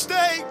address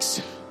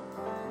mistakes.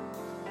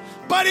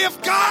 But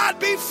if God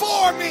be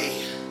for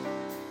me,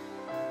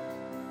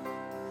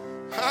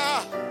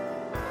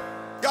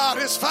 God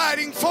is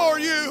fighting for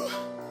you.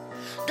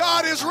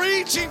 God is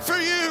reaching for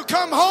you.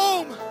 Come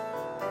home.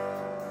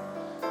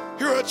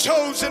 You're a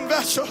chosen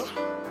vessel. Oh,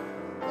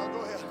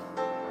 go ahead.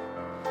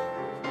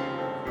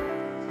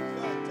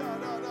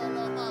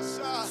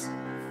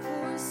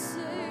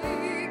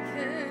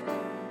 Forsaken,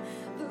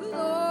 the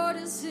Lord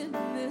is in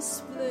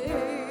this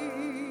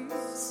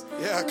place.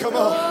 Yeah, come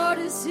on. The Lord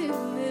is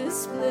in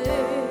this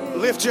place.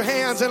 Lift your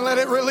hands and let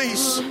it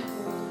release.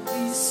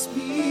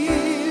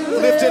 Spirit,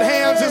 lifted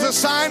hands is a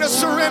sign of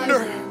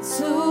surrender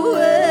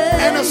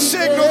and a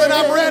signal that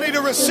I'm ready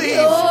to receive.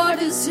 The Lord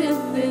is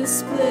in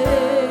this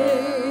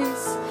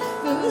place.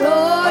 The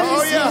Lord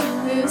is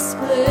in this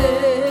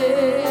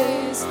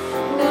place.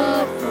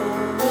 Not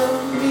for a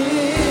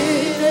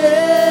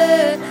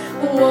minute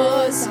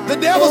was the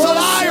devil's a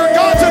liar.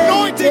 God's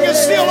anointing is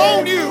still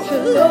on you.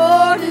 The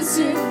Lord is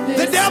in this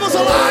The devil's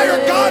a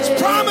liar. God's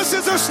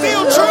promises are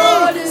still The true.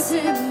 Lord is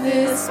in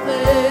this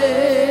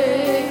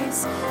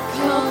place.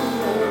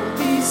 Come,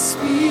 Holy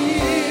Spirit,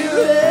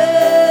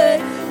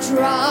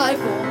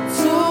 drive on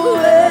to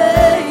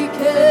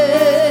awaken.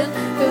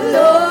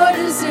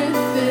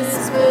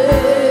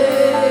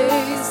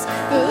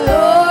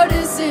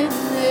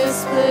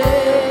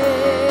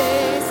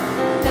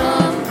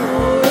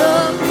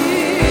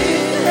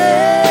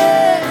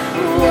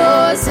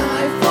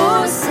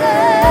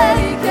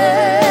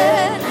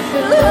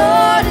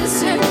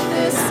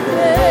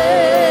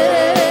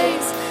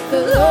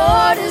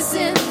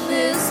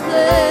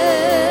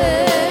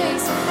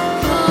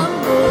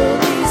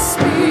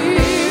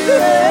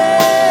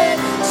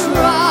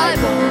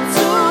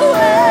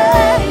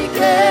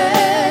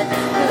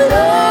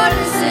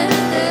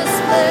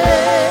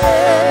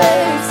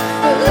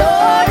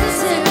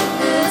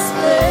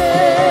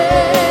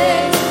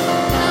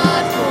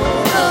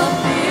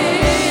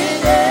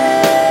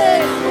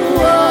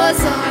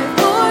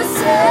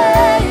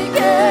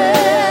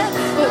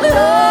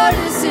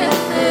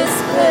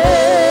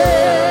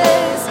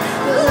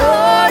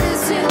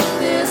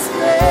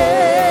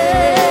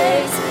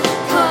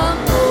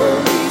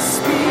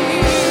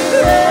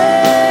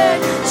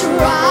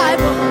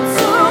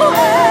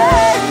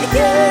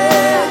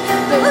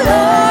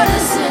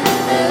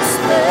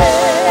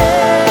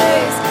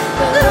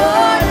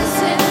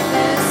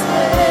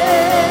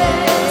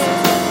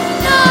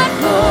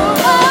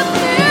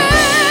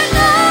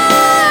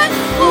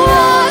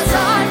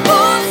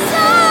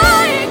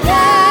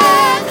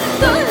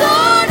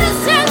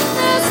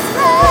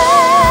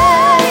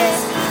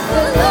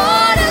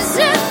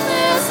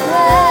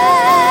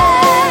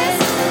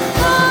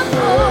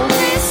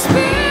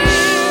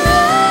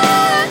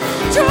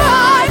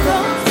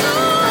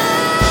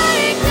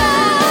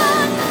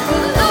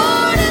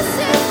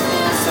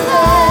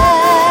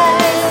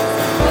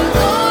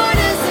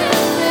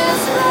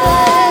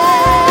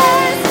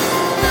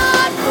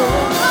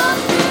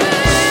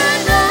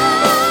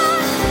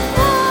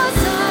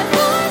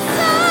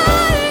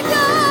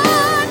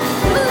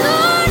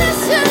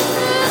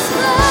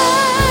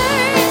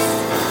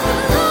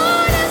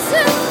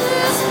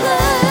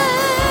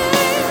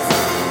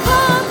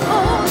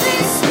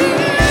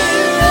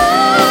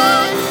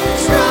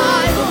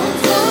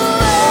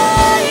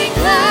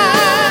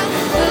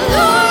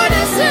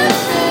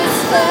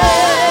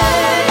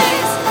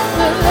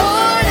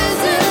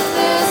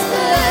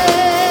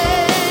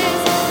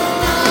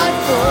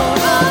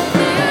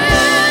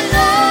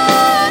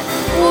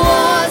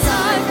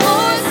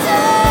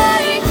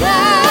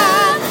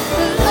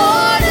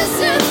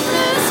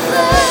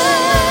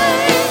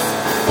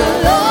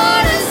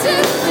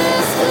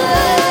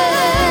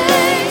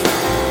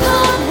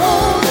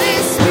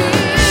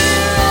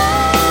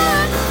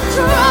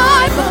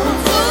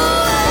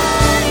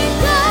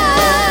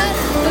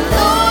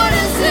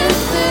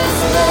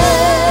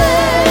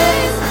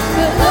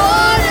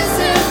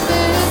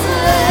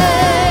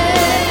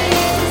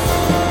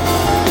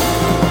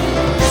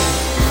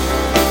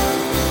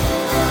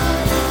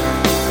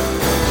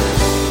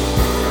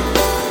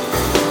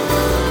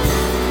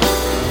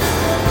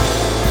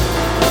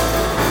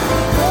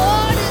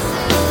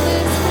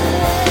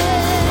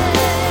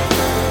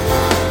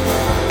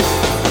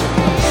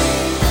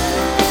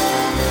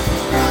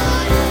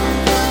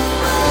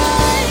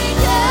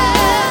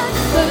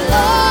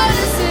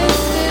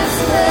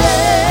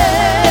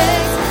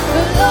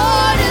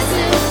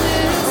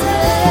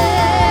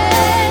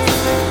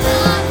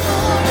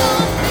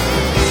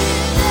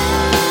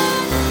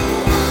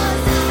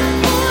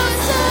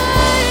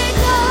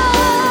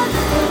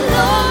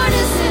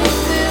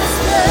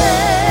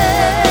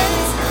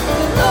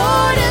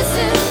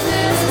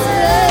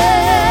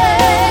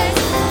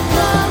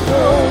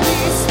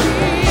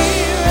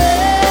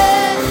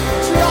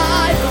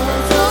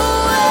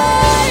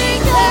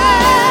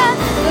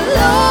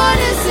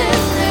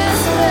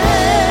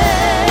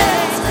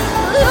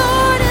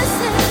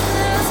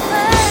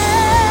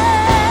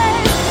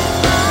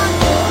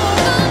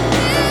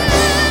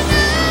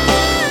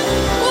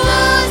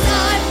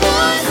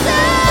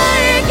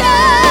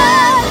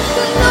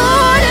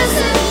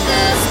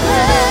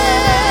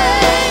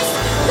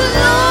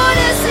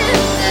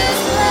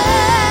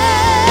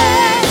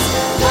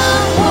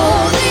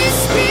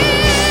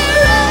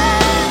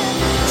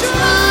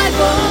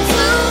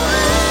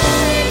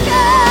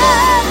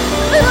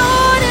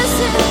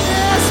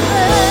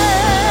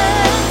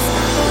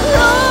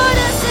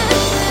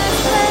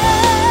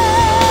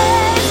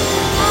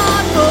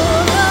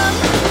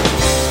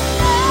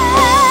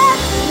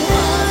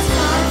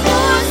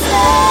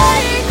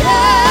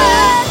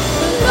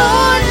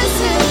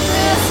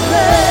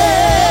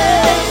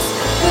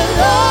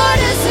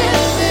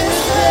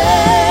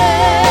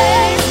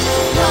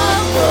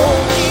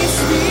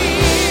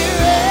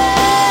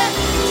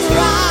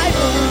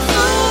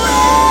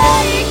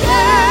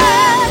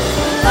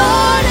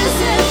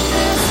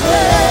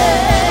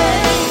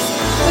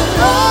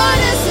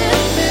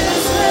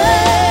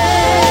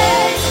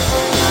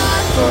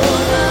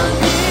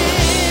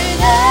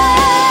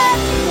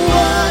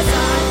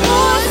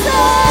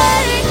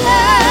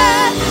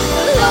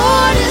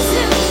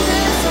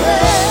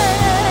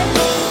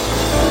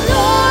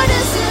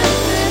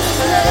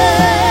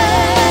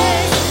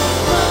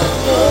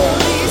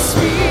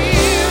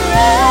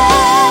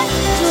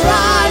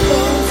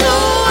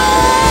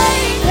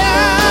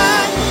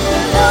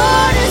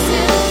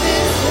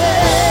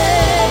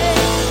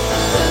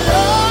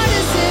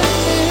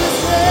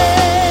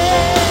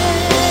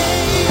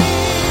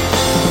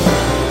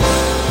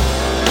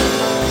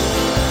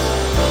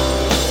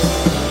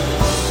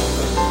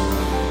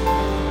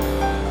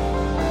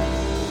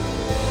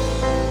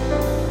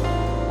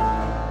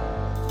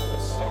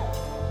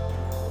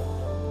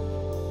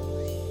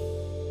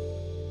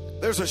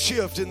 There's a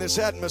shift in this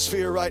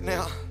atmosphere right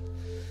now.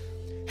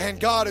 And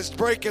God is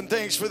breaking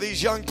things for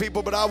these young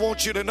people, but I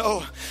want you to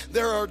know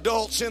there are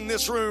adults in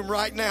this room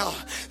right now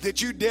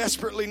that you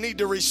desperately need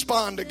to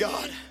respond to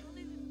God.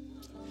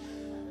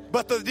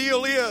 But the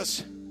deal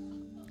is,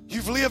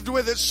 you've lived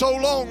with it so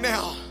long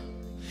now,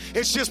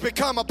 it's just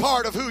become a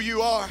part of who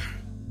you are.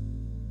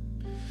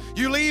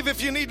 You leave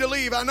if you need to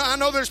leave. I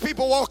know there's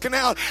people walking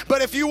out,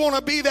 but if you want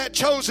to be that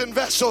chosen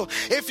vessel,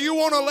 if you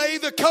want to lay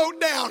the coat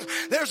down,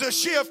 there's a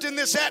shift in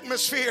this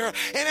atmosphere.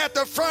 And at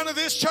the front of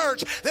this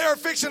church, there are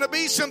fixing to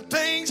be some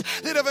things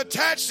that have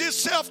attached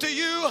itself to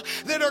you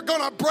that are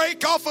going to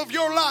break off of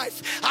your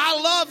life. I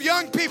love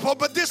young people,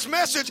 but this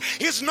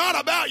message is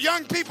not about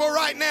young people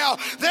right now.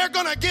 They're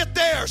going to get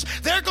theirs.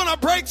 They're going to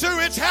break through.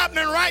 It's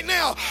happening right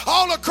now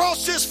all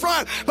across this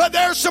front. But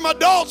there's some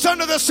adults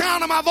under the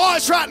sound of my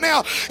voice right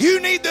now. You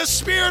need the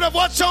spirit of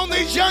what's on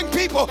these young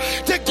people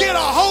to get a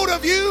hold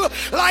of you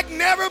like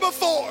never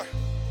before.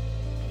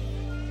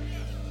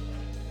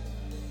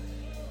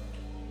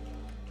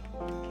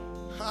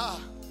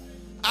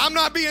 I'm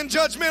not being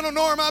judgmental,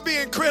 nor am I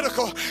being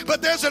critical,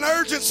 but there's an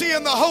urgency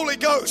in the Holy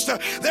Ghost.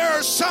 There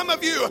are some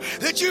of you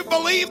that you've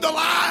believed the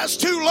lies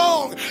too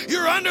long.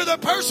 You're under the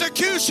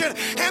persecution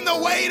and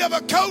the weight of a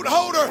coat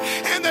holder,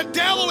 and the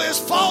devil has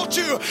fought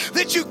you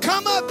that you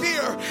come up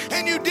here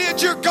and you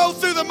did your go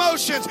through the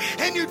motions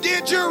and you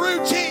did your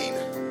routine.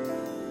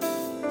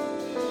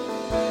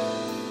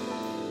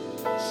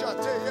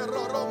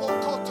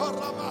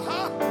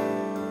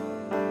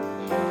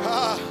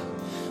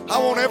 I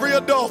want every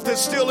adult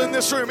that's still in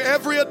this room,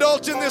 every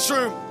adult in this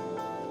room.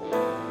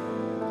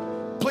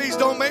 Please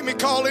don't make me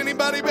call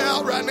anybody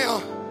out right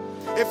now.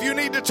 If you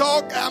need to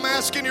talk, I'm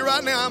asking you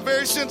right now. I'm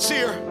very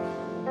sincere.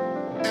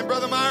 And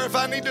Brother Meyer, if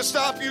I need to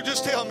stop you,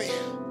 just tell me.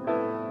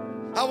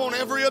 I want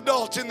every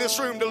adult in this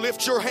room to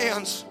lift your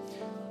hands.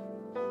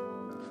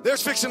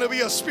 There's fixing to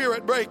be a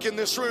spirit break in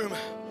this room.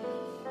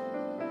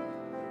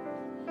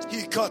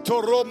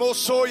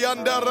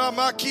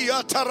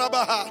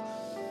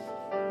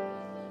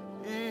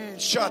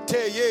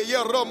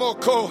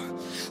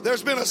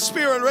 There's been a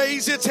spirit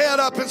raise its head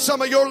up in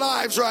some of your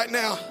lives right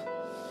now.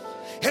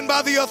 And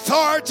by the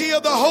authority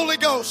of the Holy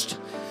Ghost,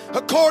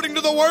 according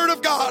to the Word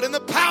of God and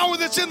the power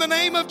that's in the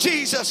name of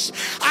Jesus,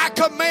 I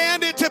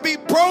command it to be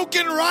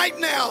broken right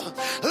now.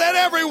 Let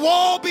every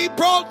wall be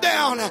brought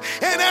down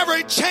and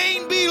every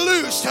chain be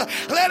loosed.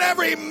 Let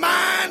every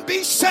mind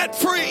be set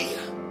free.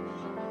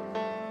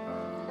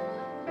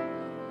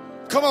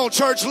 Come on,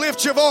 church,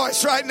 lift your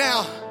voice right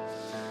now.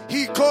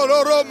 It's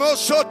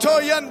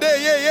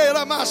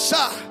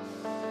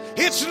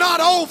not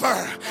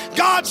over.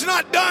 God's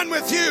not done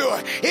with you.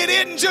 It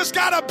isn't just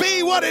got to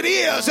be what it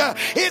is.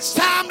 It's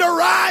time to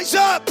rise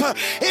up.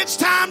 It's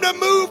time to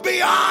move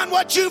beyond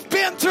what you've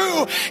been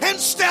through and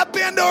step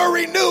into a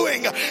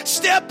renewing.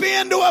 Step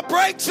into a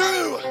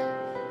breakthrough.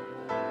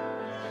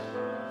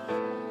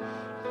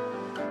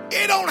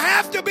 It don't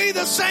have to be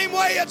the same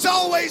way it's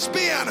always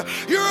been.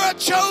 You're a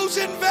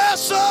chosen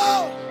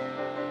vessel.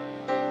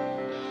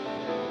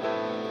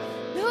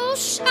 No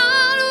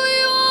shadow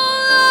you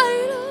won't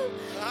light up,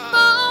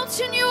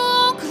 mountain you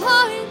won't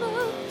climb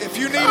up. If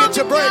you need it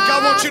to break,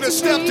 I want you to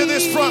step to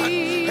this front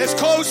as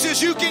close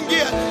as you can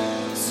get.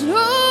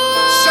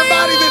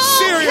 Somebody that's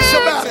serious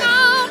about it.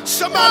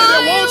 Somebody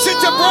that wants it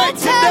to break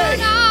today.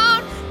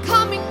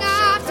 Coming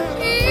after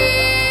me.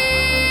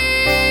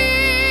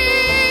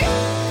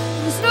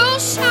 There's no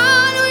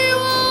shadow you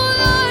won't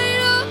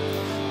light up,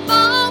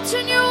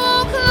 mountain you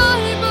won't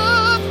climb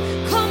up,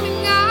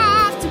 coming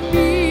after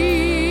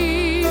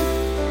me.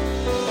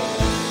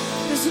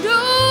 There's no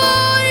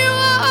wall you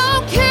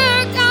won't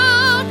tear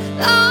down,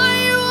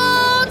 lie you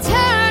won't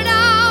tear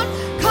down,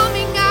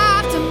 coming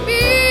after me.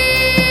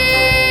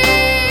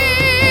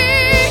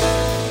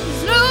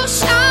 There's no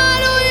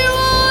shadow you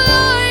won't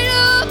light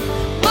up,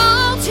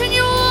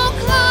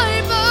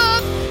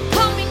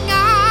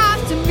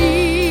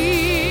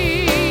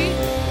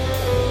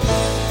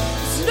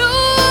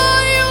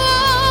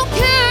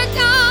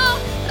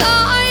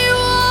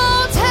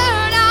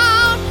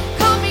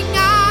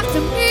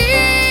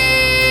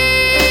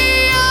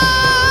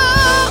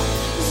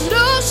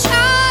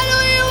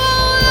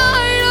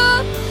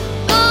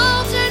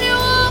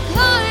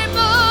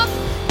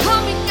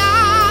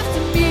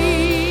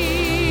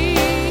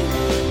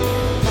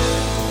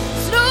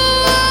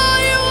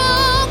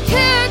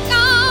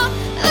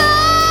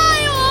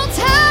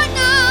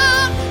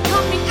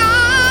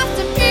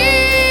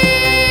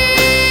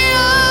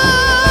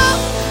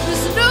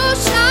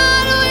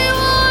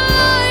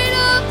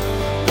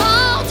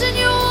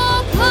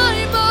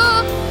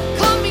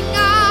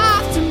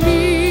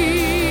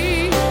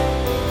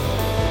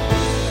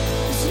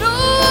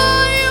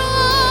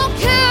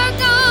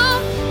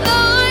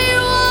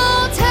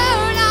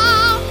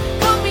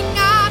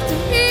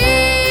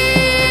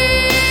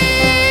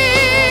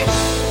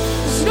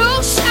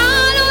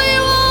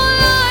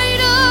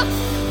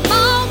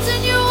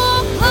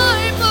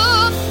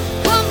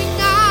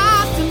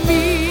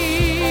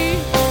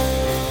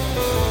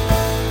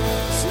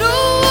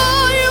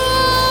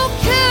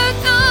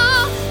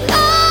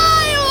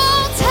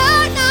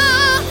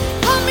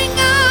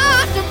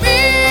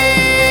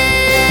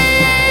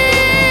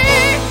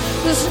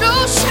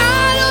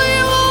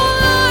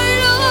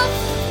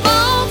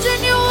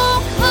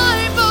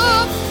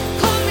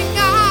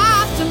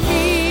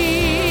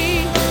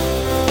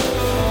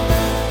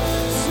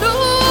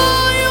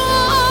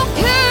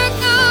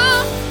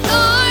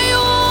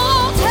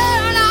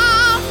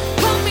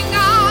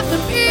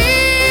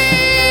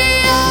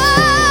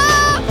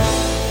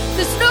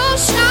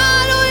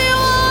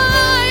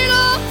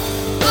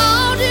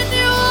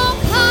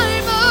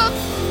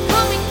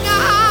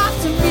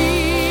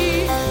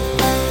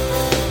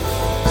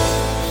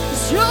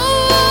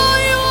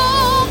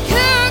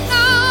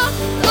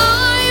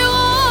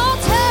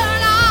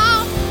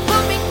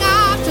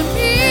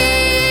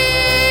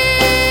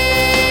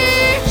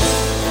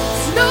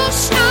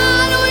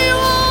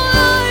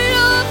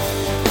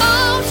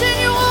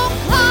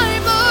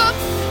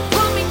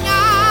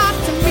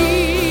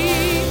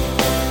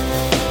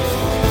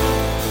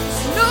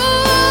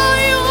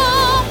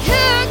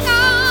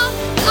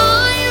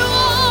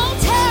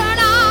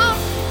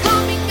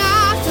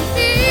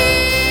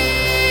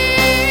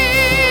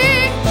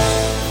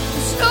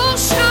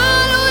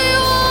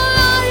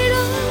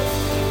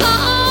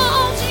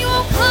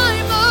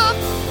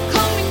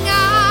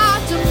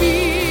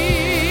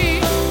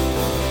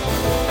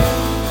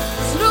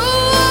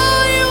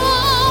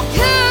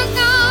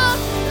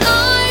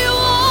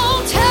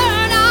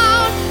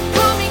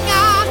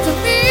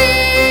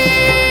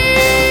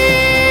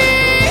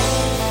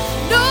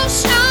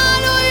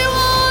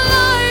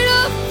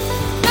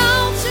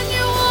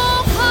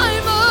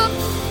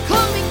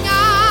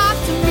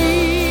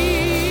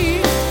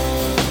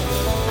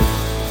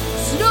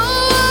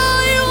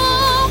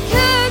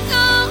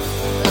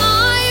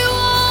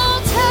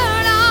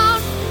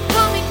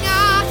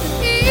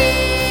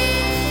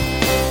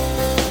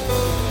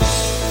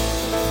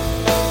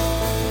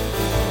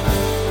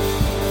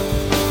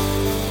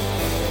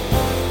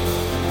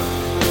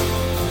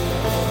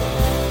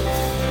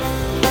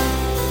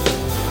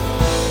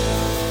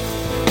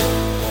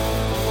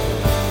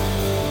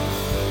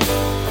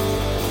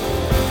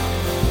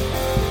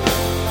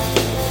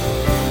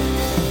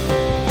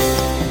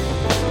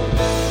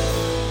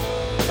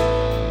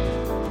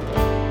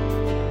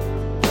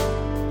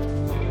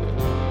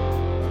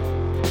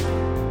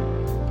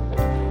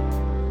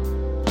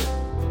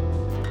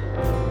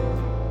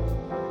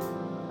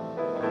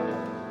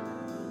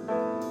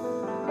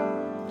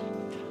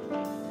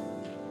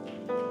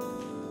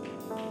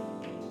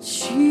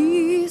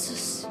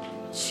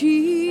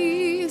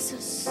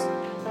 Jesus,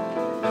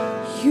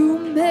 you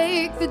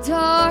make the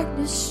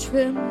darkness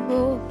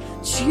tremble.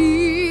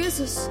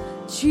 Jesus,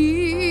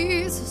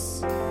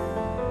 Jesus,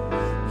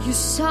 you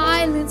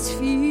silence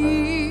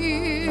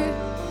fear.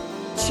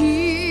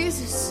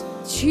 Jesus,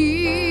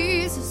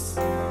 Jesus,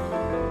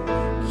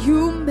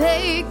 you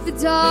make the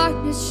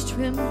darkness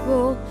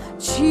tremble.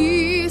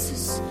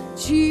 Jesus,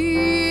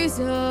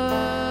 Jesus,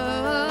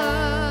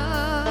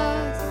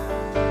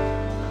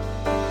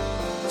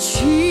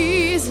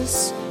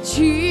 Jesus,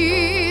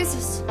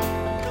 Jesus,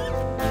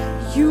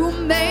 you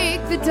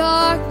make the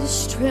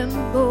darkness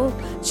tremble.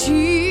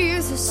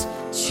 Jesus,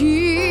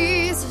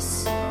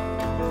 Jesus,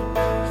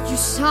 you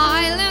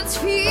silence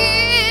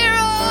fear.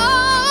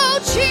 Oh,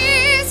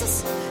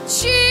 Jesus,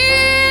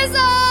 Jesus,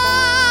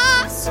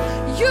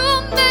 you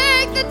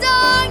make the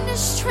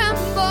darkness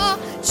tremble.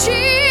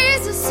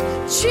 Jesus,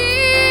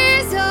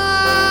 Jesus,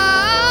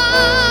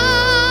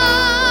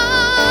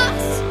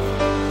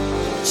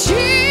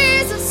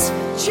 Jesus,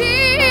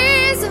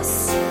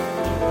 Jesus,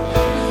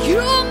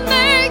 you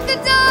make the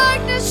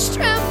darkness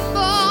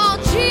tremble.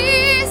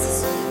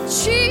 Jesus,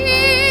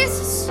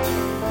 Jesus,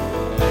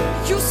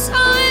 you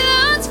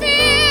silence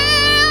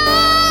fear.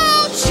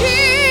 Oh,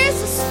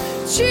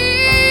 Jesus, Jesus.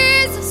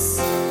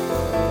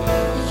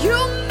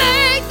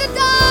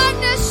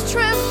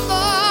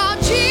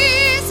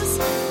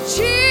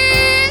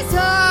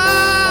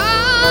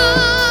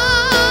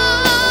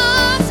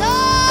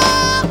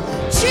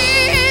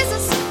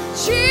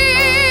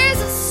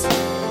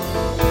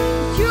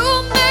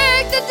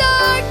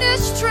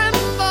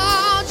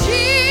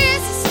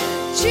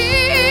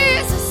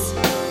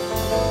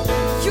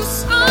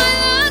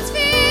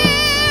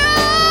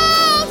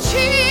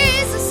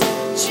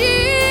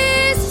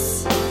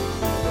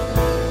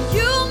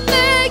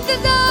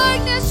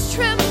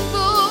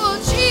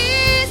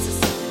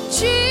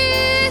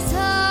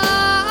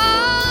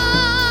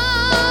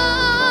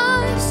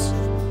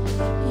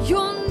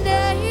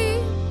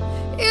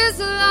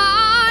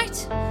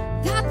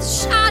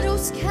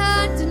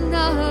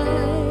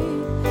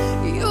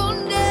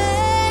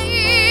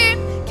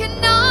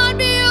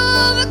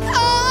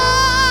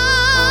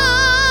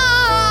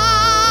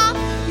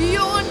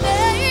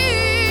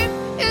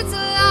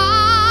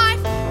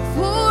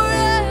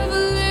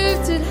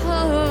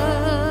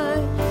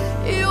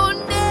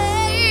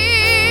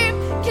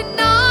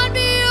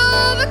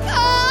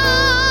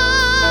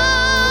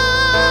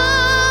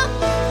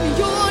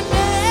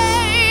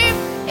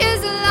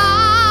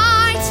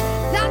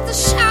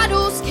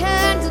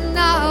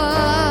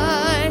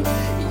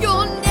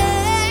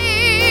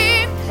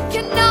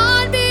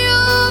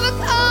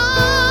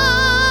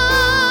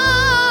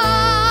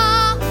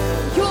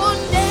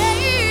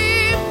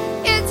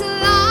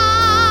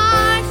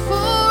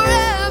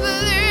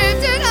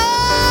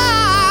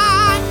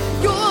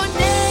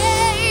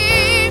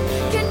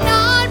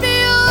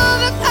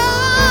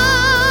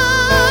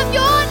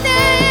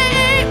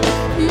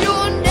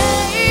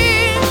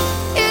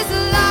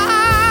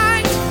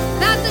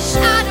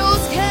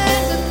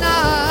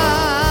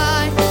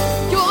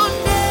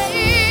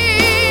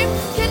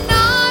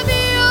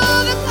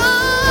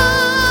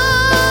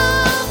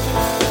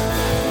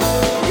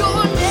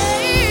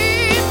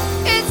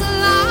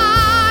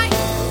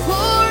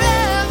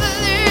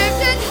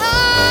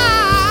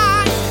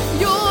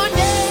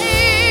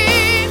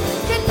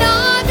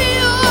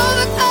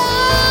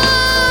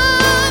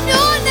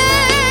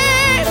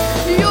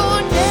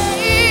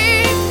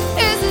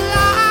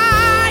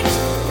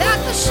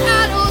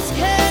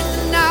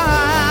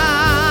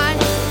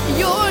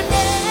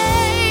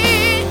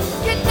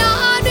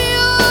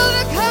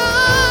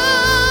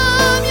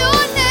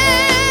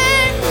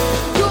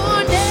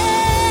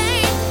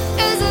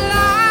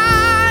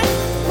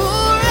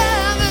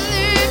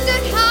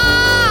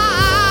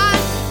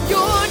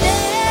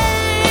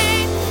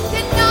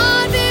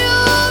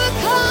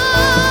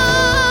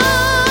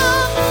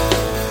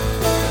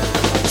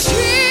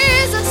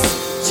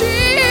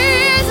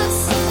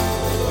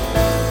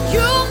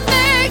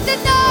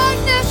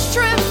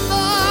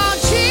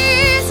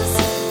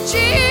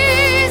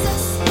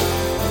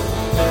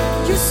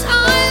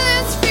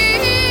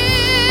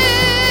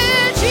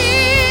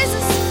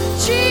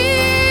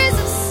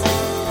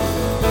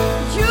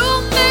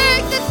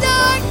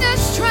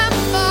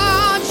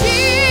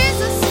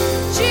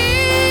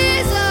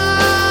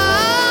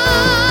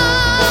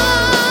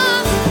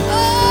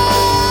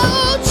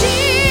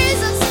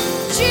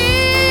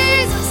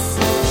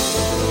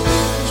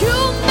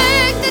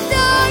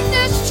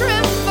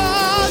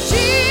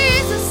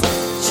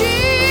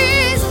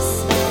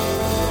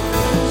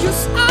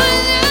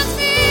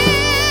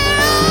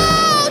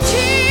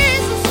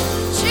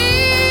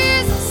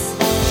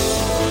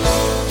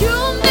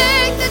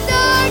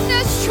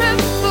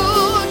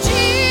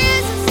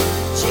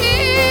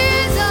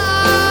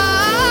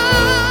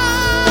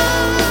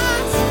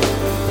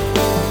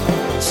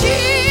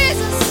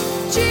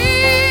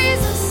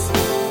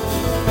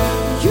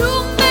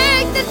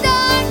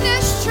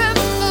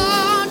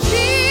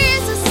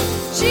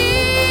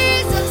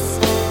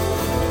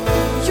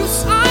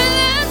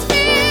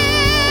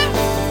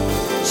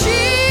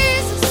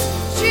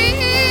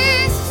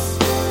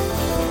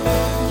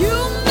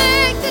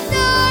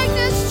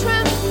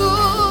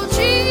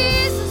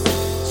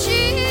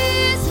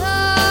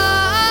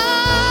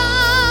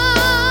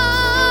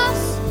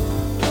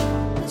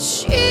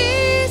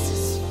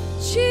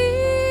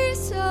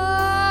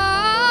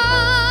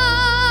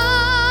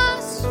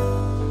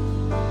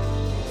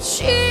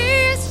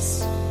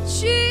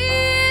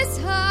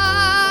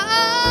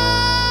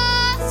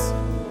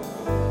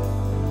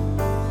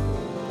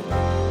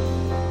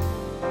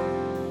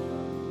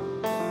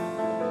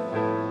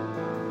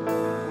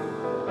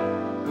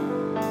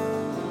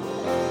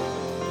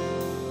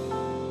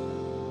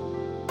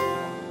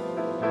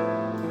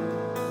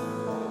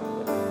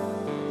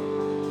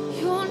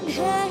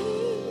 Hey,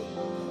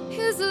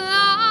 His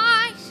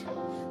light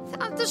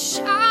that the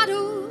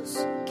shadows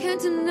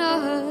can't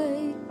deny.